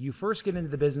is that you first get into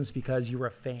the business because you're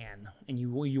a fan and you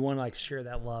want to like share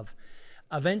that love.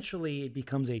 Eventually, it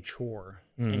becomes a chore,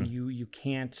 and you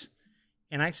can't.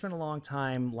 And I spent a long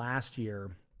time last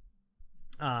year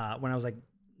when I was like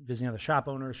visiting other shop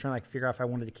owners, trying to like figure out if I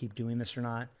wanted to keep doing this or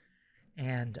not.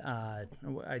 And I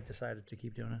decided to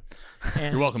keep doing it.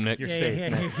 And, You're welcome, Nick. You're safe.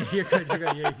 Yeah, you're good.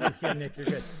 You're Nick. You're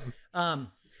good.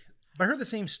 But I heard the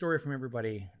same story from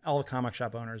everybody, all the comic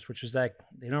shop owners, which is that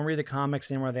they don't read the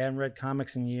comics anymore. They haven't read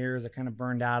comics in years. They're kind of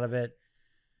burned out of it.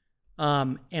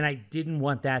 And I didn't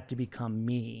want that to become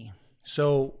me.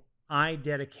 So I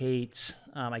dedicate,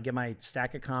 I get my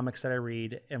stack of comics that I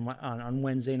read and on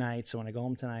Wednesday night. So when I go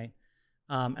home tonight,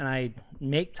 and I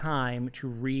make time to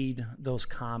read those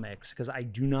comics because I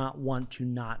do not want to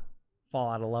not fall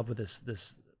out of love with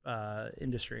this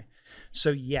industry.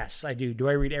 So yes, I do. Do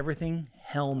I read everything?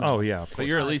 Hell no. Oh yeah, But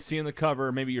you're at least seeing the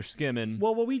cover. Maybe you're skimming.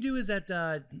 Well, what we do is that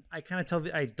I kind of tell,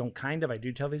 I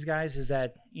do tell these guys is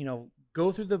that,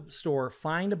 go through the store,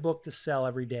 find a book to sell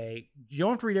every day. You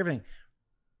don't have to read everything.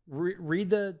 Read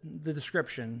the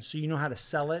description so you know how to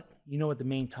sell it. You know what the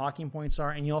main talking points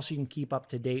are, and you also can keep up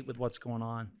to date with what's going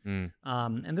on.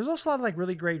 And there's also a lot of like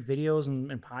really great videos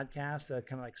and podcasts that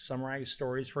kind of like summarize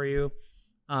stories for you.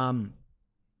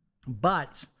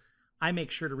 But I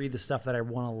make sure to read the stuff that I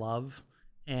want to love,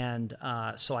 and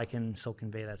so I can still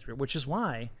convey that spirit. Which is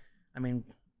why, I mean,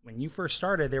 when you first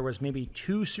started, there was maybe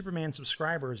 2 Superman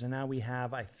subscribers, and now we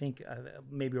have, I think,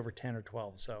 maybe over 10 or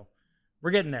 12. So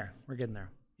we're getting there. We're getting there.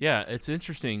 Yeah, it's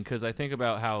interesting because I think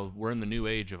about how we're in the new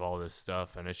age of all this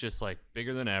stuff, and it's just like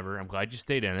bigger than ever. I'm glad you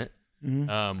stayed in it.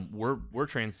 Mm-hmm. We're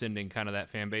transcending kind of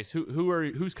that fan base.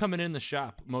 Who's coming in the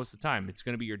shop most of the time? It's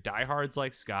going to be your diehards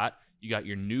like Scott. You got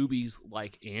your newbies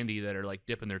like Andy that are like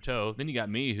dipping their toe. Then you got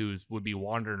me who would be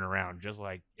wandering around just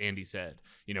like Andy said.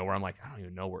 Where I'm like, I don't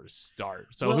even know where to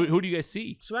start. So Well, who do you guys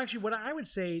see? So actually, what I would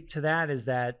say to that is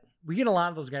that we get a lot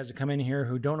of those guys that come in here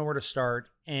who don't know where to start,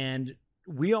 and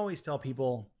we always tell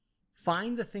people,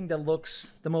 find the thing that looks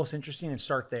the most interesting and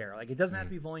start there. Like, it doesn't have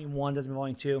to be volume 1, doesn't be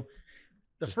volume 2.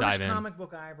 The Just first dive in. comic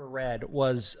book I ever read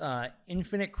was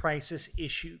Infinite Crisis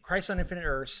on Infinite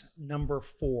Earths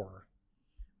 #4,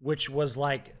 which was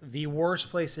like the worst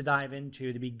place to dive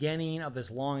into, the beginning of this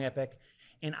long epic.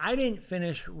 And I didn't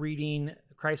finish reading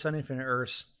Crisis on Infinite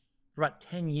Earths for about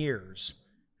 10 years.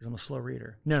 Because I'm a slow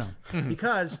reader. No,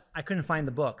 because I couldn't find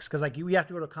the books. Because like you have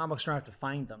to go to a comic book store and have to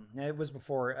find them. And it was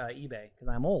before eBay because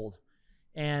I'm old,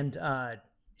 and you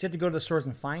had to go to the stores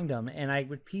and find them. And I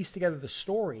would piece together the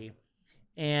story,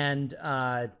 and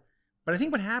but I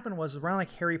think what happened was around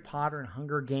like Harry Potter and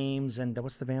Hunger Games and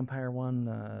what's the vampire one?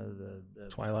 The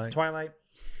Twilight.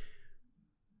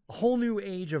 A whole new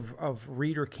age of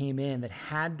reader came in that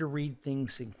had to read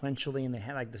things sequentially, and they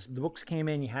had like this, the books came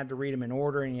in, you had to read them in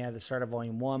order, and you had to start at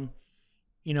volume 1.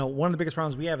 One of the biggest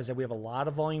problems we have is that we have a lot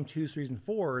of volume 2s, 3s, and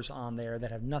 4s on there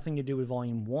that have nothing to do with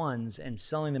volume 1s, and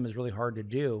selling them is really hard to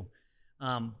do.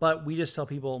 But we just tell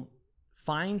people,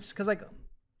 because like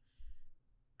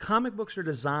comic books are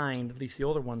designed, at least the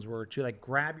older ones were, to like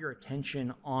grab your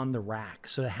attention on the rack.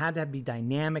 So it had to be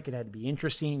dynamic, it had to be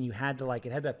interesting. You had to like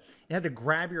it had to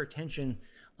grab your attention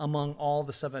among all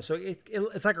the stuff. So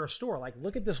it's like our store. Like,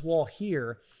 look at this wall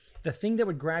here. The thing that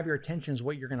would grab your attention is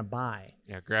what you're going to buy.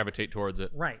 Yeah, gravitate towards it.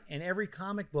 Right. And every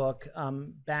comic book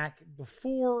back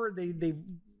before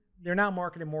they're now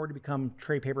marketed more to become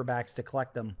trade paperbacks to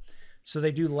collect them. So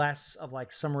they do less of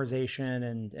like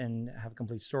summarization and have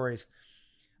complete stories.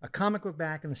 A comic book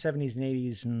back in the 70s and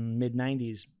 80s and mid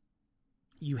 90s,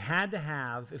 you had to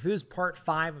have, if it was part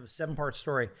 5 of a 7-part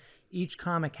story, each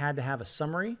comic had to have a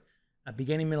summary, a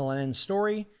beginning, middle, and end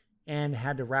story, and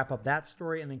had to wrap up that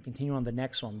story and then continue on the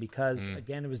next one because,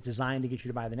 again, it was designed to get you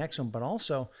to buy the next one. But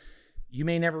also, you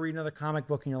may never read another comic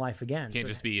book in your life again. Can't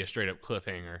just be a straight up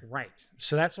cliffhanger. Right.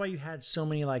 So that's why you had so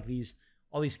many like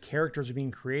all these characters are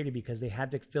being created because they had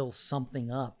to fill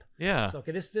something up. Yeah. So,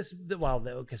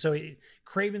 okay, so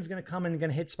Craven's going to come and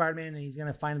going to hit Spider-Man and he's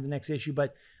going to find the next issue,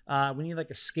 but we need like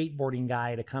a skateboarding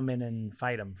guy to come in and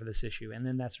fight him for this issue. And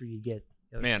then that's where you get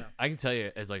the other Man, stuff. I can tell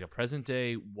you as like a present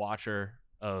day watcher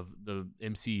of the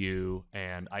MCU,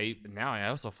 and I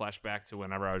also flash back to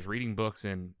whenever I was reading books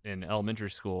in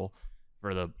elementary school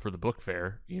for the book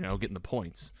fair, getting the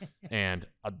points. And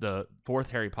the 4th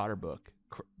Harry Potter book,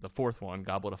 the 4th one,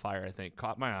 Goblet of Fire, I think,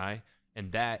 caught my eye,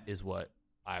 and that is what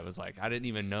I was like, I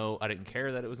didn't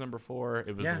care that it was number 4.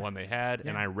 It was the one they had,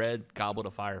 and I read Goblet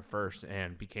of Fire first,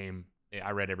 and I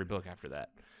read every book after that.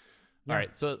 Yeah. All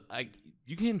right, so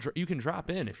you can drop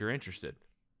in if you're interested.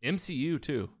 MCU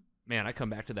too, man. I come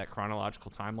back to that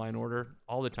chronological timeline order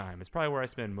all the time. It's probably where I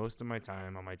spend most of my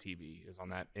time on my TV is on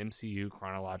that MCU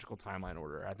chronological timeline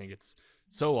order. I think it's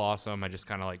so awesome. I just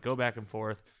kind of like go back and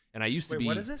forth. And I used to be.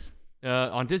 What is this?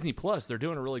 On Disney Plus, they're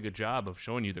doing a really good job of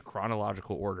showing you the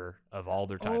chronological order of all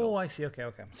their titles. Oh, I see. Okay.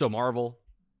 So Marvel,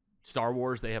 Star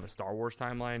Wars, they have a Star Wars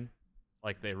timeline.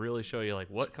 Like, they really show you like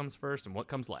what comes first and what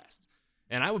comes last.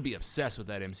 And I would be obsessed with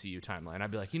that MCU timeline.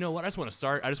 I'd be like, you know what? I just want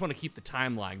to keep the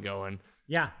timeline going.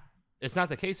 Yeah. It's not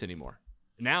the case anymore.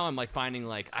 Now I'm like finding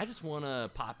like, I just want to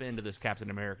pop into this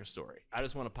Captain America story. I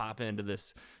just want to pop into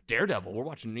this Daredevil.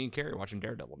 Me and Carrie are watching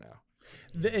Daredevil now.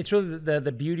 It's really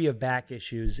the beauty of back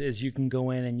issues is you can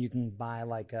go in and you can buy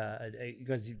like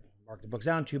because you mark the books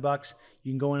down $2,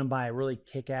 you can go in and buy a really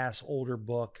kick-ass older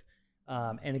book.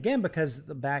 And again, because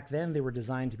back then they were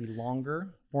designed to be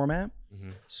longer format,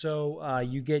 so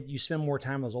you spend more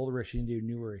time on those older issues and do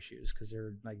newer issues because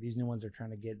they're like these new ones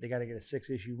they got to get a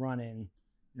 6-issue run in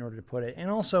order to put it. And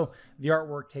also the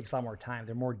artwork takes a lot more time.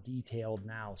 They're more detailed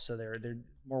now, so they're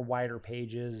more wider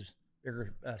pages,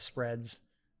 bigger spreads,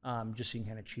 just so you can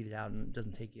kind of cheat it out and it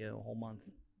doesn't take you a whole month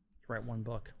to write one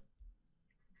book.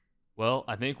 Well,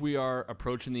 I think we are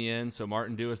approaching the end. So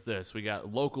Martin, do us this: we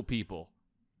got local people.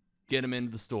 Get them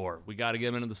into the store. We got to get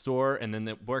them into the store, and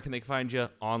then where can they find you?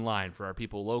 Online for our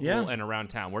people local and around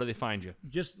town. Where do they find you?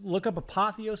 Just look up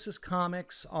Apotheosis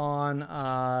Comics on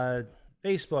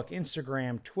Facebook,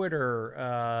 Instagram,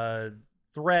 Twitter,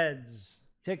 Threads,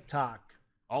 TikTok,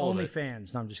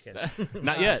 OnlyFans. No, I'm just kidding.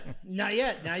 Not yet. Not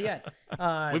yet.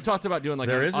 We've talked about doing like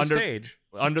there is a stage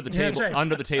under the table, right.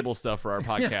 under the table stuff for our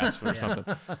podcast or something.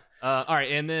 All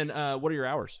right, and then what are your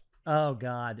hours? Oh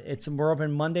God, we're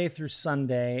open Monday through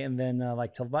Sunday, and then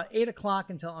like till about 8:00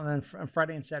 and then on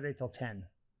Friday and Saturday till 10.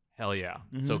 Hell yeah!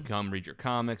 So come read your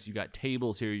comics. You got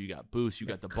tables here. You got booths. You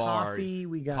got the bar. Coffee.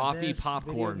 We got coffee, this,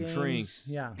 popcorn, video games. drinks.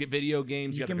 Yeah, Get video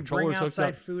games. You got the can controllers bring hooked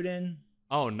outside up. food in.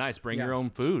 Oh, nice! Bring your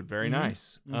own food. Very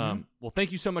nice. Mhm. Well,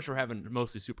 thank you so much for having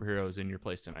Mostly Superheroes in your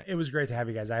place tonight. It was great to have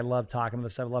you guys. I love talking to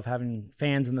this. I love having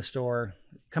fans in the store.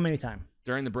 Come anytime.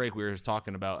 During the break, we were just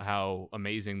talking about how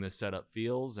amazing this setup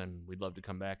feels, and we'd love to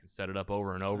come back and set it up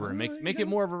over and over and make it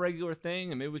more of a regular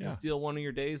thing. And maybe we can steal one of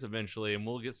your days eventually, and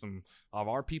we'll get some of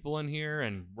our people in here.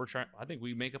 And we're trying. I think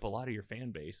we make up a lot of your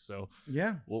fan base, so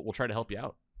yeah, we'll try to help you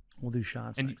out. We'll do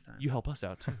shots and next time. You help us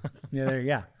out too.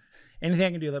 Yeah. Anything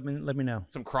I can do, let me know.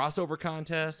 Some crossover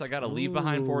contests. I got a leave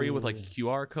behind for you with like a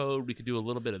QR code. We could do a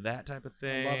little bit of that type of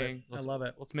thing. I love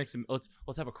it. Let's make some. Let's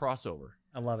have a crossover.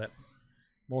 I love it.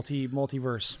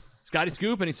 Multiverse. Scotty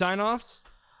Scoop, any sign-offs?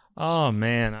 Oh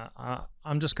man,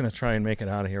 I'm just gonna try and make it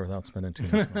out of here without spending too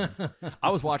much money.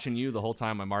 I was watching you the whole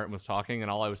time when Martin was talking, and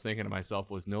all I was thinking to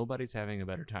myself was, nobody's having a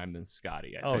better time than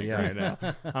Scotty. I think right now.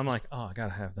 I'm like, I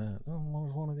gotta have that. Oh,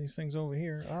 one of these things over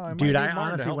here. Dude, I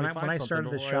honestly, when I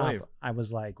started the shop, I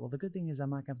was like, well, the good thing is I'm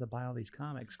not gonna have to buy all these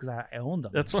comics because I owned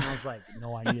them. That's why I was like,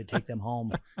 no, I need to take them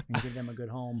home and give them a good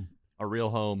home. A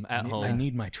real home at home. I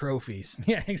need my trophies.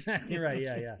 Yeah, exactly right.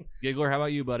 Yeah. Giggler, how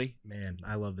about you, buddy? Man,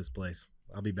 I love this place.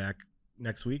 I'll be back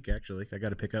next week, actually. I got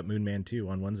to pick up Moon Man 2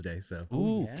 on Wednesday. So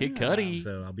Kid Cudi.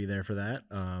 So I'll be there for that.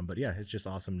 But yeah, it's just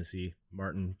awesome to see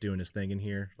Martin doing his thing in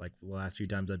here. Like the last few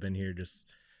times I've been here, just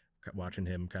watching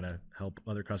him kind of help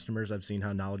other customers. I've seen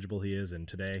how knowledgeable he is. And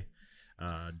today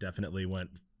definitely went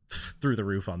through the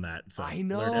roof on that. So I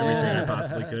know. learned everything I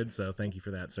possibly could. So thank you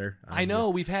for that, sir. I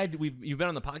know you've been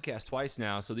on the podcast twice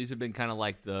now, so these have been kind of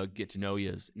like the get to know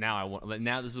yous. Now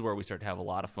this is where we start to have a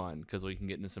lot of fun because we can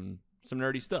get into some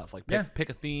nerdy stuff. Like pick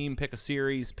a theme, pick a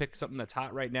series, pick something that's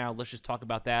hot right now. Let's just talk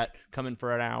about that. Come in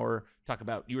for an hour.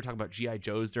 You were talking about GI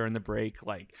Joes during the break.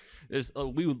 Like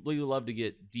we love to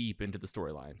get deep into the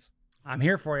storylines. I'm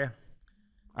here for you.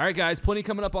 All right, guys, plenty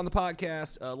coming up on the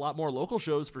podcast. A lot more local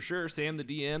shows for sure. Sam the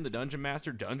DM, the Dungeon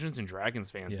Master, Dungeons and Dragons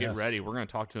fans, get ready. We're going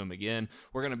to talk to him again.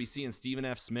 We're going to be seeing Stephen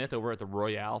F. Smith over at the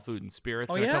Royale Food and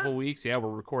Spirits in a couple weeks. Yeah,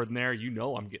 we're recording there. You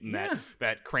know I'm getting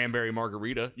that cranberry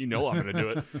margarita. You know I'm going to do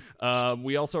it.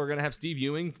 We also are going to have Steve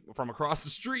Ewing from across the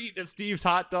street at Steve's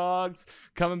Hot Dogs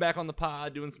coming back on the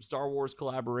pod, doing some Star Wars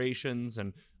collaborations,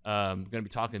 and going to be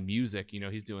talking music. You know,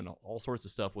 he's doing all sorts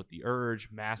of stuff with The Urge,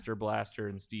 Master Blaster,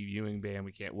 and Steve Ewing Band.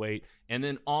 We can't wait. And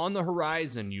then on the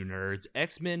horizon, you nerds,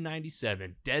 X-Men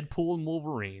 97, Deadpool and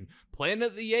Wolverine,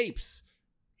 Planet of the Apes,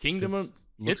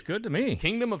 Looks good to me.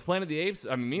 Kingdom of Planet of the Apes.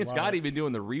 I mean, me and Scotty have been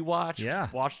doing the rewatch. Yeah.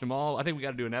 Watched them all. I think we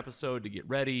got to do an episode to get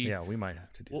ready. Yeah, we might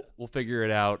have to do that. We'll figure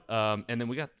it out. And then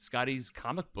we got Scotty's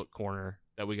comic book corner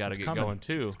that we got to get going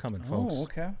too. It's coming, folks. Oh,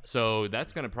 okay. So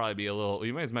that's going to probably be a little,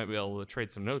 you guys might be able to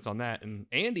trade some notes on that. And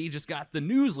Andy just got the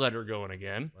newsletter going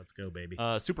again. Let's go, baby.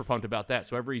 Super pumped about that.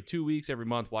 So every 2 weeks, every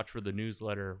month, watch for the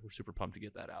newsletter. We're super pumped to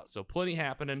get that out. So plenty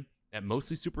happening at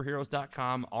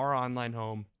mostlysuperheroes.com, our online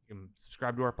home. You can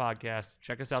subscribe to our podcast,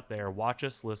 check us out there, watch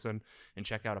us, listen, and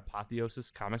check out Apotheosis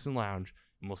Comics and Lounge.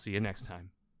 And we'll see you next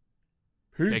time.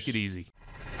 Peace. Take it easy.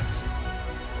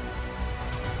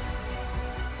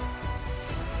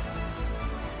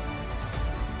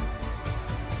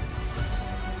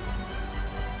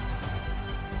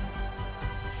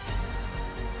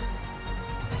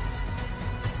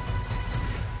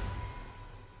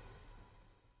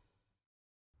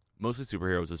 Mostly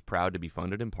Superheroes is proud to be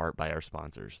funded in part by our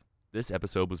sponsors. This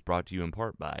episode was brought to you in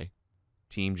part by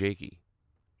Team Jakey,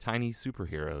 Tiny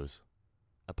Superheroes,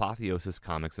 Apotheosis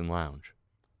Comics and Lounge,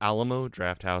 Alamo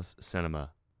Drafthouse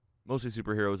Cinema. Mostly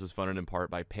Superheroes is funded in part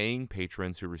by paying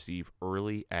patrons who receive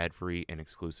early, ad-free, and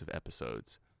exclusive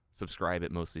episodes. Subscribe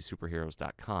at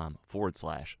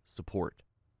mostlysuperheroes.com/support.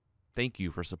 Thank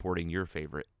you for supporting your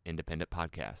favorite independent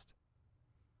podcast.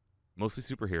 Mostly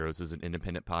Superheroes is an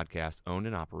independent podcast owned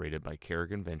and operated by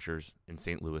Kerrigan Ventures in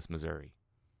St. Louis, Missouri.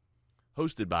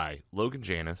 Hosted by Logan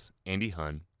Janis, Andy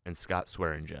Hunn, and Scott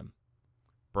Swearingen.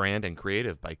 Brand and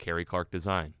creative by Carrie Clark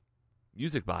Design.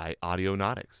 Music by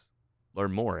Audionautics.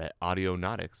 Learn more at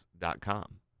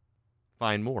audionautics.com.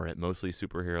 Find more at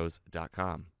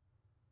mostlysuperheroes.com.